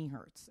husband's right knee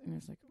hurts, and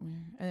it's like,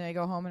 and then I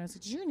go home and I was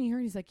like, does your knee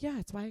hurt? He's like, yeah,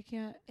 it's why I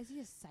can't. Is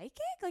he a psychic?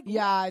 Like,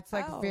 yeah, it's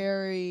like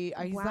very.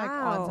 He's like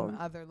on some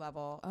other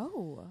level.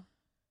 Oh.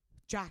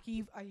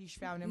 Jackie, I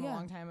found him a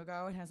long time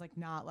ago and has like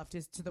not left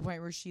his to the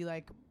point where she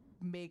like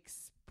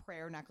makes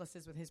prayer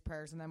necklaces with his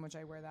prayers in them, which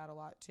I wear that a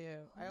lot too.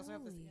 I also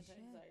have this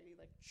anti-anxiety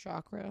like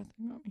chakra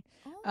thing on me.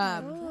 Oh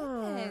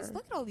my goodness.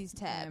 Look at all these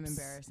tips. I'm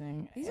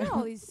embarrassing. These are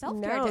all these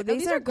self-care tips.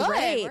 These are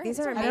great. These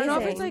are amazing. I don't know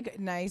if it's like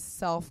nice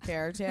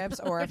self-care tips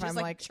or if I'm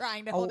like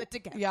trying to hold it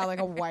together. Yeah, like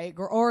a white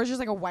girl, or it's just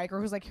like a white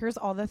girl who's like, here's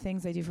all the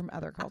things I do from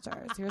other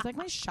cultures. Here's like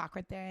my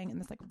chakra thing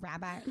and this like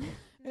rabbit.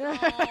 No,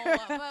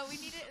 but we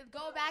need to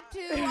go back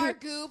to our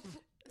goop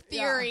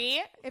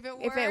theory. If it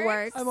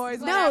works. I'm always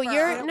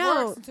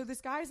So this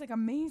guy's like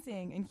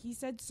amazing, and he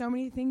said so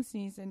many things to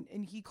me,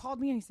 and he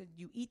called me and he said,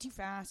 you eat too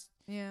fast,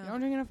 you don't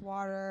drink enough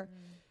water,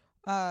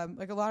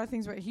 like a lot of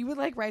things. Where he would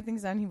like write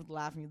things down, he would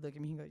laugh and he'd look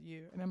at me and go,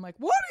 you, and I'm like,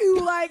 what are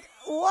you like,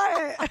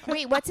 what?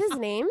 Wait, what's his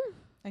name?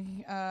 And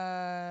he,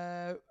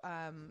 why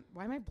am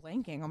I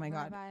blanking? Oh my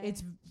god,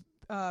 it's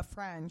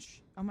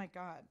French. Oh my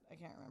god, I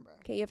can't remember.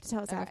 Okay, you have to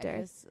tell us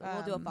after.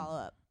 We'll do a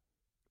follow-up.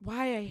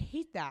 Why I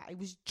hate that. I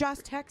was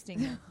just texting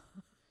him.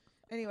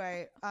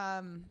 Anyway,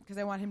 because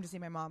I want him to see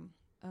my mom.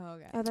 Oh,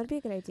 okay. Oh, that'd be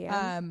a good idea.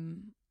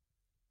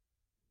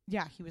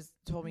 Yeah, he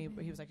told me,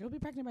 he was like, you'll be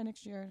pregnant by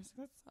next year.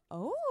 So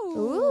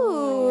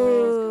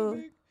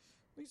Ooh.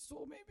 My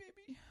soulmate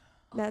baby.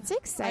 That's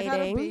exciting. I've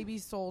had a baby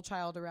soul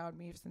child around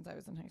me since I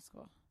was in high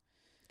school.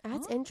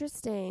 That's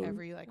interesting.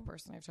 Every like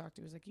person I've talked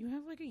to was like, you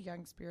have like a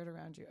young spirit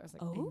around you. I was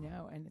like, I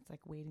know, and it's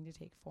like waiting to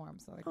take form.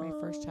 So like my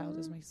first child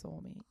is my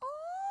soulmate.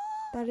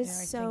 That is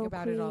I so think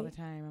about cool. it all the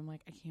time. I'm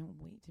like, I can't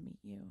wait to meet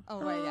you. Oh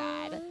my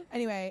god.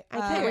 Anyway, I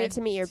can't wait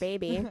to meet your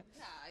baby. Yeah,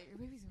 your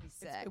baby's gonna be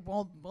sick. It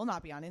will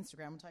not be on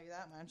Instagram. I'll tell you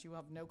that much. You will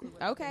have no clue.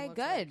 What okay,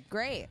 good, like.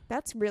 Great.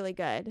 That's really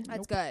good.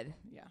 That's good.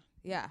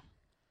 Yeah.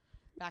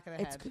 Back of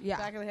the head.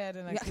 Back of the head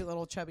and a cute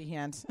little chubby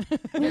hand.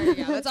 There you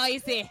go. That's all you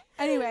see.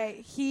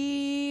 Anyway,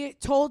 he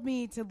told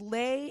me to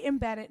lay in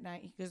bed at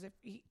night because if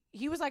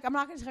he was like, I'm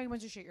not going to tell you a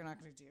bunch of shit you're not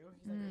going to do.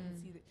 He's like, I can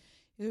see that.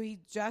 So he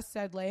just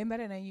said, lay in bed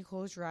at night, you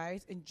close your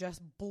eyes, and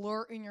just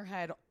blur in your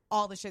head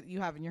all the shit that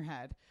you have in your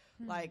head.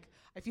 Like,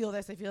 I feel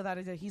this, I feel that.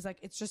 He's like,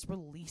 it's just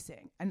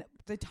releasing. And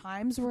the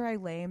times where I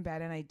lay in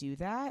bed and I do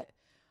that,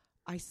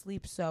 I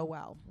sleep so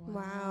well.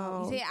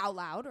 Wow. You say it out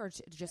loud or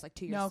just like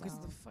to yourself? No,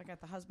 because I got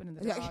the husband and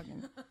the dog.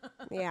 And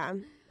yeah.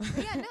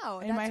 Yeah, no.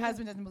 And my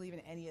husband doesn't believe in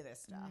any of this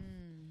stuff.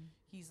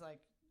 He's like,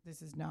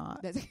 this is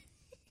not.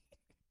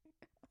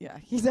 Yeah,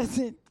 he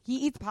doesn't.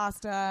 He eats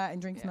pasta and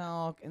drinks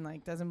milk and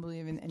like doesn't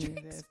believe in any of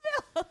this.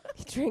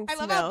 He drinks I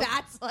love milk. how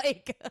that's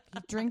like. He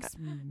drinks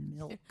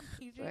milk.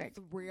 He drinks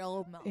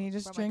real milk. He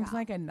just drinks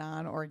like a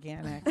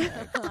non-organic.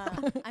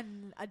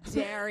 A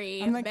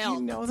dairy I'm like, milk.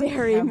 you know the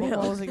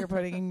chemicals that you're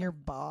putting in your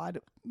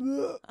bod.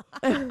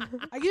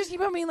 I just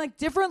keep on being like,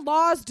 different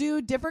laws,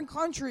 dude. Different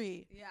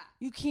country. Yeah.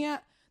 You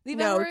can't.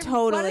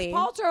 Totally. Gwyneth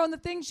Paltrow on the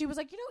thing, she was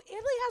like, Italy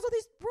has all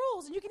these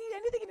rules, and you can eat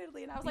anything in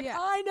Italy. And I was like,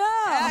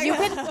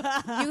 I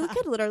know. You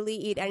could literally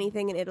eat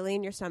anything in Italy,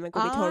 and your stomach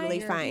would be totally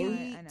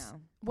fine. I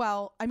know.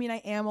 Well, I mean, I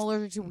am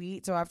allergic to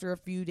wheat, so after a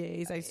few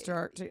days, I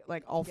start to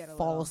like I'll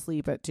fall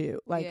asleep at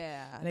 2. Like,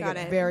 and I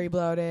get very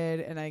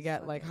bloated, and I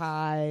get like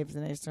hives,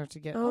 and I start to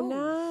get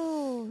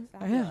no,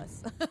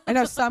 fabulous. I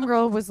know some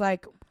girl was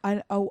like,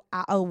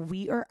 a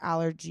wheat or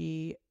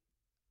allergy.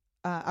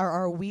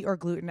 Or wheat or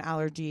gluten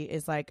allergy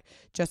is like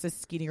just a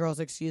skinny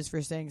girl's excuse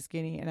for staying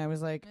skinny, and I was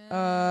like,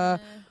 I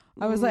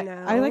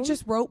like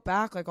just wrote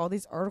back like all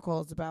these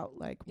articles about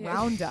like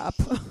Roundup.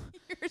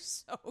 You're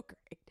so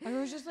great. I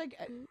was just like,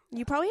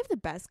 you probably have the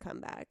best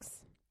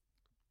comebacks.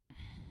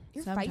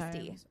 You're sometimes.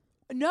 feisty.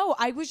 No,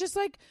 I was just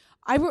like,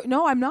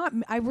 I'm not.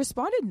 I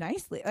responded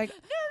nicely. Like,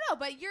 no,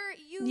 but you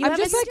have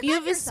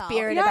a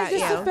spirit about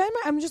you.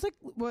 I'm just like,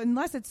 well,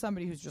 unless it's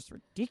somebody who's just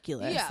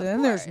ridiculous, yeah,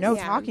 then there's no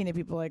talking to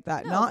people like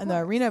that. Not in the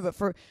arena,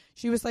 but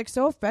she was like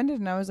so offended,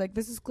 and I was like,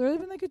 this has clearly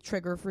been like a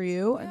trigger for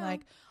you, and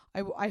like,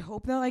 I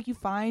hope that like you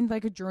find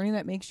like a journey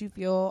that makes you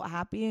feel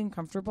happy and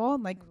comfortable,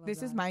 and like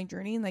this is my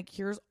journey, and like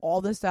here's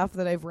all the stuff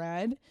that I've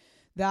read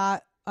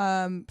that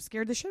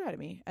scared the shit out of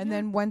me, and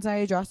then once I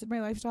adjusted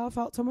my lifestyle, I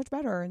felt so much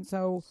better, and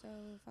so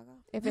fuck off.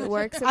 If it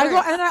works, it I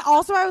works. go, and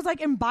I was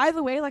like, and by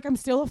the way, like I'm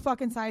still a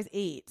fucking size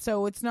 8,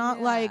 so it's not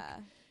like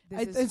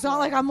it's not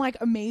like I'm like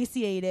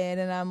emaciated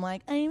and I'm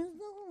like I'm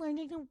so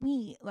allergic to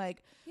wheat.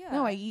 Like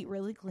no, I eat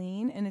really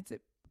clean, and it's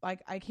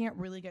like I can't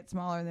really get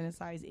smaller than a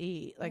size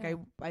 8. Like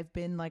I've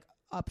been like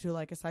up to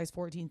like a size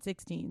 14,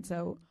 16,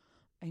 so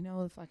I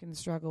know the fucking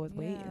struggle with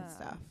weight and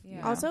stuff.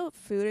 Yeah. Also,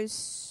 food is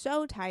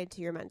so tied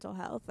to your mental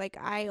health. Like,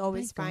 I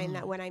always find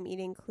that when I'm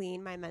eating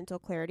clean, my mental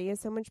clarity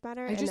is so much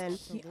better. I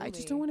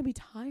just don't want to be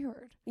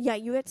tired. Yeah,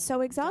 you get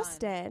so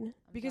exhausted.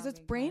 Because it's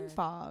brain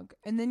fog.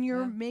 And then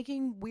you're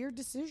making weird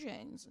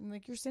decisions. And,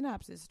 like, your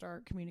synapses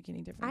start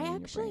communicating differently. I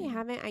actually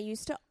haven't. I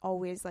used to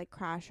always, like,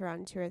 crash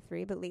around 2 or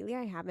 3. But lately,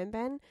 I haven't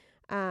been.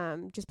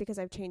 Just because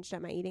I've changed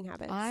up my eating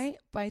habits.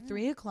 By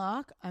 3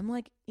 o'clock, I'm,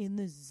 like, in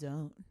the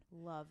zone.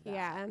 Love that.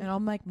 Yeah. And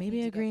I'm like,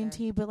 maybe a green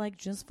tea, but, like,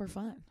 just for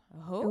fun.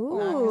 Ooh,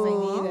 because I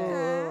need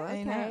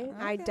it. Okay.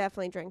 I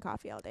definitely drink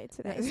coffee all day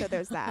today, so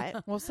there's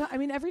that. Well, I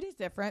mean, every day's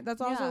different. That's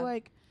also,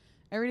 like,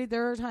 every day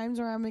there are times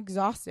where I'm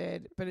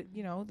exhausted, but,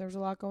 there's a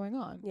lot going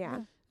on.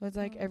 Yeah. It's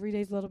like every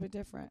day's a little bit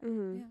different.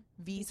 Mm-hmm. Yeah.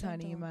 V's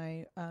honey,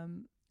 my,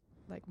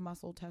 like,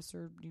 muscle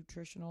tester,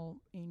 nutritional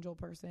angel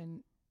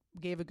person,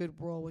 gave a good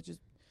rule, which is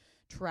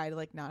try to,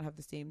 like, not have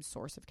the same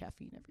source of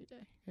caffeine every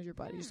day because your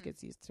body just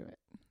gets used to it.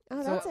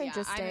 Oh, that's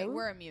interesting.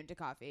 We're immune to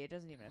coffee. It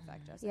doesn't even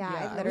affect us.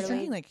 Yeah, I was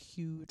drinking, like,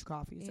 huge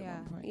coffees at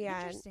one point. Yeah.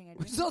 Interesting.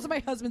 Which is also my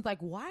husband's like,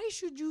 why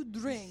should you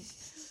drink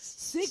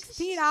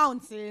 16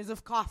 ounces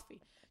of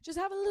coffee? Just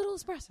have a little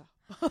espresso.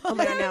 Oh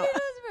my God, no.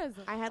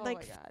 I had,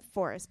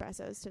 4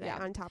 espressos today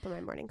on top of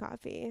my morning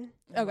coffee.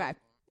 Okay.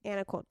 And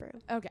a cold brew.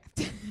 Okay.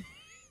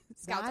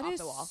 Scout's that off is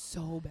the wall.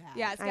 so bad.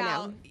 Yeah,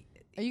 Scout.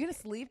 Are you gonna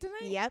sleep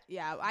tonight? Yep.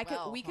 Yeah,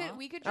 we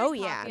could drink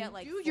coffee at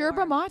like do 4.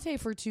 yerba mate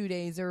for 2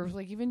 days or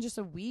like even just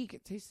a week.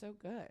 It tastes so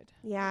good.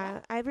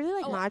 Yeah, I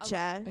really like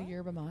matcha. A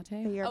yerba mate?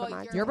 A yerba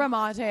mate. Yerba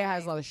mate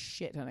has a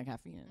shit ton of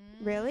caffeine.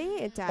 Really?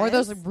 It does? Or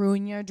those like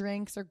Brunia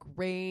drinks are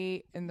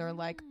great and they're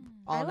like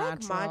all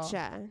natural. I like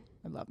matcha.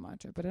 I love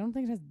matcha, but I don't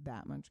think it has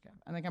that much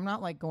caffeine. Like I'm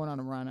not like going on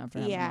a run after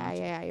having matcha.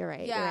 Yeah, you're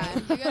right. Yeah,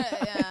 you're right.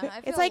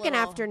 I it's like an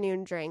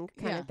afternoon drink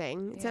kind of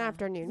thing. It's an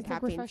afternoon it's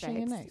caffeine like refreshing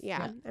fix. and nice.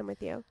 Yeah, I'm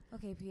with you.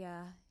 Okay,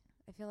 Pia.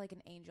 I feel like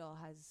an angel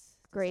has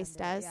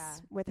graced us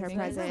with her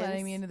presence. Thanks for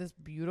letting me into this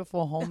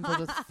beautiful home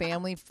filled with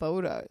family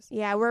photos.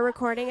 Yeah, we're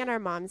recording at our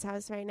mom's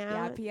house right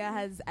now. Yeah, Pia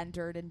has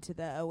entered into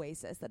the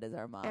oasis that is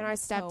our mom. And our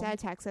stepdad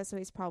texts us, so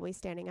he's probably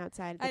standing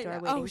outside the door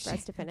waiting for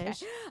us to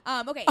finish.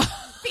 Okay.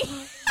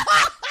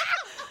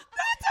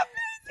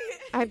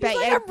 I bet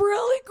you. I'm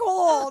really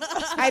cold.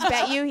 I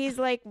bet you he's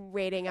like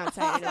waiting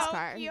outside in his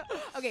car.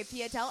 Okay,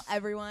 Pia, tell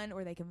everyone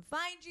where they can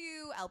find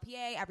you,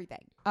 LPA,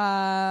 everything.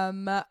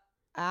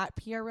 At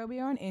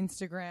Arrobio on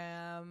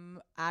Instagram,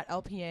 at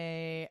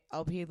LPA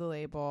the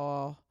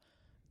label.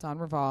 It's on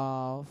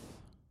Revolve.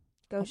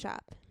 Go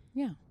shop.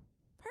 Yeah.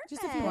 Perfect.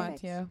 Just if you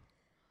want to.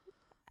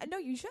 No,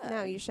 you should.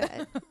 No, you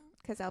should.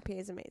 Because LPA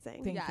is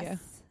amazing. Thank you.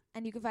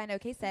 And you can find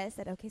OK Sis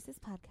at OK Sis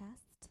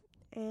Podcast.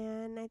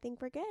 And I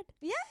think we're good.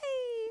 Yay!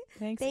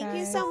 Thanks, Thank guys.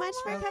 you so much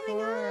for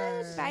coming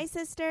on. Bye,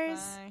 sisters.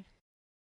 Bye.